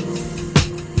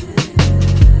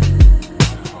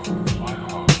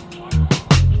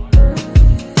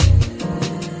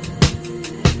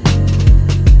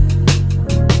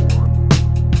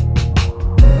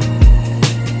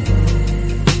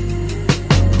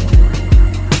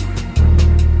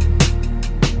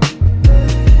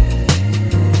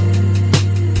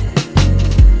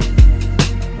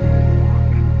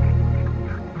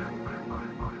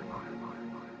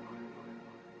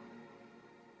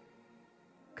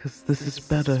 This is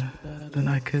better than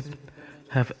I could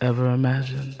have ever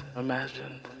imagined.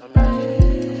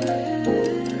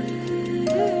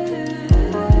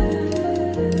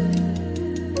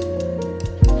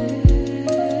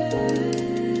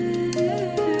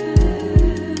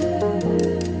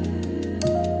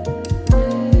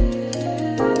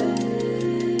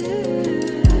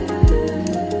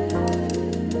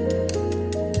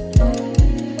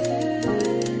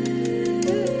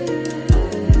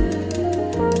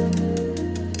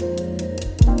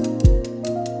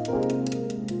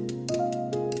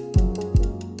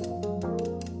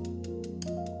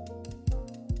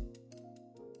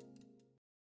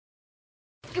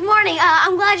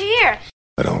 I'm glad you're here.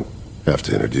 I don't have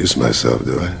to introduce myself,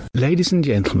 do I? Ladies and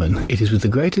gentlemen, it is with the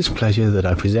greatest pleasure that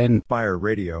I present Enspire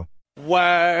Radio.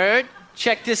 Word.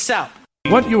 Check this out.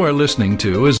 What you are listening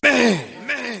to is... Man,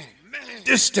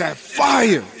 this that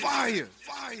fire.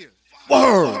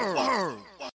 Word.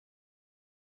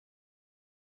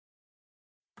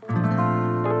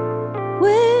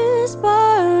 Whispering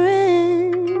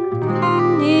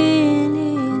in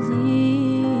his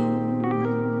ear,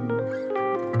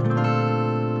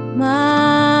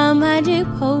 my magic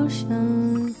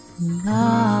potion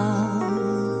love,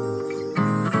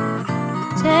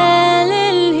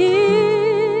 telling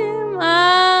him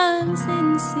I'm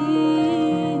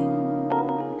sincere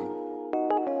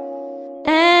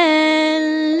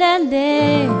and that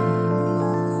there's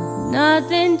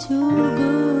nothing too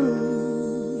good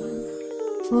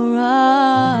for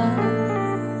us.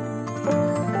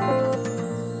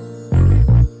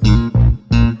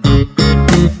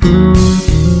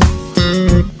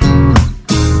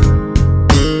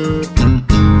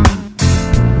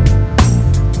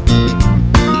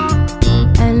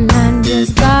 And I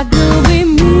just got to be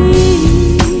me.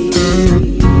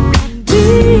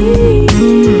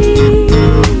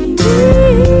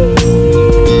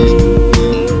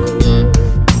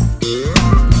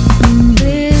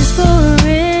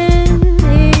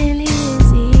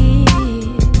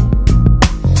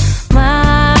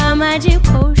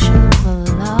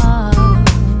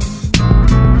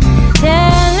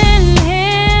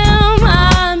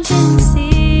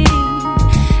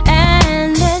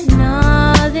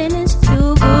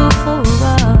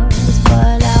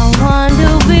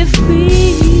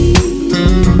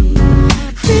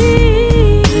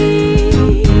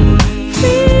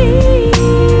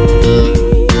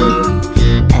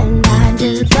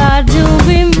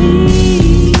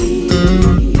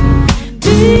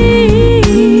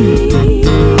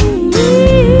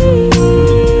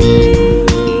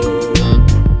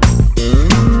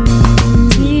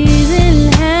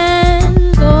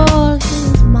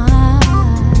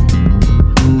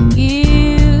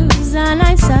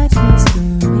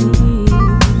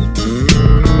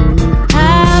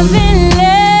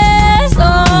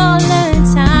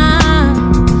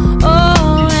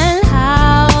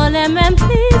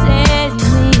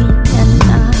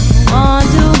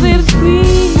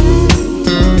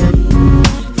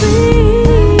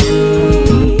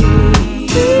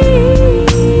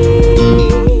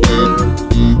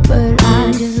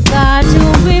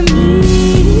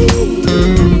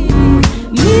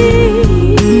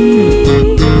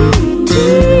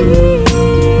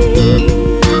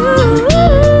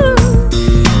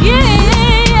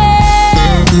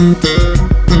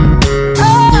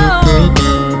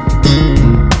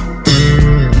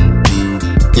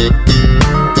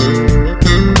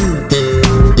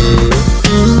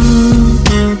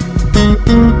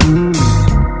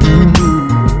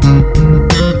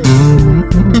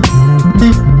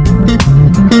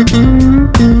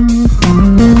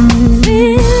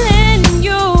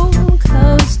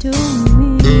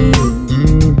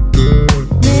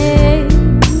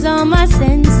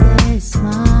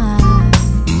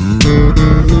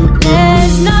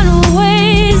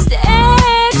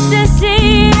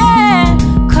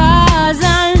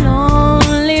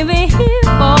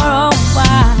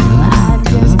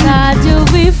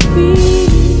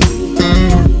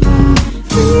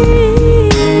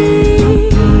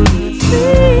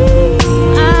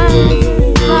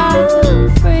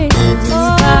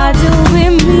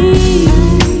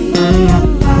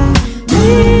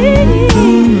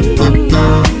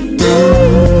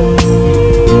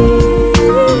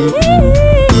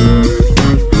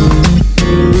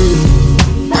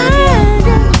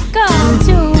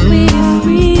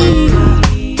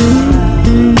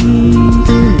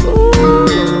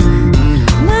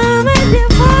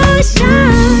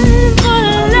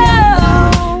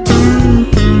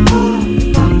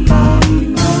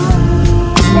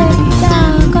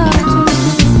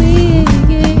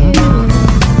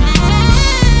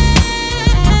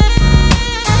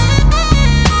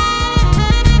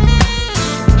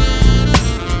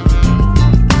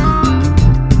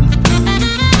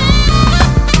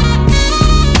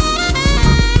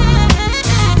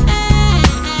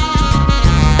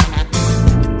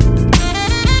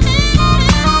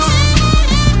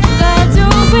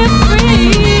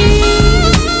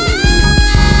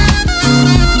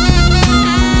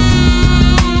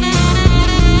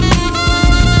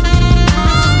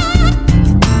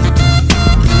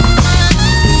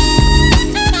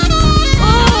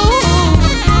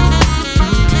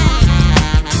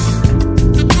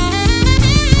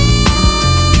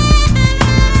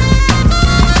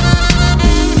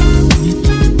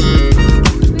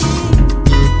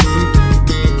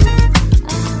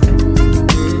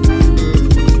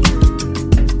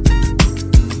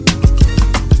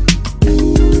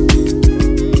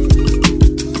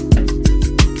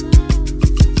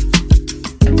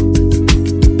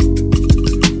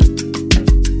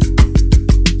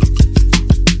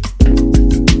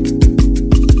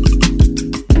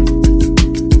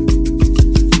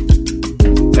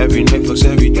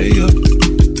 every day up.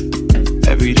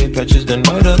 Everyday patches then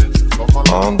light up.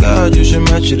 Oh God, you should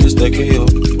match it, it's that KO.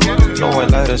 No white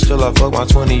lighters till I fuck my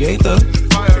 28th up.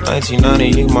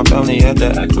 1998, my family had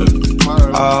that actor.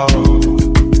 Oh,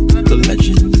 the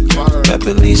legend. Rap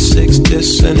at least 6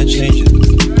 discs and a changer.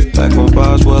 Back when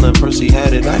Boswell and Percy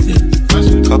had it active.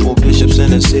 Couple bishops in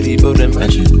the city building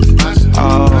mansion.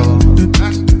 Oh,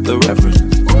 the reverend.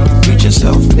 Reach a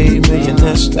self-made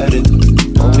millionaire status.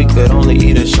 When we could only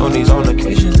eat at Shoney's on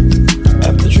occasion.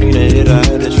 After Trina hit, I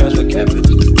had to transfer campus.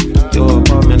 Your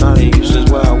apartment, I didn't use this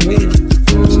where I waited.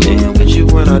 Staying with you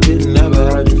when I didn't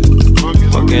ever have you.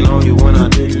 Fucking on you when I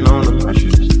didn't own the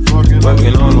mattress.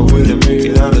 Working on the way to make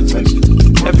it out of Texas.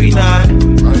 Every night,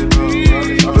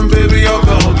 and baby, I'll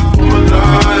go for my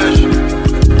life.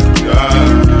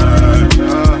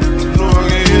 No, I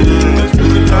can't hear none of this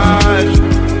nigga lies.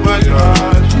 My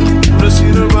God, wanna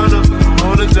see the runner,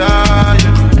 wanna die.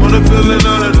 Wanna feel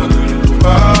another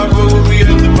vibe, but with me at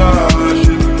the bar.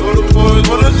 All the boys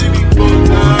wanna see me fall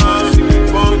down, see me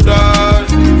fall down.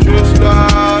 Just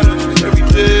start, every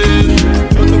day.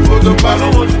 What the fuck up, I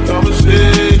don't want your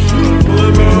conversation.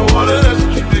 Pulling marijuana, that's a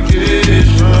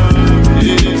complication.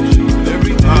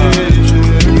 Every night,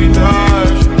 every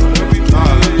night, every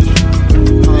night.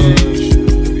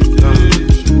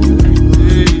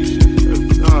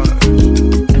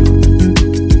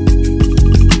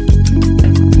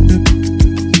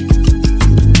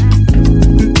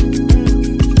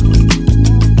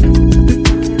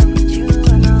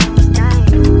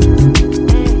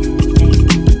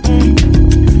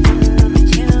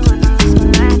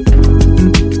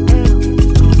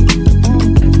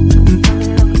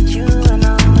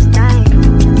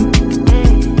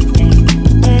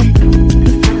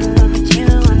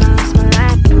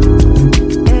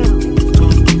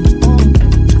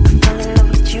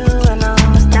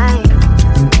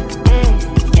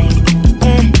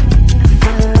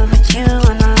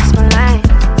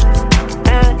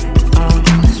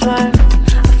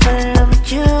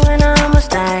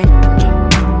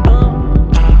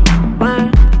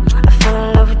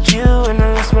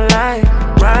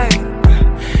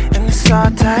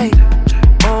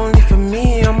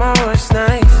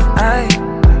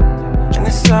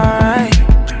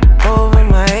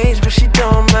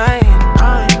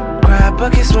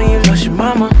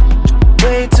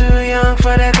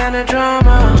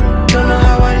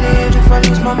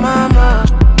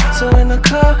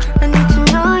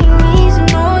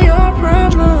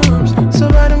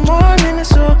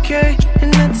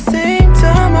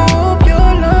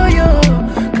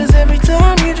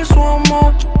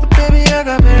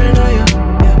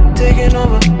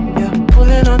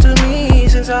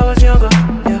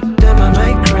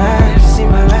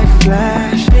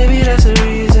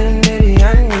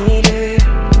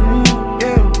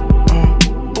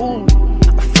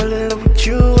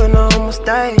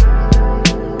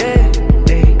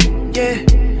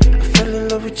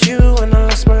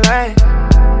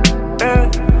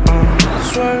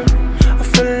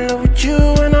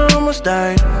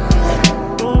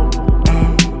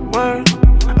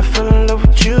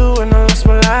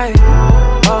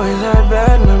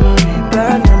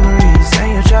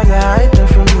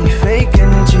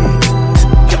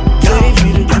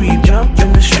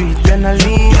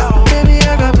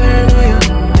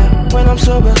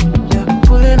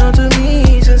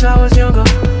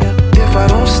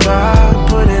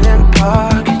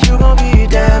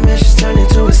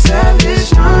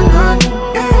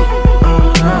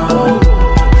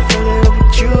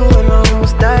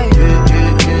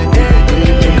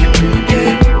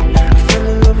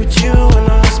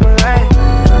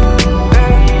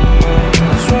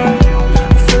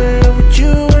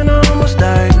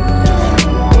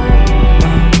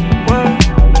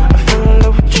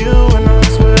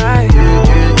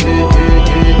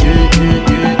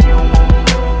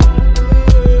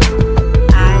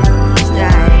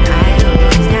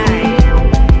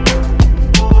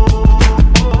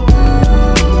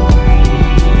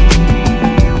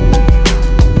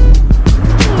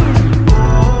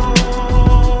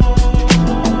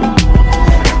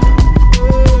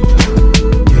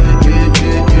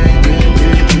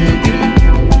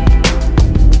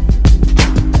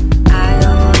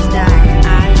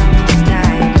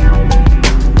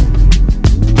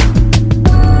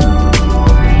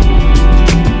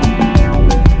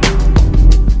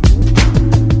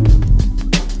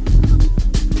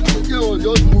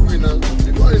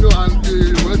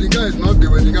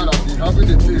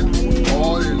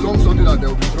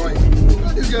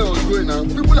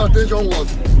 attention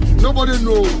was nobody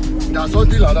know that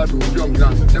something like that will be on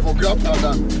ground. They for grab that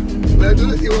down. But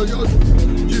it was just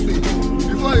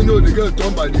giving. Before you know, the girl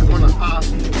turned by the corner.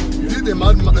 Is it a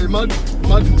madness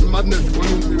running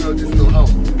this know how?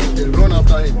 They run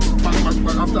after him, back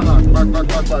after her,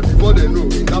 back. Before they know,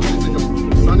 in that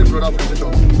position, Sunny Brother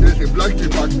position, there's a black jeep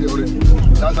back there already.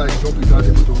 That's how he jumped without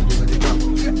the motor with the car.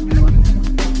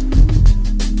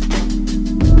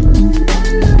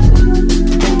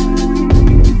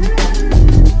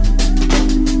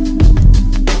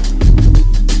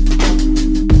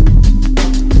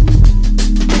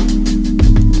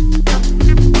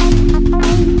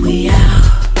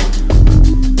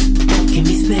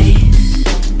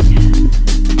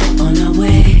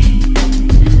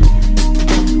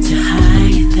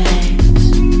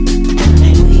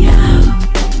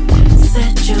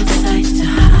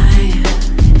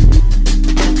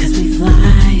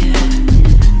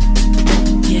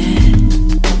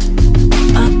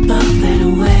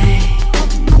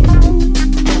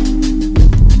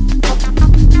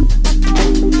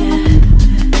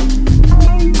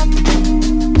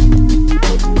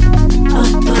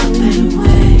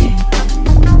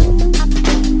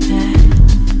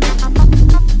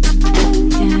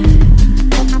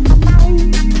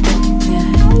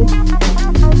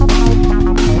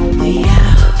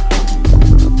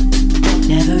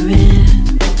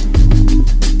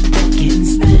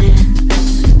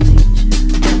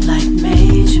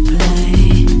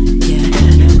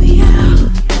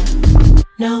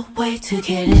 To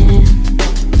get in,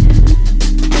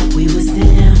 we was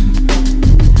them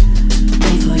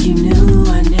before you knew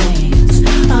our names.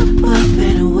 Up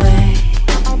and away.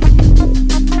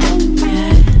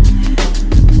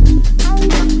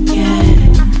 Yeah,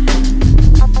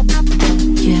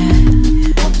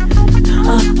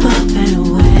 up and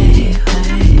away.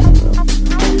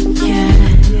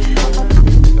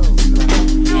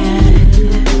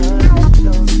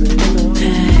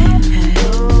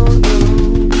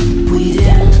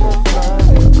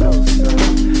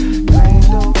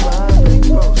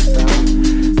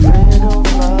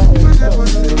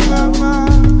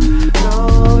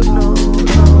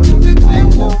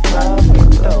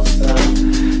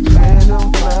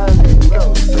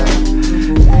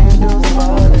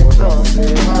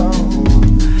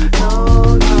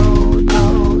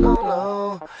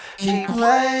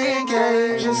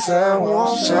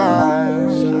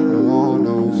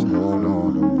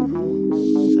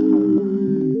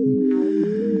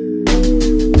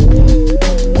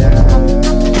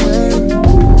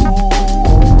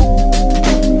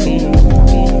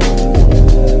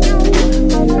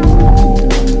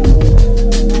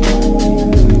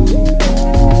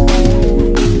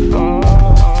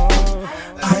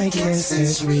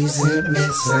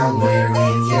 Somewhere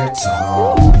in your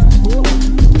talk.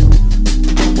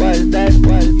 What's that?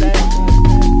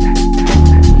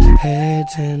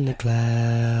 Heads in the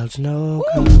clouds, no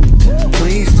coming down.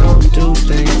 Please don't do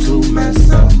things to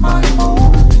mess up my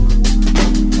mood.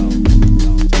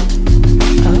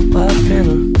 Up in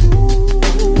a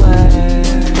way.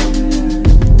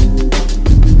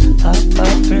 Up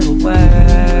in a way.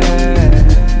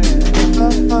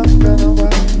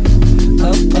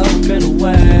 Up in a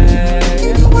way.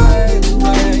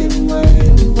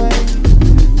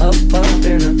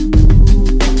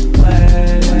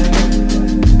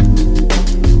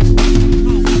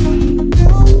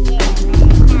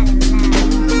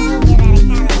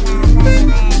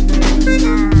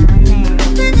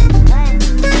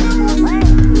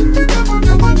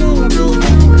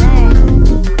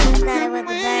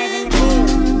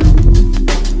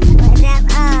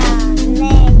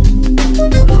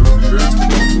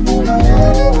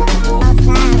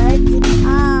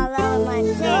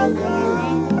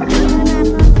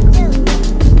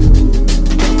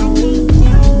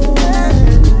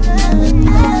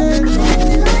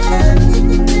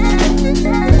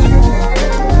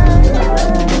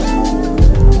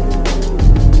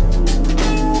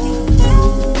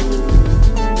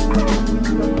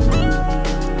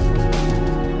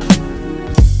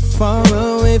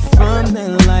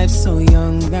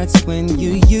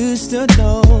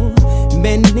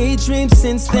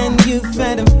 Since then you've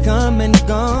had them come and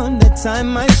gone, the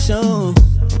time I show.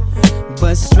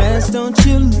 But stress, don't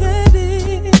you let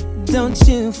it, don't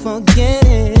you forget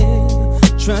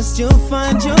it. Trust you'll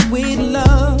find your way to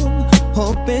love.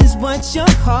 Hope is what your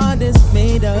heart is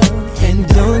made of. And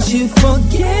don't you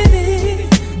forget it,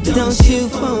 don't you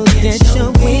forget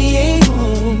your way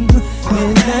home.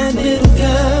 And that little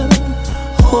girl,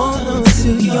 hold on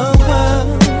to your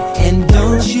world. And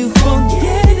don't you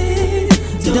forget it,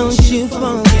 don't you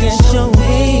forget your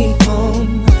way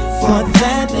home. For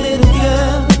that little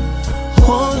girl,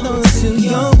 hold on to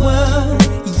your world.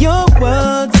 Your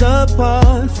world's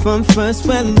apart from first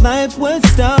where life would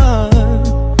start.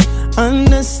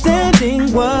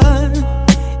 Understanding what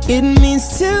it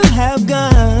means to have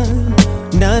got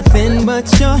nothing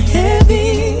but your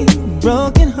heavy,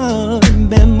 broken heart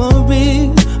memory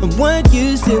of what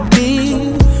used to be.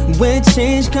 Where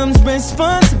change comes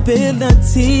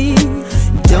responsibility.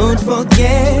 Don't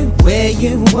forget where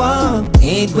you are,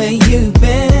 ain't where you've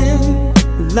been.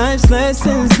 Life's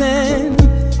lessons then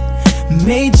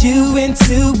made you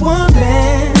into a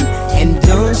man. And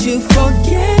don't you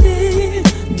forget it,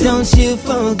 don't you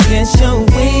forget your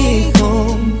way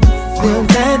home. Feel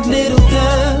that little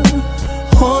girl,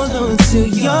 hold on to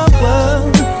your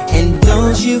world. And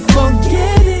don't you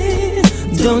forget it,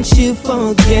 don't you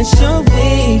forget your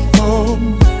way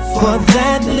home. For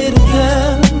that little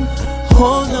girl,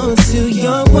 hold on to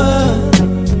your world.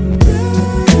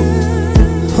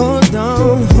 Hold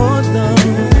on, hold on.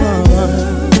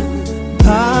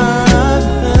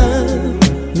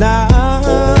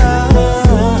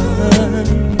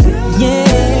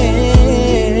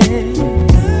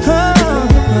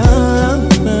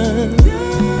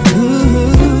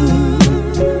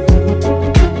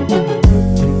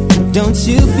 Don't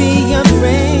you be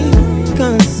afraid,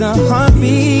 'cause a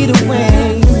heartbeat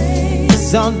away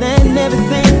is all and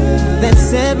everything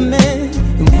that's ever meant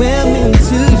and well meant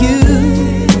to you.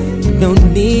 No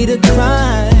need to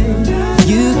cry,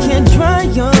 you can dry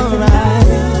your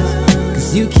eyes, 'cause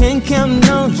you can count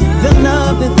on the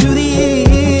love that through the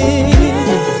years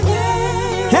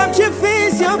helped you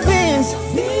face your fears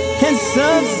and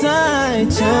subside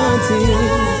your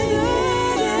tears.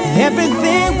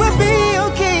 Everything will be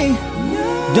okay,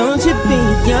 don't you be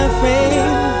afraid.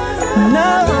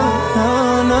 No,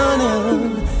 no, no, no.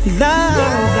 La,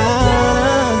 la,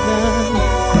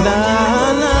 la,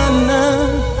 la, la.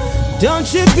 Don't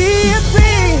you be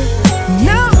afraid.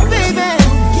 No, baby.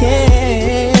 Yeah.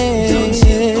 Don't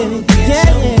you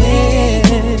forget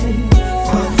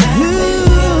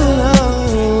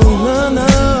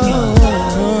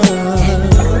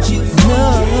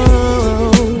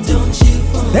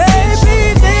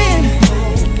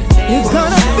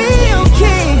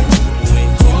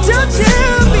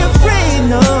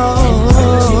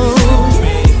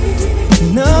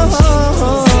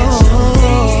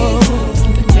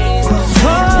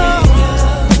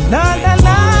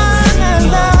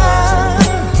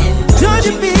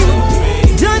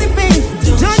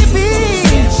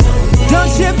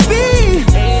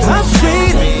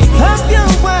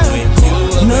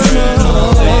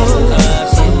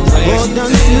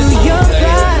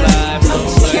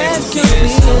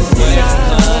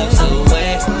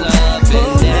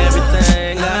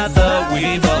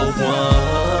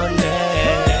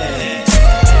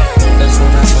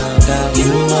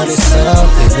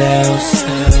else.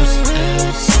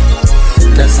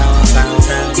 That's how I found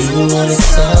out you wanted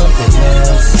something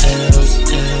else.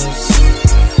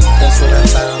 That's what I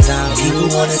found out, you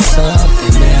wanted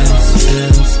something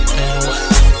else.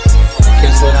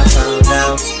 Guess what I found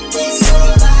out?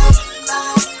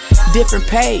 Different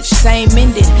page, same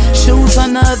ending. Shoes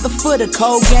on the other foot, a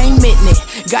cold game mitten.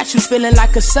 Got you feeling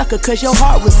like a sucker cause your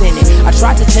heart was in it. I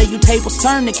tried to tell you tables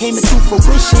turned and came into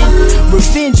fruition.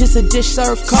 Revenge is a dish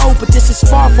served cold, but this is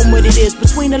far from what it is.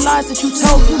 Between the lies that you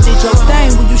told, you did your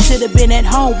thing when you should have been at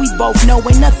home. We both know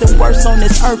ain't nothing worse on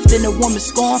this earth than a woman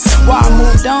scorn. Why I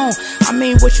moved on, I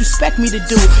mean what you expect me to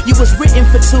do. You was written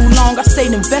for too long, I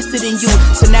stayed invested in you.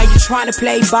 So now you trying to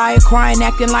play by it, crying,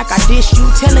 acting like I dish you.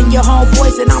 Telling your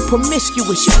homeboys that I'm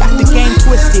promiscuous, you got the game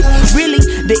twisted. Really,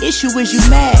 the issue is you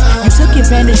mad. You took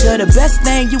advantage of the best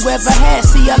thing you ever had.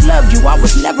 See, I loved you, I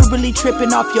was never really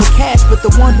tripping off your cash, but the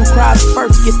one who cries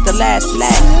first gets the last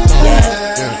laugh.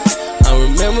 Yeah. I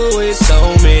remember when you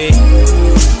told me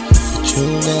that you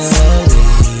never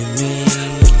leave me,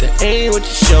 but that ain't what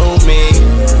you showed me.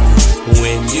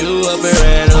 When you up and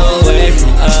ran away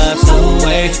from us,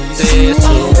 away from this,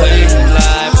 away from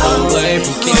life, away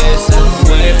from kissing,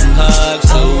 away from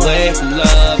hugs, away from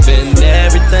love and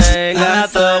everything I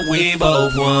thought we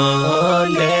both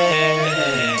wanted.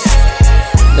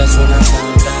 That's when I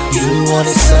found out you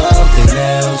wanted something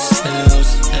else.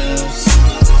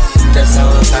 That's how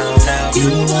I found out you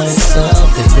wanted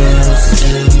something else.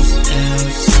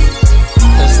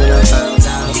 That's when I found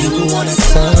out you wanted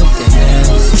something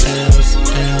else.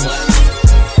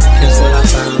 That's what I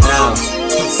found out.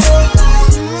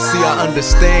 See, I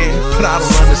understand, but I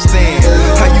don't understand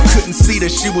how you couldn't see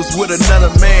that she was with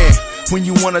another man. When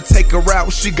you wanna take her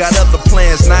out, she got other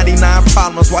plans. 99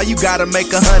 problems, why you gotta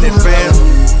make 100, fam?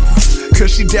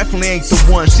 Cause she definitely ain't the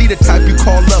one. She the type you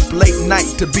call up late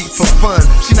night to beat for fun.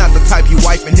 She not the type you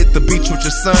wife and hit the beach with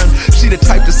your son. She the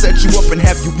type to set you up and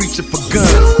have you reaching for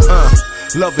guns.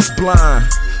 Love is blind,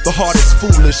 the heart is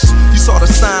foolish. You saw the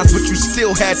signs, but you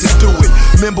still had to do it.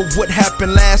 Remember what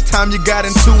happened last time you got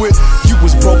into it? You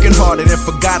was broken hearted and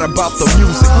forgot about the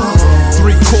music.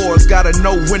 3 chords, gotta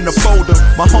know when to fold them.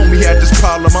 My homie had this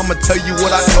problem, I'ma tell you what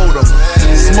I told him.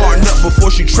 Smarten up before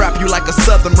she trap you like a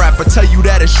southern rapper. Tell you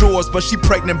that it's yours, but she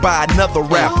pregnant by another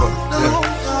rapper.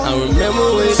 I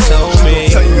remember when you told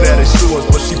me. Tell you that it's yours,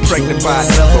 but she pregnant by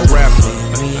another rapper.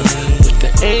 But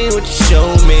that ain't what you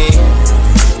showed me.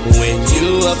 When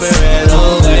you up and ran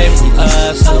away from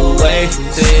us, away from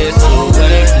this,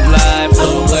 away from life,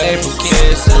 away from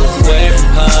kisses, away from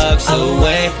hugs,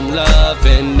 away from love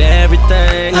and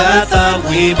everything I thought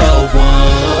we both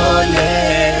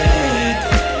wanted.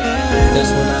 That's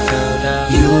when I found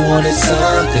out you wanted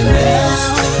something else.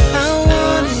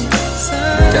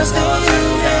 That's how I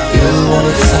found out you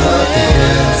wanted something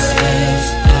else.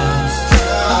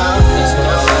 That's when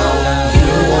I found out you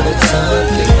wanted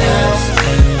something else.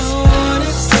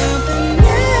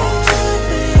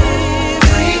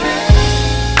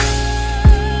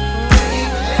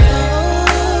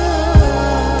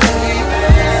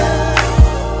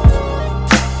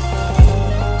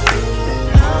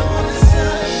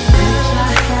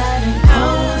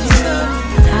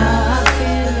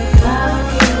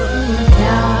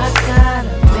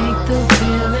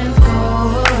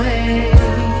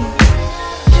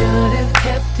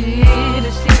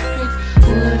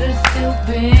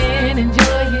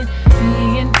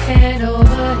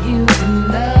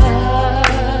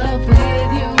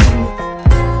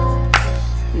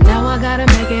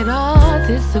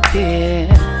 Disappear.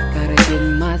 Gotta get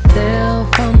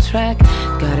myself on track.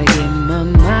 Gotta get my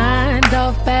mind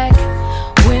off back.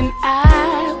 When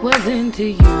I was into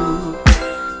you,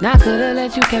 now could've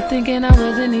let you, kept thinking I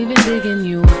wasn't even digging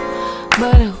you.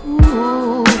 But who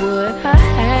would I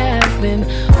have been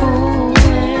fooling?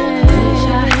 Wish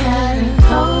I hadn't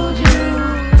told you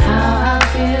how I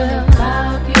feel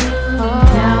about you.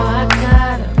 Now I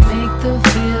gotta make the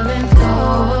feelings go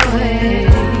away.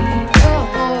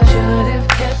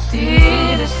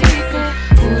 Did a secret,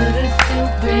 would've still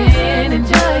been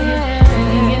enjoying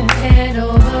being head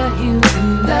over heels in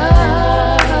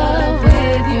love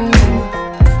with you.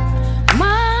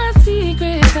 My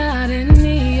secret's out in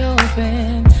the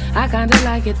open. I kinda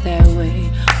like it that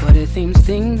way, but it seems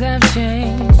things have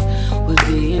changed. Was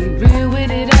being real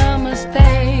with it a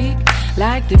mistake?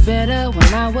 Liked it better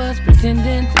when I was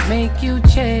pretending to make you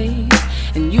chase.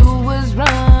 And you was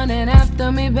running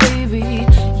after me, baby.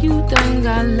 You done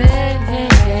got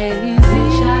lazy.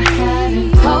 Wish I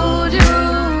hadn't told you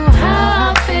how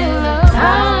I feel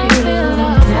about you.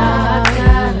 Now I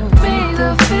gotta make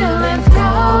the feelings go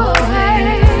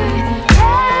away.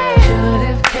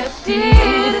 Should've kept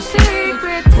it a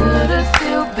secret. Would've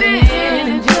still been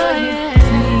enjoying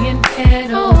being head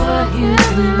over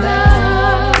heels in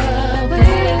love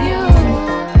with you.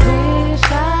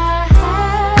 Wish I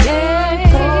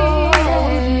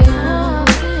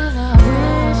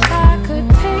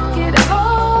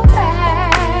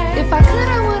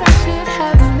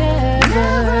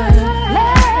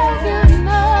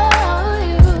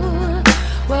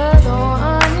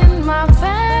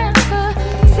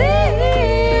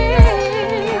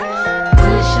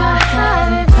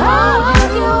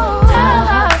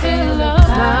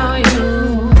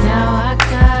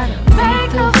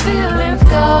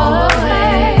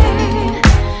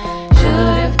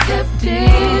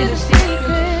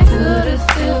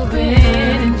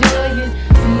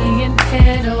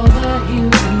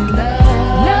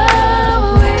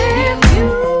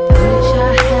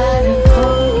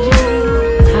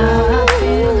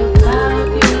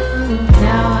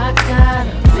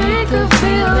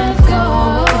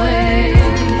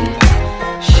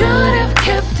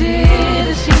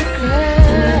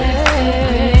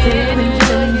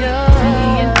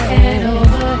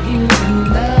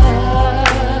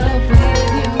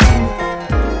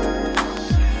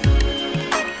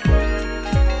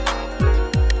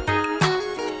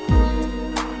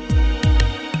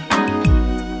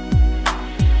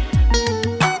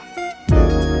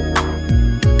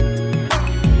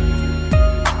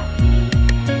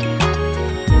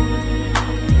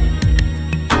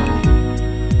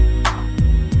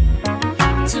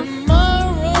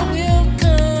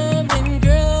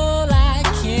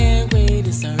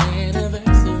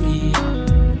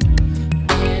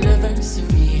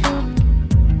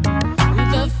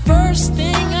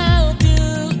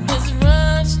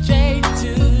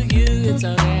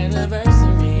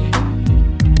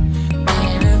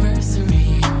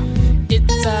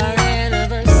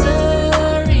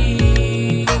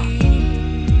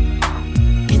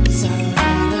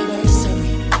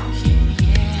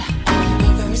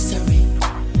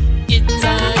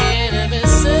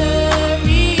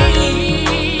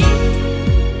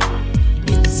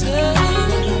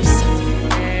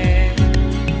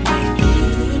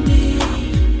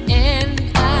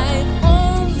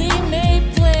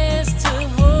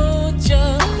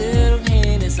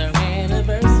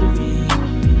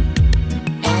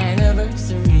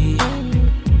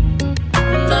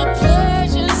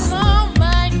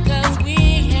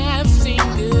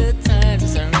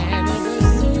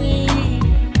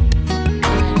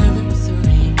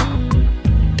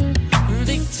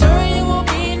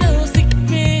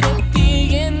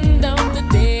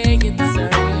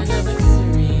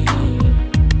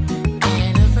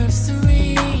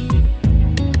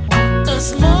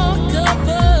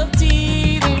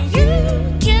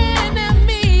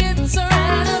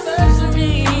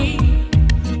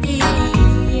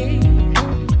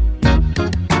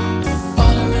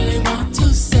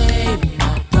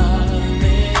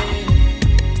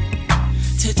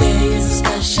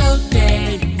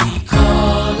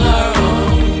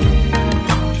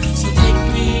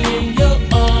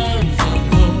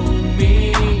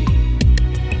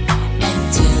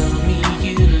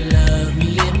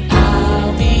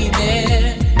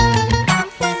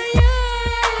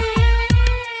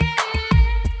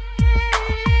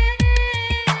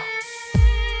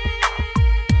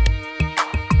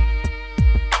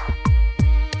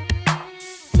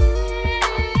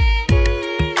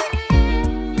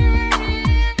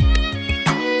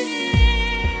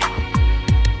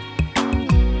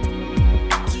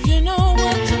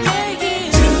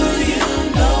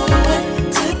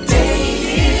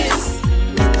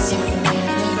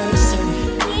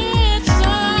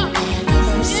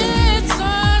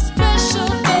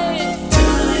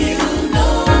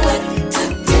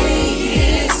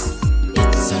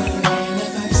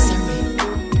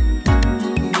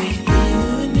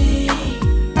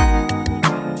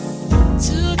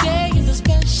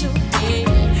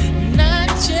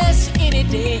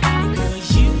way. Girl,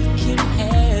 you can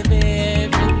have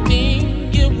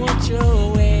everything you want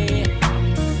your way.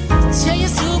 Tell your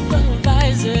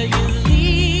supervisor you're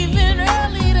leaving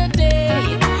early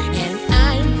today, and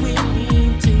I'm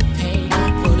willing to pay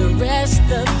for the rest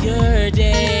of your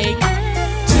day.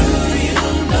 Do you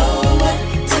know what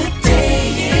today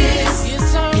is?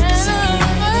 It's our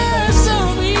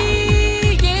anniversary,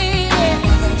 yeah.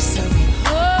 Oh,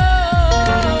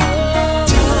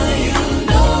 do you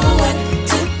know what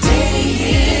today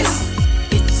is?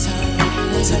 It's our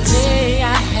anniversary. Today I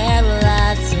have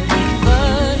lots of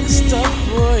fun stuff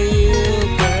for you,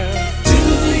 girl. Do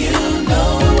you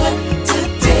know what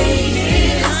today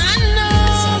is? I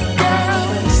know, girl.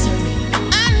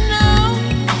 I know.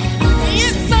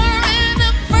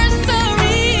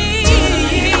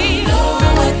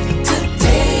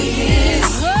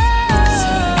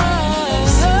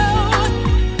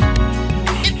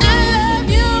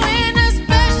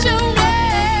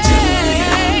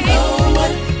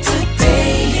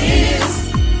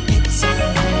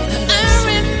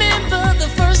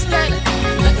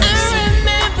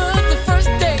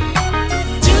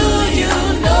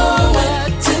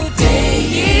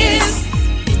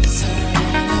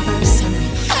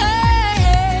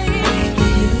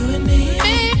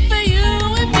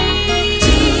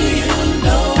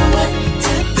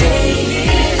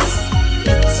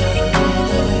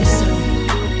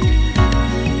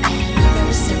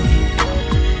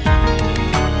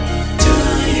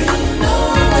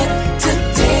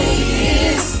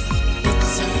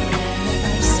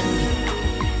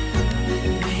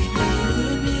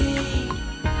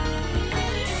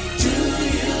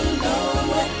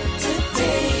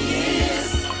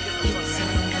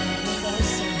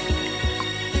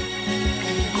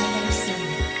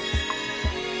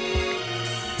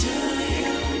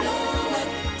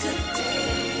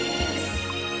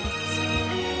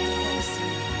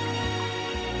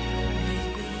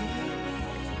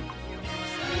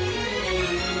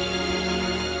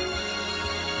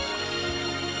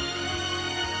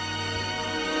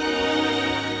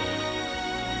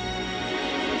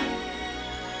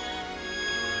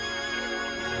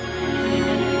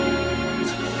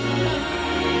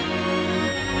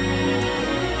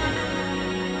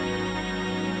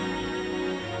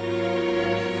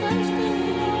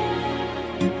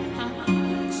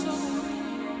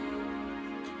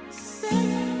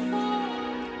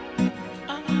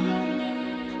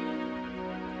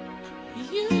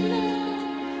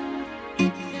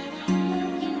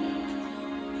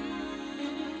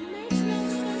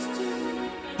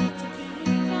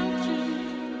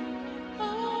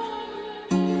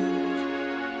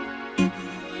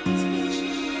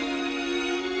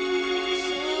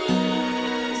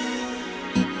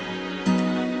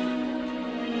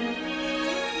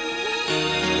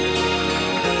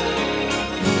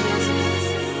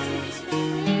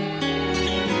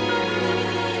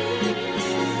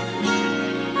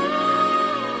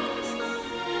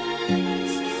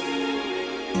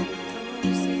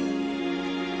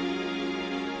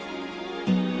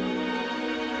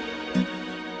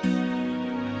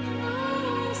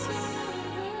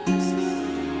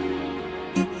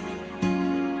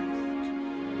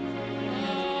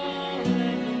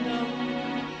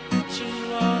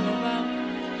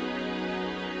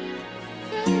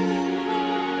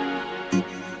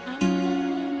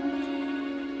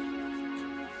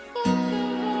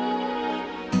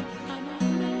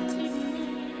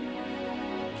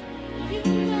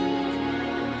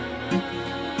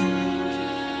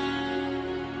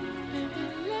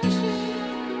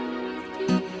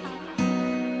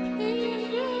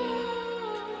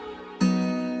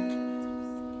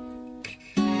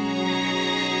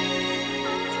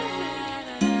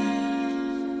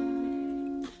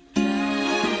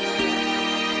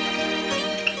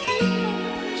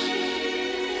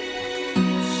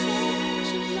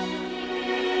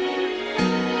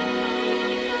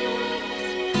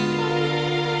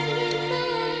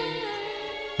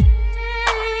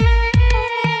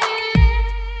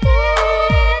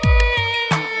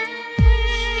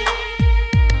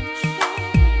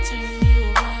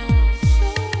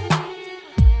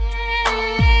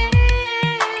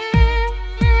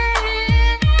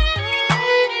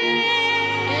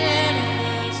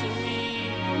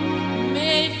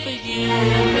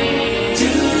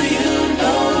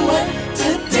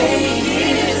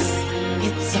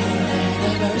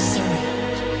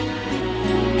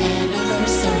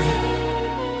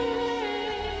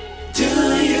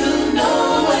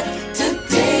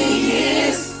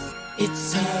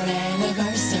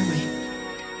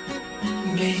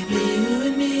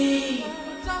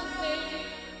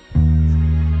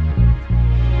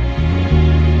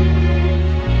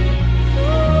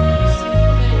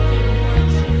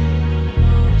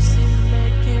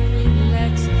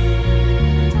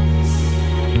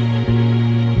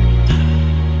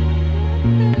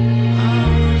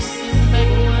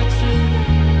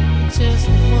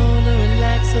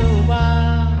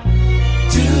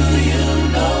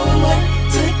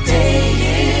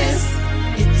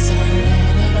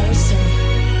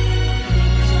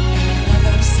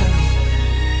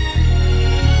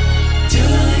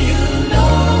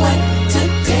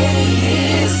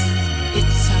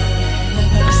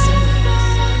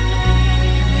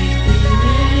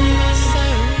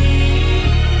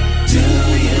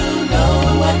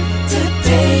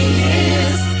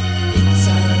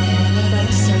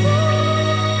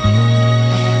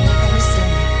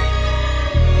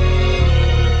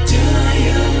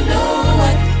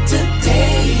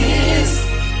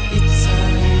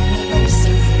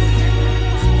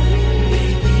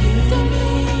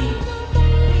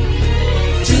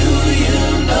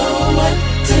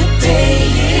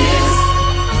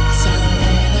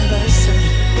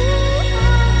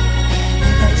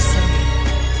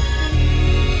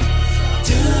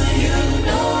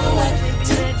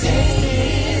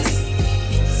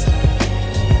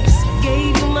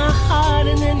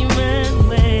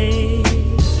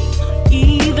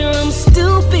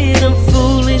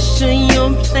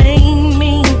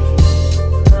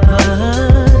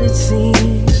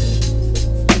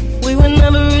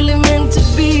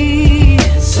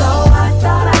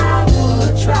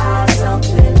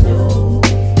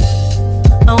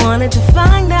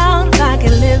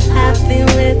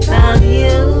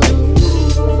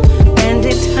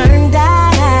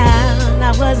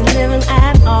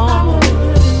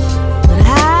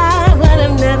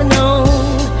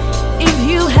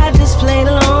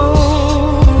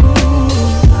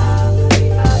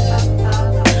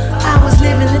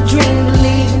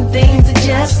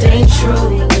 just ain't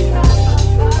true.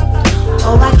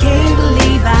 Oh, I can't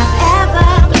believe I ever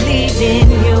believed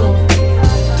in you.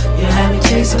 You had me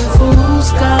chasing fool's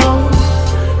gold.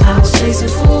 I was chasing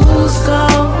fool's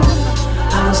gold.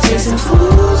 I was chasing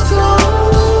fool's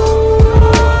gold.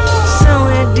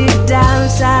 Somewhere deep down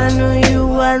inside I knew you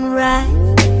wasn't right.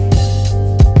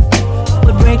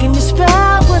 But breaking your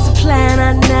spell was a plan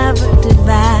I never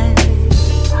devised.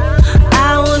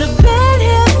 I would have been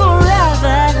here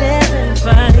forever living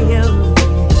for you,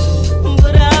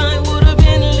 but I would have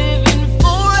been living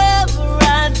forever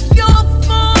at your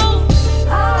phone.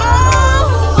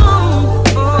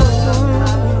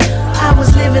 I was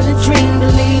living a dream,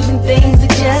 believing things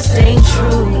that just ain't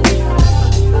true.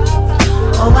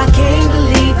 Oh, I can't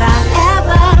believe I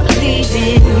ever believed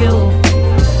in you.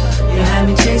 You had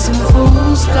me chasing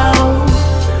fool's gold.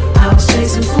 I was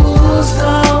chasing fool's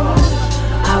gold.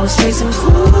 I was chasing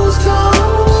fool's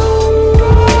gold.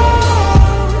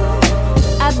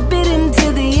 I bit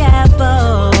into the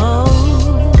apple.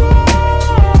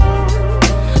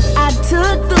 I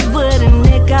took the wooden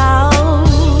nickel.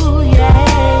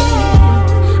 Yeah,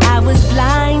 I was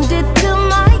blinded to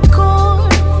my core,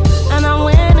 and I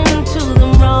went into the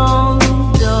wrong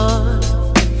door.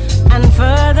 And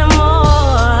furthermore,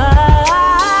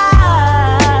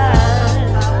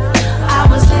 I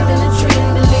was living a dream,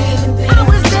 believing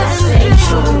things just ain't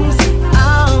true.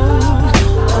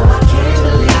 Oh, I can't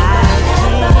believe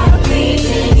I believe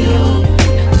in you.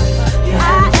 You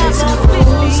had me chasing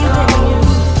fool's gold.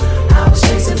 I was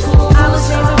chasing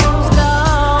fool's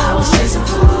gold. I was chasing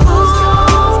fool's gold.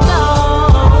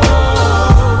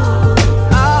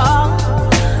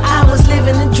 I was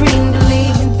living a dream,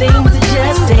 believing things that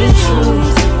just ain't true.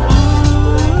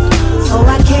 Oh,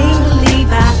 I can't believe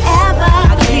I ever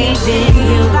believed in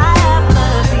you.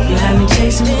 You had me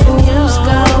chasing fool's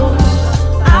gold.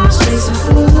 I was chasing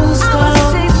fool's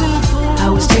gold. I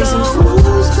was chasing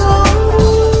fool's gold.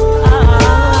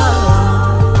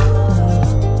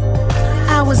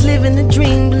 I was living a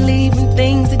dream, believing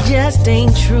things that just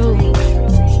ain't true.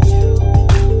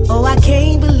 Oh, I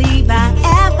can't believe I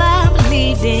ever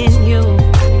believed in you.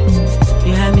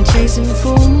 You had me chasing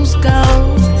fool's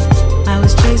gold. I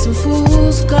was chasing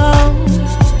fool's gold.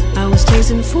 I was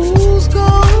chasing fool's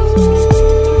gold.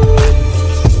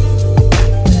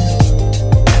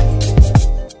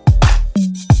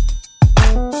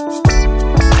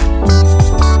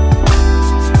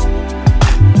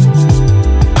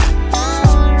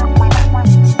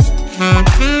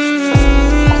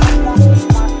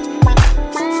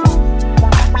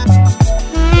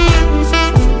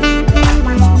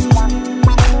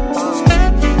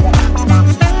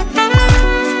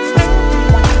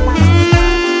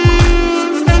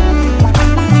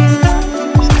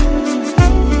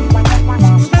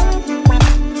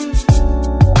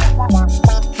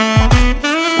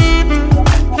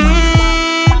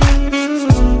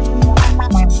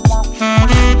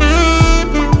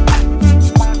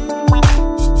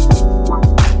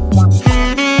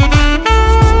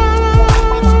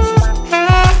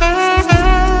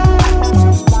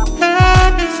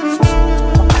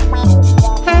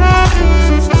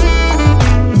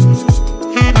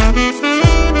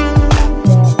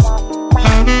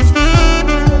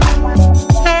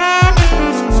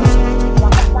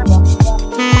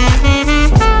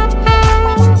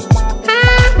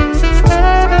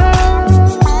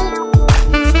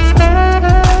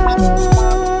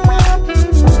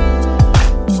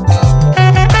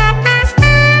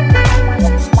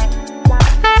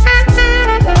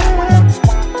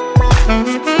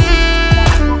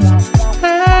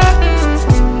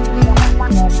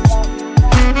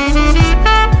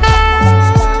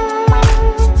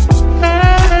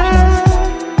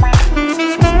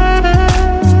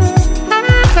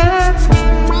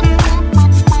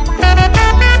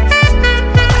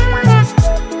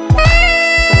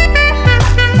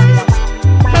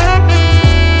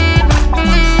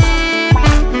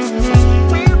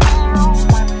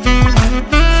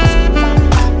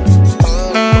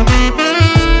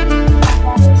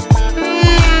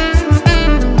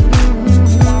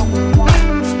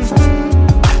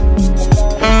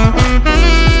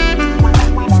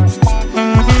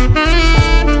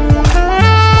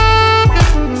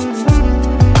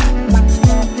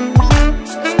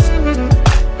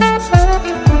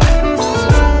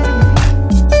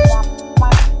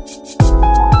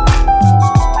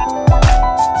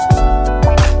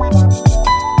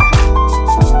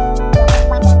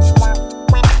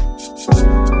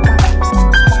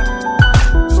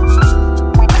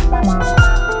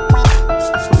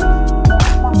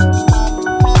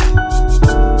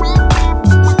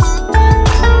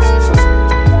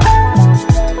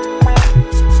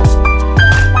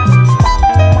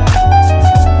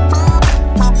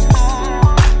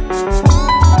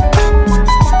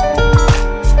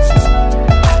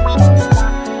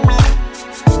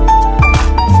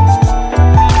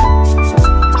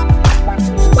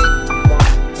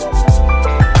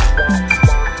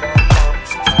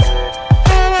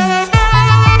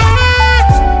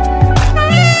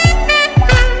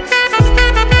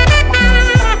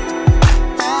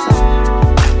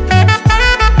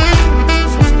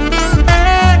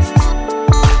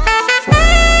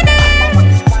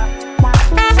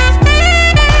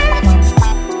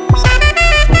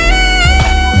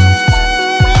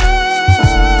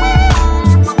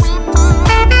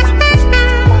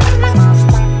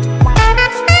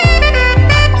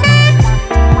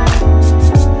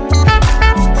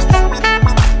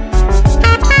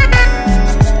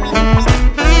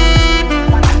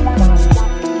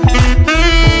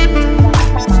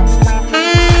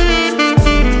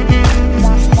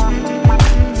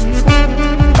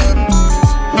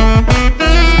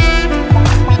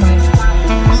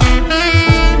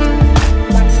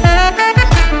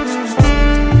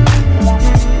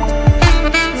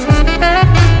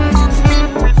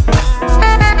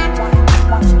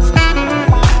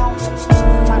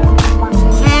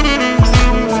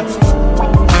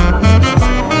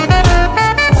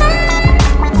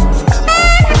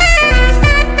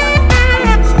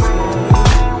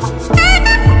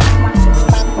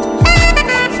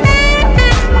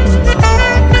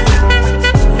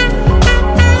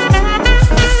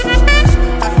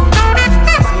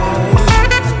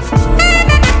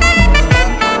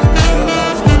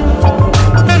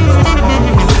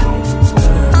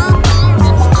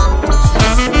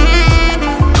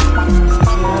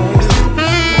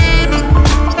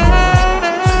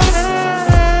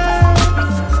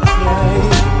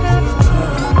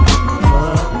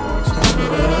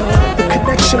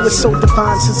 connection was so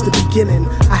divine since the beginning.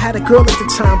 I had a girl at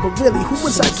the time, but really, who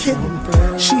was I kidding?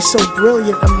 She's so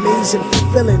brilliant, amazing,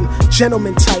 fulfilling,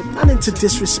 gentleman type, not into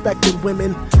disrespecting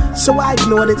women. So I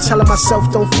ignored it, telling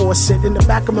myself don't force it. In the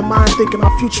back of my mind, thinking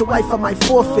my future wife I might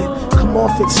forfeit. Come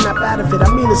off it, snap out of it. I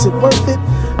mean, is it worth it?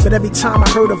 But every time I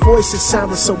heard her voice, it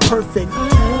sounded so perfect.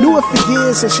 Knew her for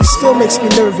years and she still makes me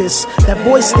nervous. That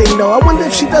voice thing though, I wonder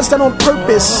if she does that on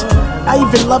purpose. I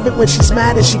even love it when she's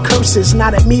mad and she curses.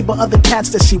 Not at me, but other cats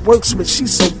that she works with.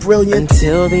 She's so brilliant.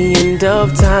 Until the end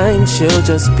of time, she'll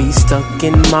just be stuck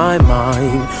in my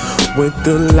mind. With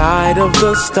the light of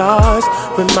the stars,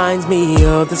 reminds me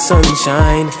of the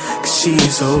sunshine. Cause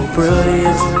she's so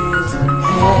brilliant.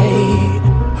 Hey,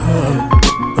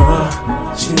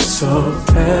 she's so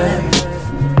bad.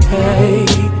 Hey,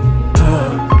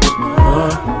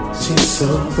 she's so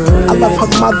brilliant. I love her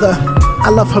mother, I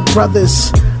love her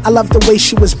brothers, I love the way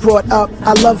she was brought up,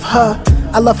 I love her.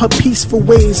 I love her peaceful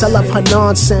ways, I love her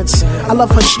nonsense. I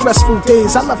love her stressful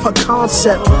days, I love her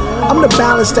concept. I'm the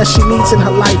balance that she needs in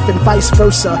her life and vice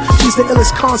versa. She's the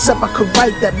illest concept I could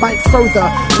write that might further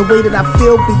the way that I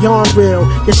feel beyond real.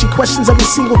 Yet she questions every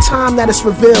single time that it's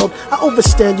revealed. I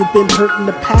understand you've been hurt in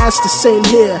the past, the same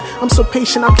here. I'm so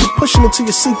patient, I'll keep pushing until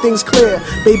you see things clear.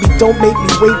 Baby, don't make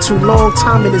me wait too long,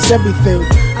 timing is everything.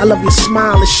 I love your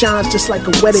smile, it shines just like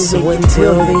a wedding ring. So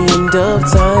until the end of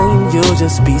time, you'll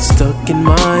just be stuck in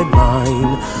my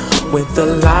mind. With the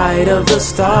light of the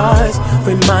stars,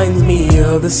 reminds me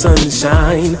of the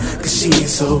sunshine. Cause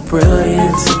she's so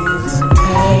brilliant.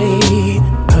 Hey,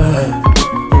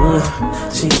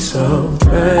 she's so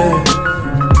bad.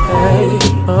 Hey,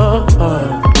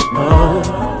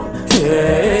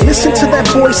 yeah. Listen to that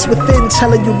voice within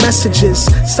telling you messages.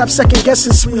 Stop second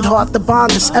guessing, sweetheart, the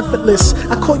bond is effortless.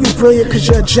 I call you brilliant cause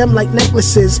you're a gem like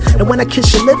necklaces. And when I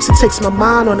kiss your lips, it takes my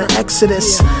mind on an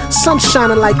exodus. Sun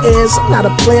shining like airs, I'm not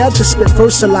a player, I just spit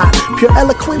verse a lot. Pure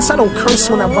eloquence, I don't curse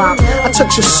when I rock. I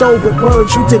touch your soul with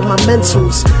words, you dig my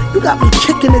mentals. You got me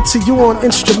kicking it to you on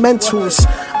instrumentals.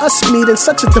 Us meeting,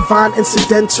 such a divine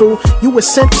incidental. You were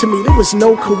sent to me, there was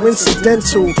no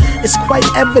coincidental. It's quite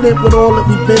evident with all that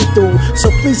we've been through. So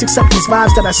please accept these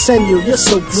vibes that I send you, you're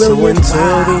so brilliant. So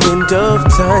until the end of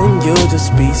time, you'll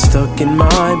just be stuck in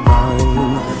my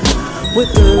mind.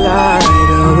 With the light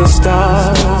of the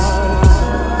stars,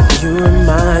 you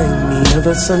remind me of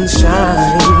the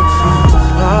sunshine.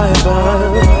 High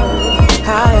above,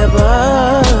 high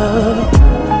above.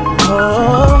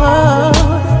 Oh,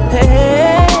 hey.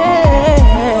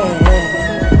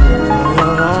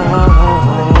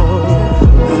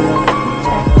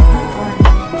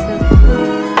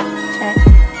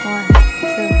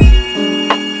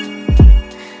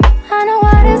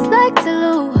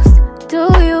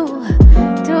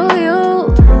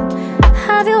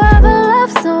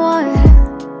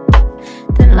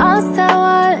 Lost that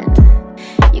one.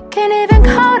 You can't even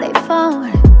call their phone.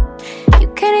 You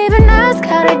can't even ask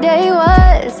how their day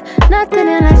was. Nothing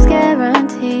in life's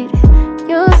guaranteed.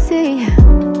 You'll see.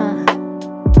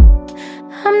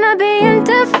 I'm not being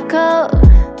difficult.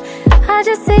 I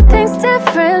just say things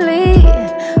differently.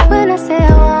 When I say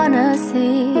I wanna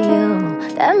see you,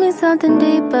 that means something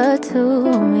deeper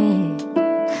to me.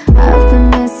 I've been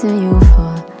missing you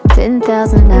for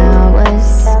 10,000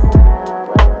 hours.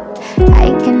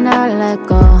 I cannot let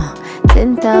go.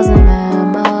 10,000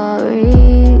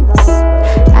 memories.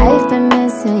 I've been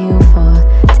missing you for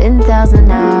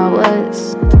 10,000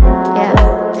 hours. Yeah,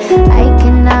 I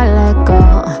cannot let go.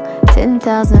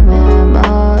 10,000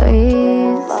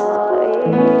 memories.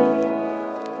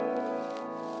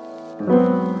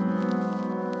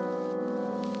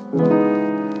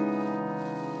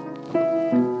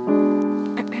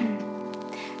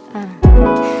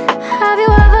 Have you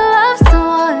ever loved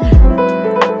someone,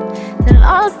 then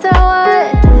lost that one?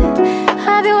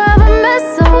 Have you ever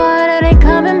missed someone and ain't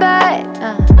coming back?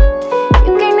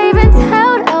 You can't even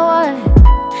tell that one,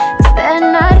 cause they're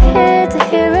not here to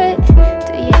hear it.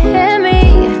 Do you hear me?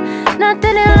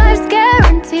 Nothing in life's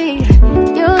guaranteed.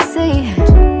 You'll see.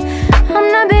 I'm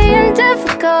not being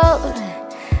difficult,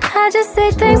 I just say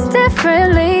things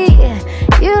differently.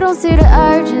 You don't see the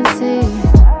urgency.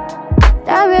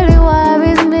 That really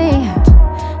worries me.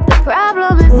 The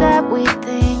problem is that we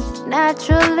think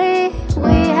naturally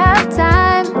we have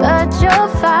time, but you'll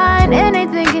find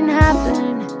anything can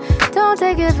happen. Don't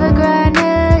take it for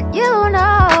granted, you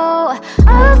know.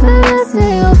 I've been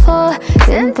missing you for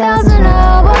 10,000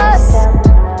 hours.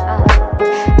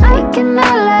 I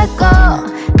cannot let go.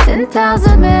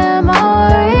 10,000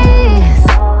 memories.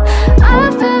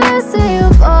 I've been missing you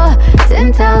for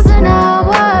 10,000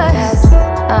 hours.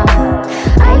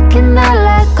 I cannot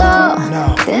let go.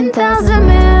 10,000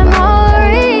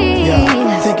 memories.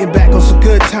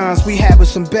 times we had with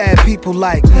some bad people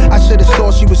like. I should've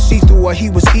thought she was see-through or he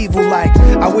was evil like.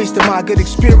 I wasted my good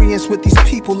experience with these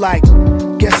people like.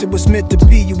 Guess it was meant to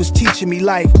be, you was teaching me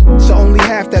life. So only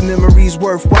half that memory's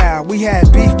worthwhile. We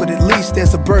had beef, but at least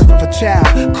there's a birth of a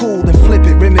child. Cool and flip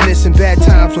it, reminiscing bad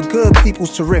times with good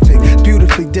people's terrific.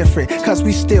 Beautifully different, cause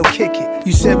we still kick it.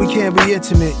 You said we can't be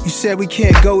intimate, you said we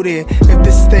can't go there. If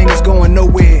this thing is going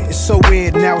nowhere, it's so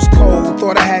weird, now it's cold.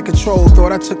 Thought I had control,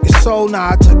 thought I took your soul.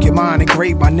 Nah, I took your mind and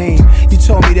graved my name. You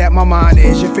told me that my mind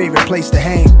is your favorite place to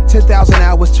hang. 10,000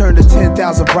 hours turned to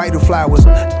 10,000 bridal flowers.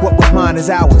 What was mine is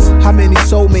ours. How many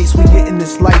soulmates we get in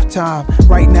this lifetime?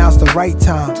 Right now's the right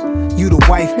time. You the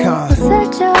wife kind.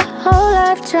 Set your whole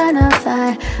life trying to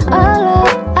find all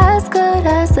of as good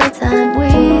as the time we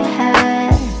had.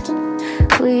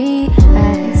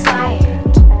 Enspire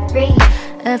Radio.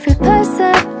 Every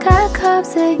person that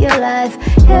comes in your life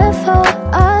here for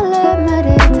a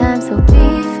limited time, so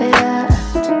be fair,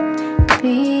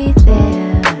 be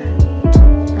there.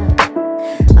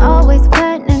 Always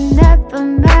planning, never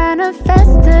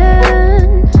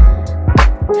manifesting.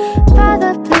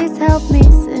 Father, please help me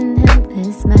send him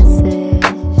this message.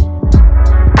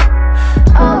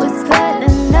 Always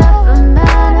planning, never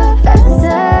manifesting.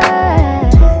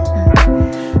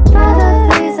 Father,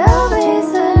 please help me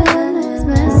send him this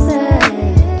message.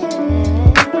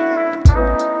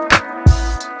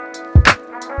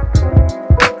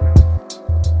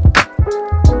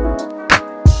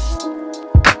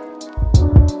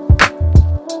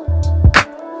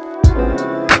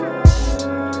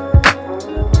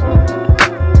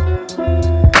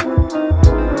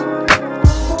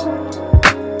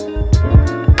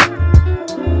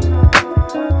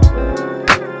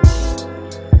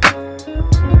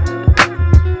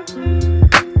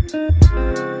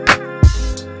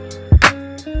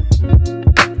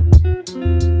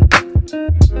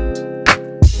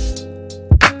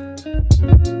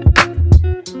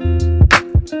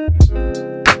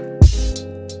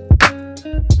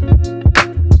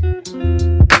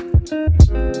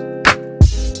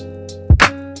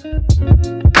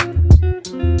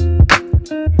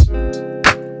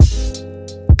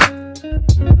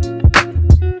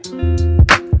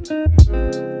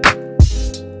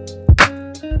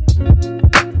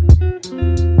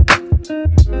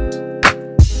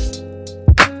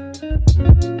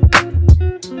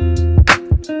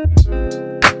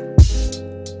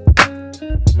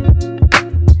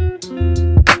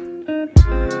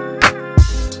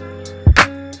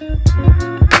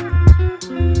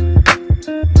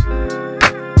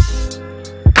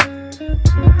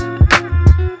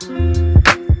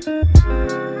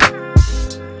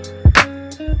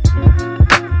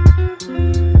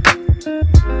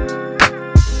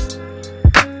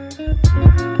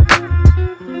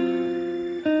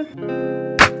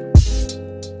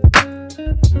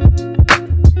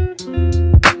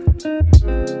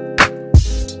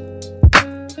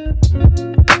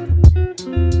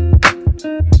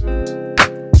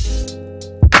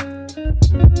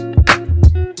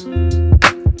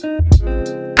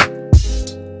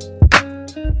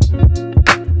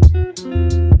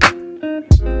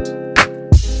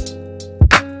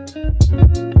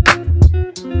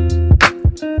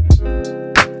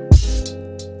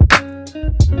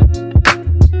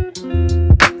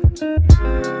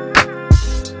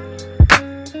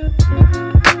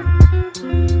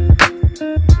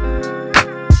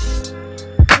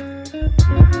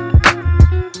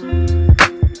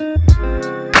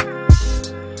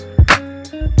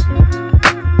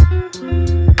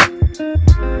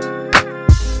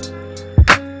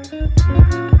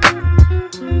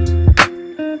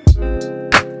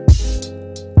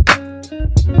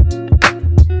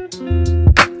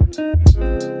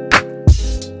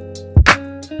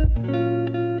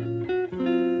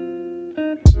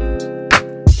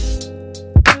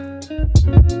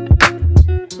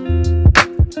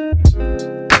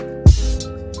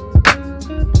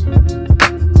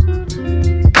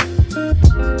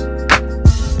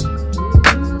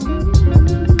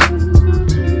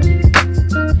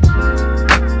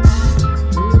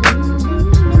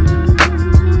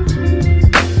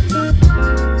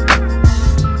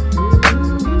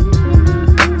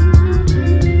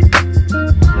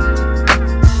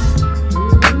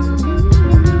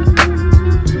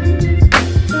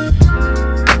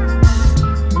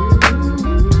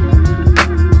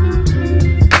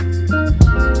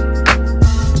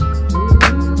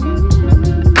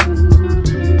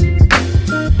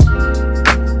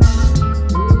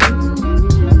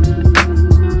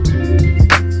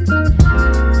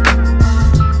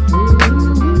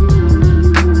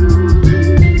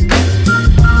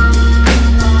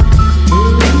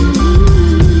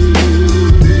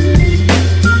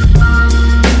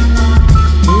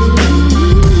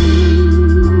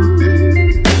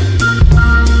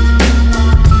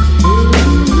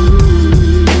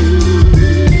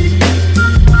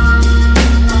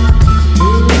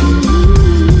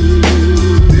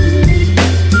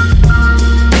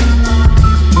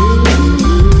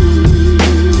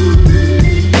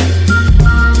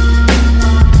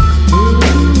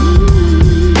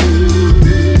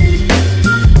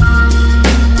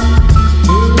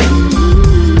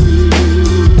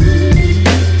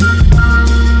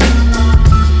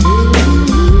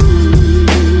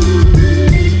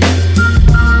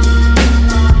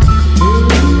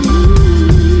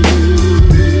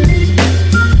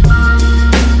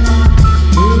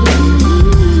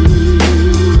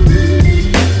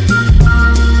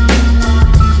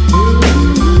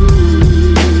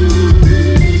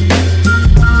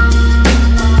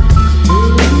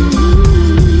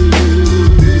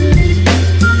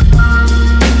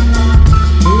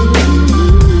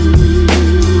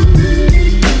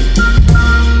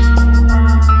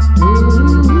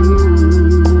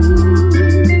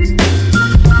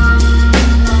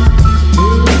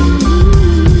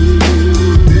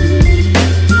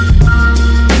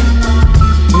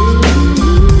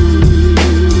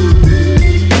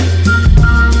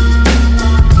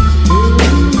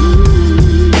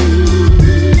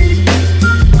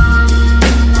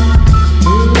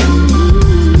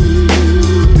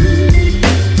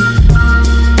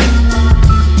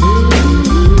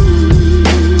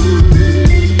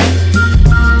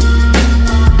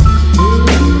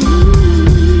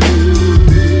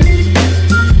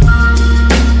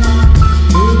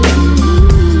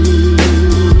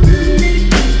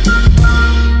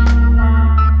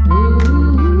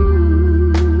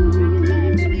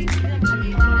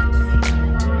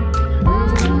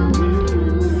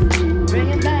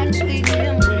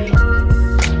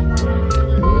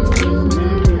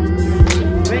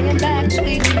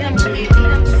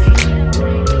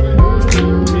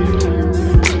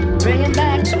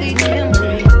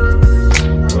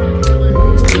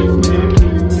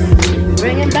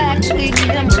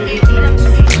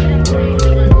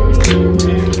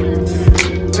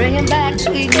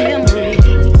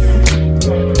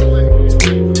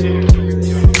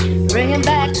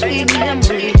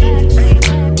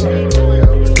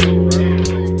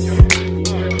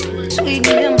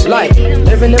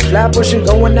 Living in Flatbush and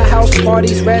going to house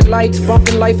parties, red lights,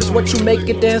 bumping life is what you make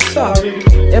it, then sorry.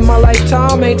 In my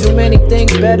lifetime, ain't too many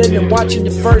things better than watching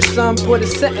your first son put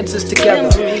his sentences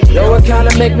together. Though it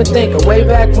kinda make me think of way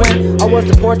back when I was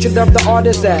the portrait of the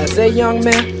artist as a young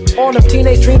man. All them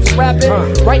teenage dreams of rapping,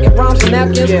 writing rhymes and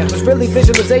napkins, was really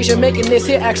visualization making this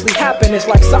here actually happen. It's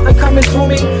like something coming through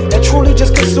me that truly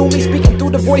just consumed me, speaking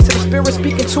through the voice of the spirit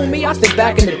speaking to me. I think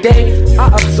back in the day, I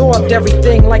absorbed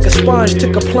everything like a sponge,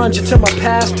 took a plunge into my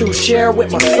past to share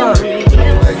with my son.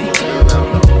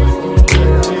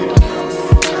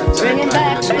 Bringing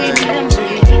back sweet memories.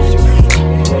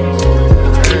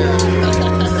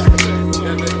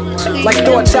 Like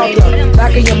thoughts out the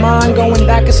back of your mind, going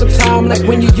back in some time, like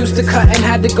when you used to cut and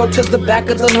had to go to the back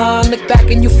of the line. Look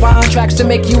back and you find tracks to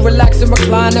make you relax and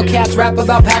recline. No cats rap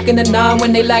about packing a 9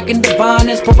 when they lacking divine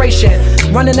inspiration.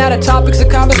 Running out of topics of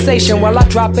conversation while I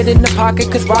drop it in the pocket,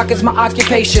 cause rock is my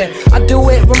occupation. I do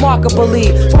it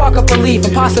remarkably, spark up belief,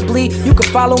 and possibly you can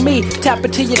follow me. Tap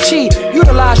into your chi,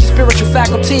 utilize your spiritual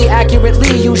faculty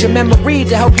accurately. Use your memory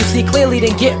to help you see clearly,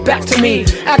 then get back to me.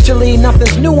 Actually,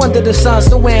 nothing's new under the sun,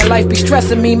 so when life be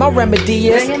stressing me, my remedy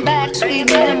is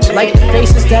like the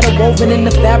faces that are woven in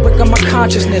the fabric of my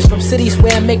consciousness, from cities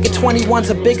where making 21's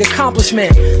a big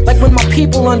accomplishment. Like when my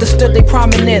people understood their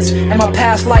prominence and my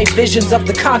past life visions of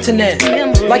the continent.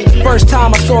 Like the first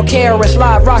time I saw KRS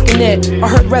Live rocking it, I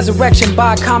heard resurrection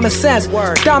by common sense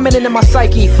dominant in my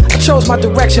psyche. I chose my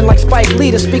direction like Spike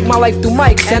Lee to speak my life through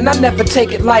mics, and I never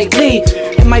take it lightly.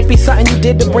 It might be something you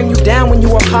did to bring you down when you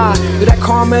were high, but that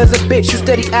karma is a bitch, you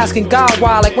steady asking God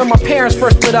why. Like when my parents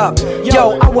first split up,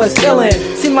 yo, I was illin'.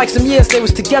 Seemed like some years they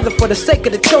was together for the sake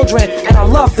of the children, and I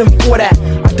loved them for that.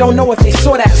 I don't know if they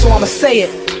saw that, so I'ma say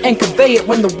it and convey it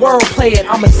when the world play it.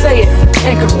 I'ma say it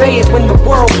and convey it when the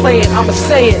world play it. I'ma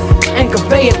say it and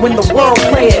convey it when the world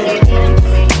play it.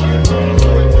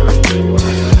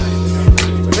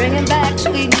 Bringing back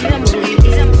sweet memories.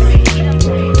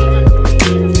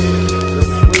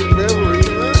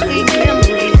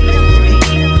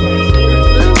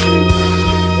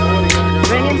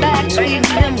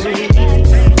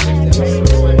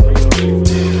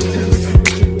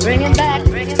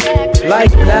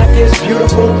 Like black is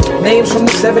beautiful, names from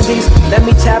the 70s. Let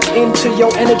me tap into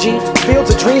your energy. Fields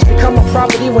of dreams become my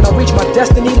property when I reach my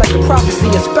destiny, like a prophecy,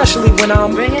 especially when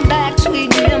I'm bringing back sweet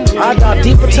memories. I dive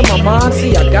deeper to my mind,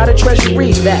 see I got a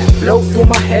treasury that float through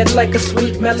my head like a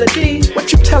sweet melody. What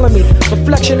you telling me?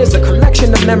 Reflection is a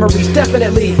collection of memories,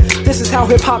 definitely. This is how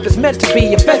hip-hop is meant to be,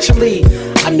 eventually.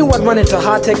 I knew I'd run into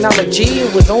high technology.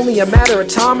 It was only a matter of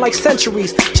time, like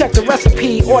centuries. Check the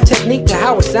recipe or technique to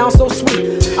how it sounds so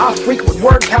sweet. I freak with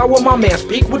word power, my man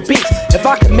speak with beats. If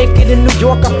I could make it in New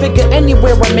York, I figure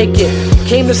anywhere I make it.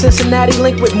 Came to Cincinnati,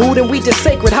 linked with mood, and we did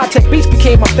sacred. High-tech beats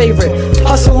became my favorite.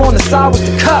 Hustle on the side was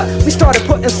the cut. We started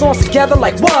putting songs together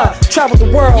like what? Traveled the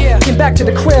world, came back to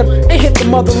the crib, ain't hit the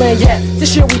motherland yet.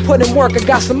 This year we put in work, I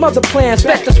got some other plans.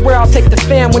 Bet that's where I'll take the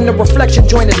fam when the reflection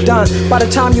joint is done. By the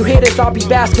time you hear this, I'll be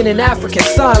basking in African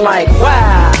sun like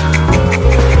wow.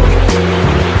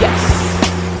 Yes,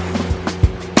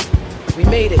 we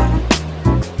made it. We're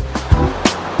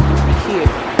here.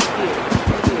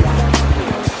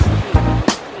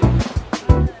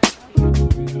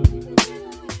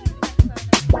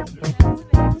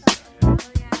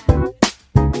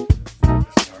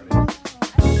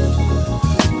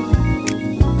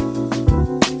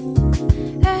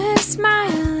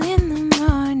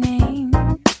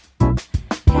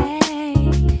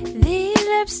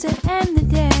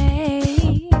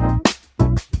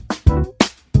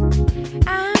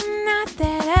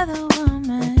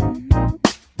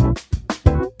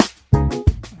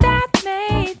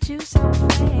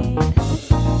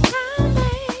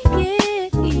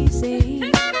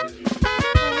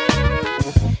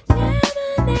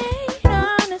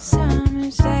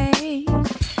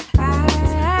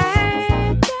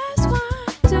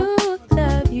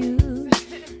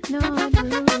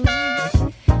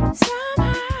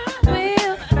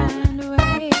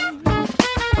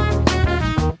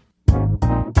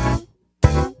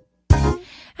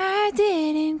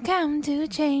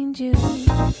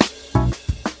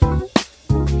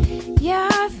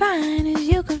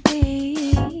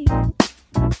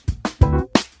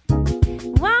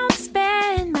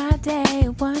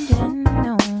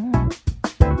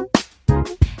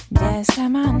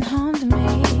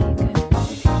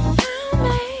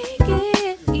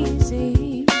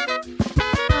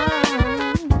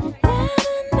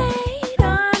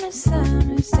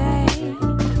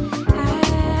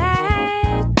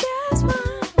 I just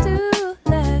want to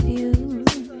love you.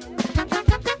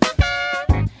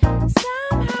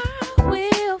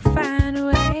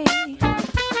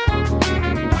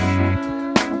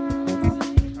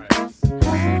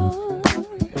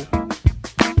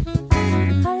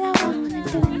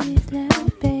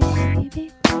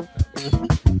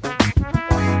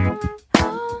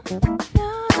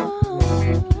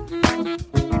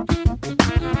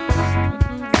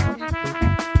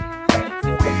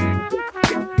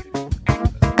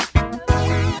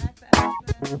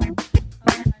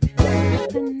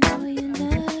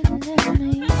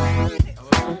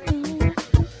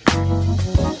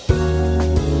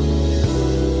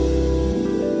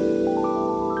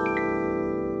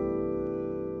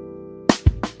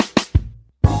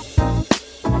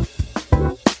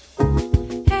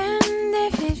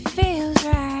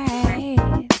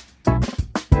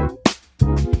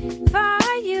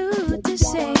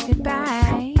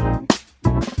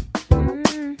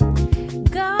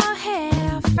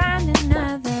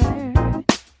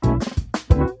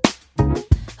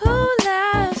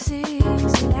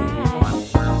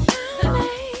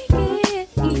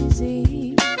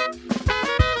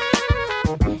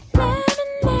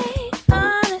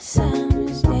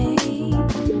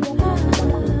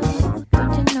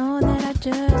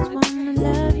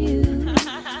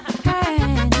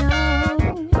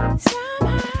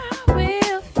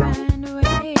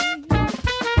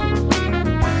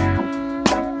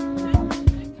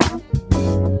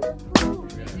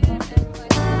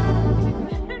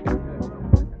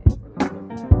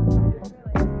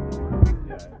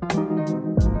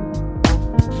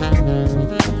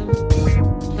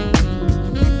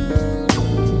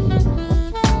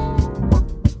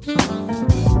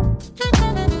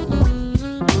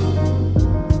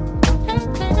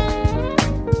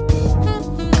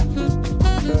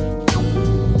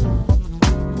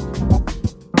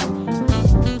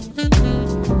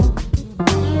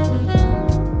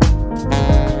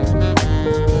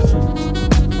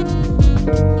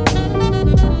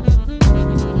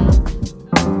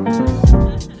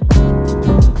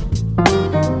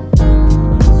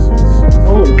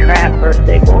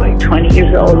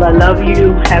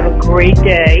 great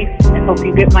day. I hope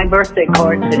you get my birthday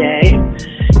card today.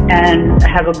 And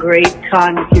have a great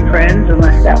time with your friends,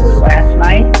 unless that was last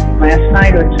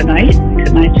night or tonight.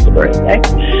 Tonight's the birthday.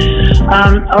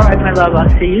 All right, my love, I'll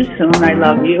see you soon. I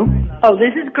love you. Oh,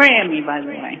 this is Grammy, by the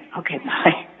way. Okay,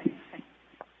 bye.